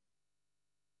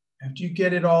 after you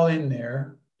get it all in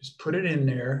there, just put it in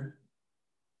there.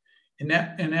 And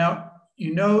now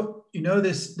you know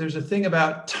this, there's a thing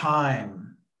about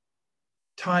time.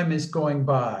 Time is going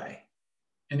by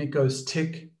and it goes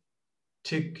tick,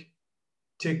 tick,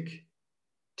 tick,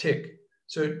 tick.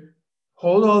 So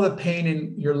hold all the pain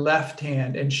in your left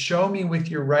hand and show me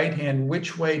with your right hand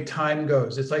which way time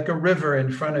goes. It's like a river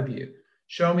in front of you.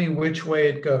 Show me which way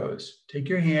it goes. Take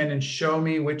your hand and show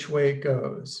me which way it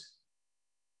goes.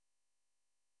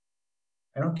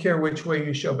 I don't care which way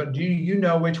you show, but do you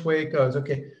know which way it goes?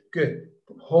 Okay, good.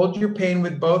 Hold your pain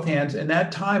with both hands, and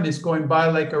that time is going by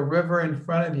like a river in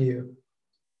front of you.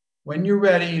 When you're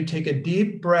ready, you take a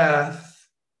deep breath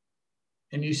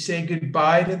and you say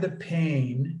goodbye to the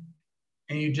pain,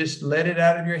 and you just let it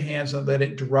out of your hands and let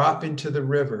it drop into the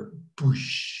river.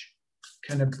 Boosh.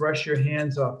 Kind of brush your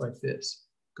hands off like this.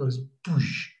 Goes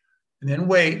boosh. And then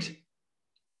wait.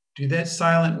 Do that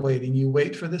silent waiting. You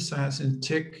wait for the silence and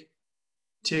tick,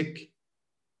 tick,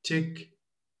 tick,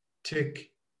 tick.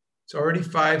 It's already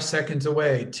 5 seconds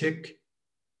away. Tick,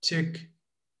 tick,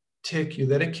 tick. You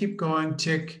let it keep going.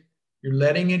 Tick. You're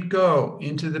letting it go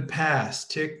into the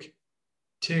past. Tick,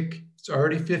 tick. It's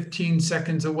already 15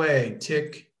 seconds away.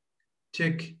 Tick,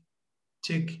 tick,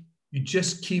 tick. You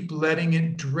just keep letting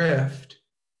it drift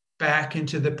back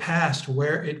into the past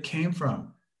where it came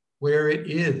from, where it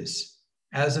is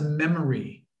as a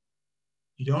memory.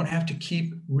 You don't have to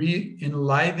keep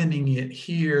re-enlivening it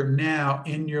here now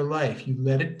in your life. You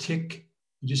let it tick.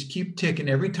 You just keep ticking.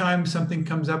 Every time something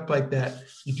comes up like that,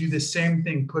 you do the same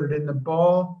thing. Put it in the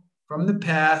ball from the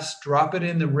past, drop it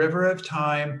in the river of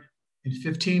time. In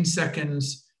 15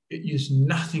 seconds, there's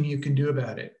nothing you can do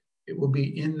about it. It will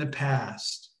be in the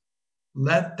past.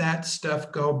 Let that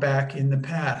stuff go back in the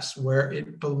past where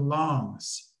it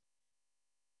belongs.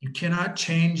 You cannot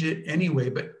change it anyway,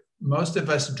 but most of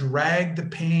us drag the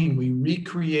pain. We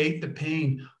recreate the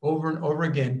pain over and over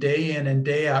again, day in and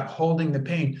day out, holding the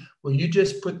pain. Well, you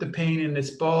just put the pain in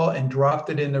this ball and dropped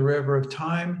it in the river of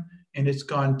time, and it's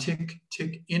gone tick,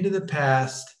 tick into the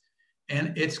past,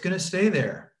 and it's going to stay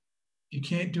there. You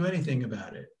can't do anything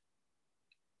about it.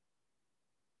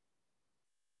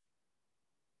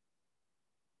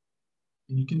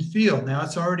 And you can feel now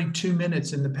it's already 2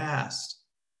 minutes in the past.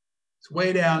 It's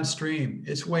way downstream.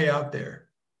 It's way out there.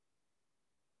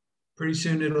 Pretty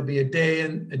soon it'll be a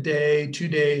day, 2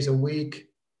 days, a week,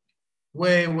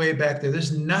 way, way back there.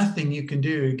 There's nothing you can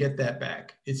do to get that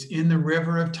back. It's in the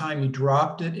river of time. You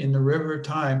dropped it in the river of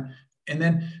time. And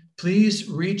then please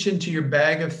reach into your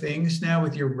bag of things now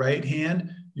with your right hand.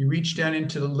 You reach down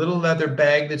into the little leather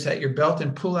bag that's at your belt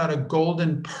and pull out a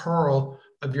golden pearl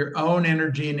of your own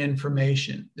energy and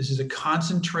information. This is a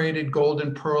concentrated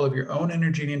golden pearl of your own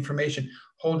energy and information.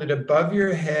 Hold it above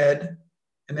your head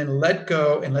and then let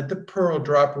go and let the pearl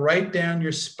drop right down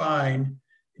your spine,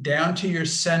 down to your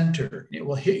center. It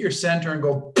will hit your center and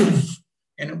go poof,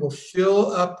 and it will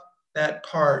fill up that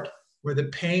part where the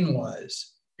pain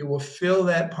was. It will fill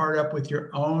that part up with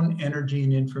your own energy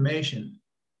and information.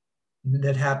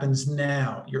 That happens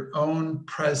now, your own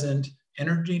present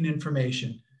energy and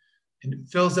information. And it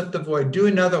fills up the void. Do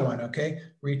another one, okay?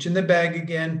 Reach in the bag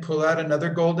again, pull out another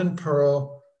golden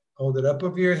pearl, hold it up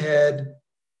over your head.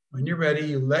 When you're ready,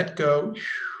 you let go,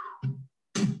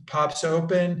 pops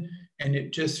open, and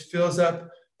it just fills up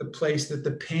the place that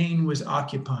the pain was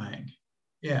occupying.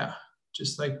 Yeah,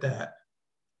 just like that.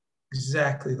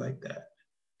 exactly like that.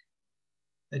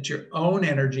 That your own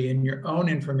energy and your own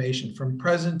information from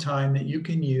present time that you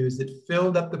can use that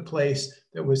filled up the place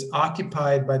that was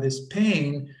occupied by this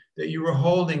pain that you were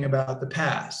holding about the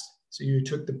past. So you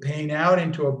took the pain out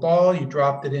into a ball, you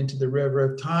dropped it into the river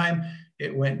of time,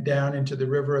 it went down into the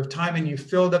river of time, and you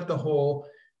filled up the hole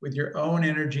with your own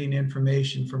energy and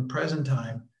information from present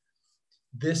time.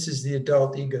 This is the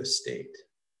adult ego state.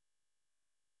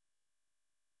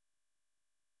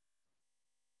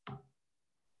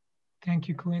 Thank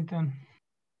you, Clinton.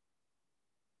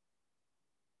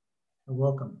 You're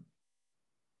welcome.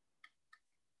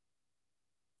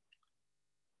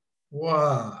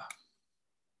 Wow.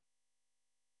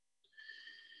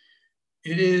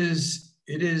 It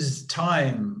is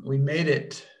time. We made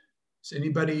it. Does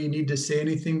anybody need to say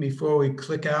anything before we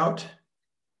click out?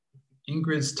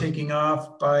 Ingrid's taking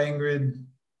off. Bye, Ingrid.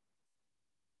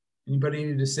 Anybody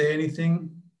need to say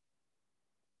anything?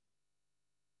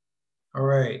 All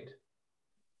right.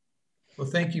 Well,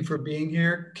 thank you for being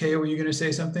here. Kay, were you going to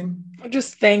say something?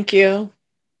 Just thank you.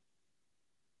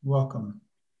 Welcome.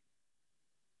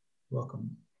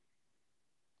 Welcome.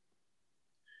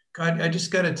 God, I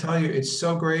just got to tell you, it's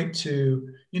so great to,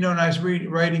 when I was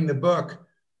writing the book,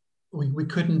 we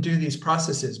couldn't do these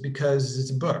processes because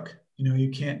it's a book.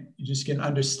 You just can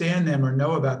understand them or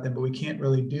know about them, but we can't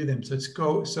really do them. So it's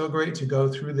so great to go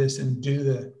through this and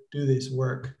do this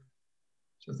work.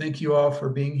 So thank you all for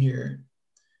being here.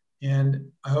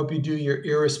 And I hope you do your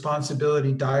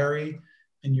irresponsibility diary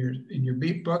in your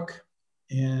beat book.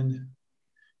 And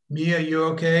Mia, you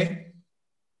okay?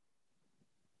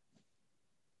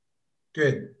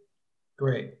 Good.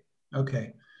 Great.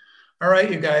 Okay. All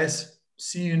right, you guys.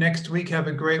 See you next week. Have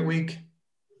a great week.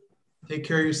 Take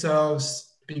care of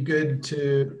yourselves. Be good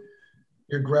to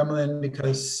your gremlin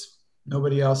because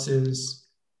nobody else is.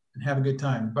 And have a good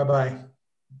time. Bye-bye.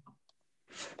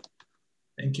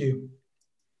 Thank you.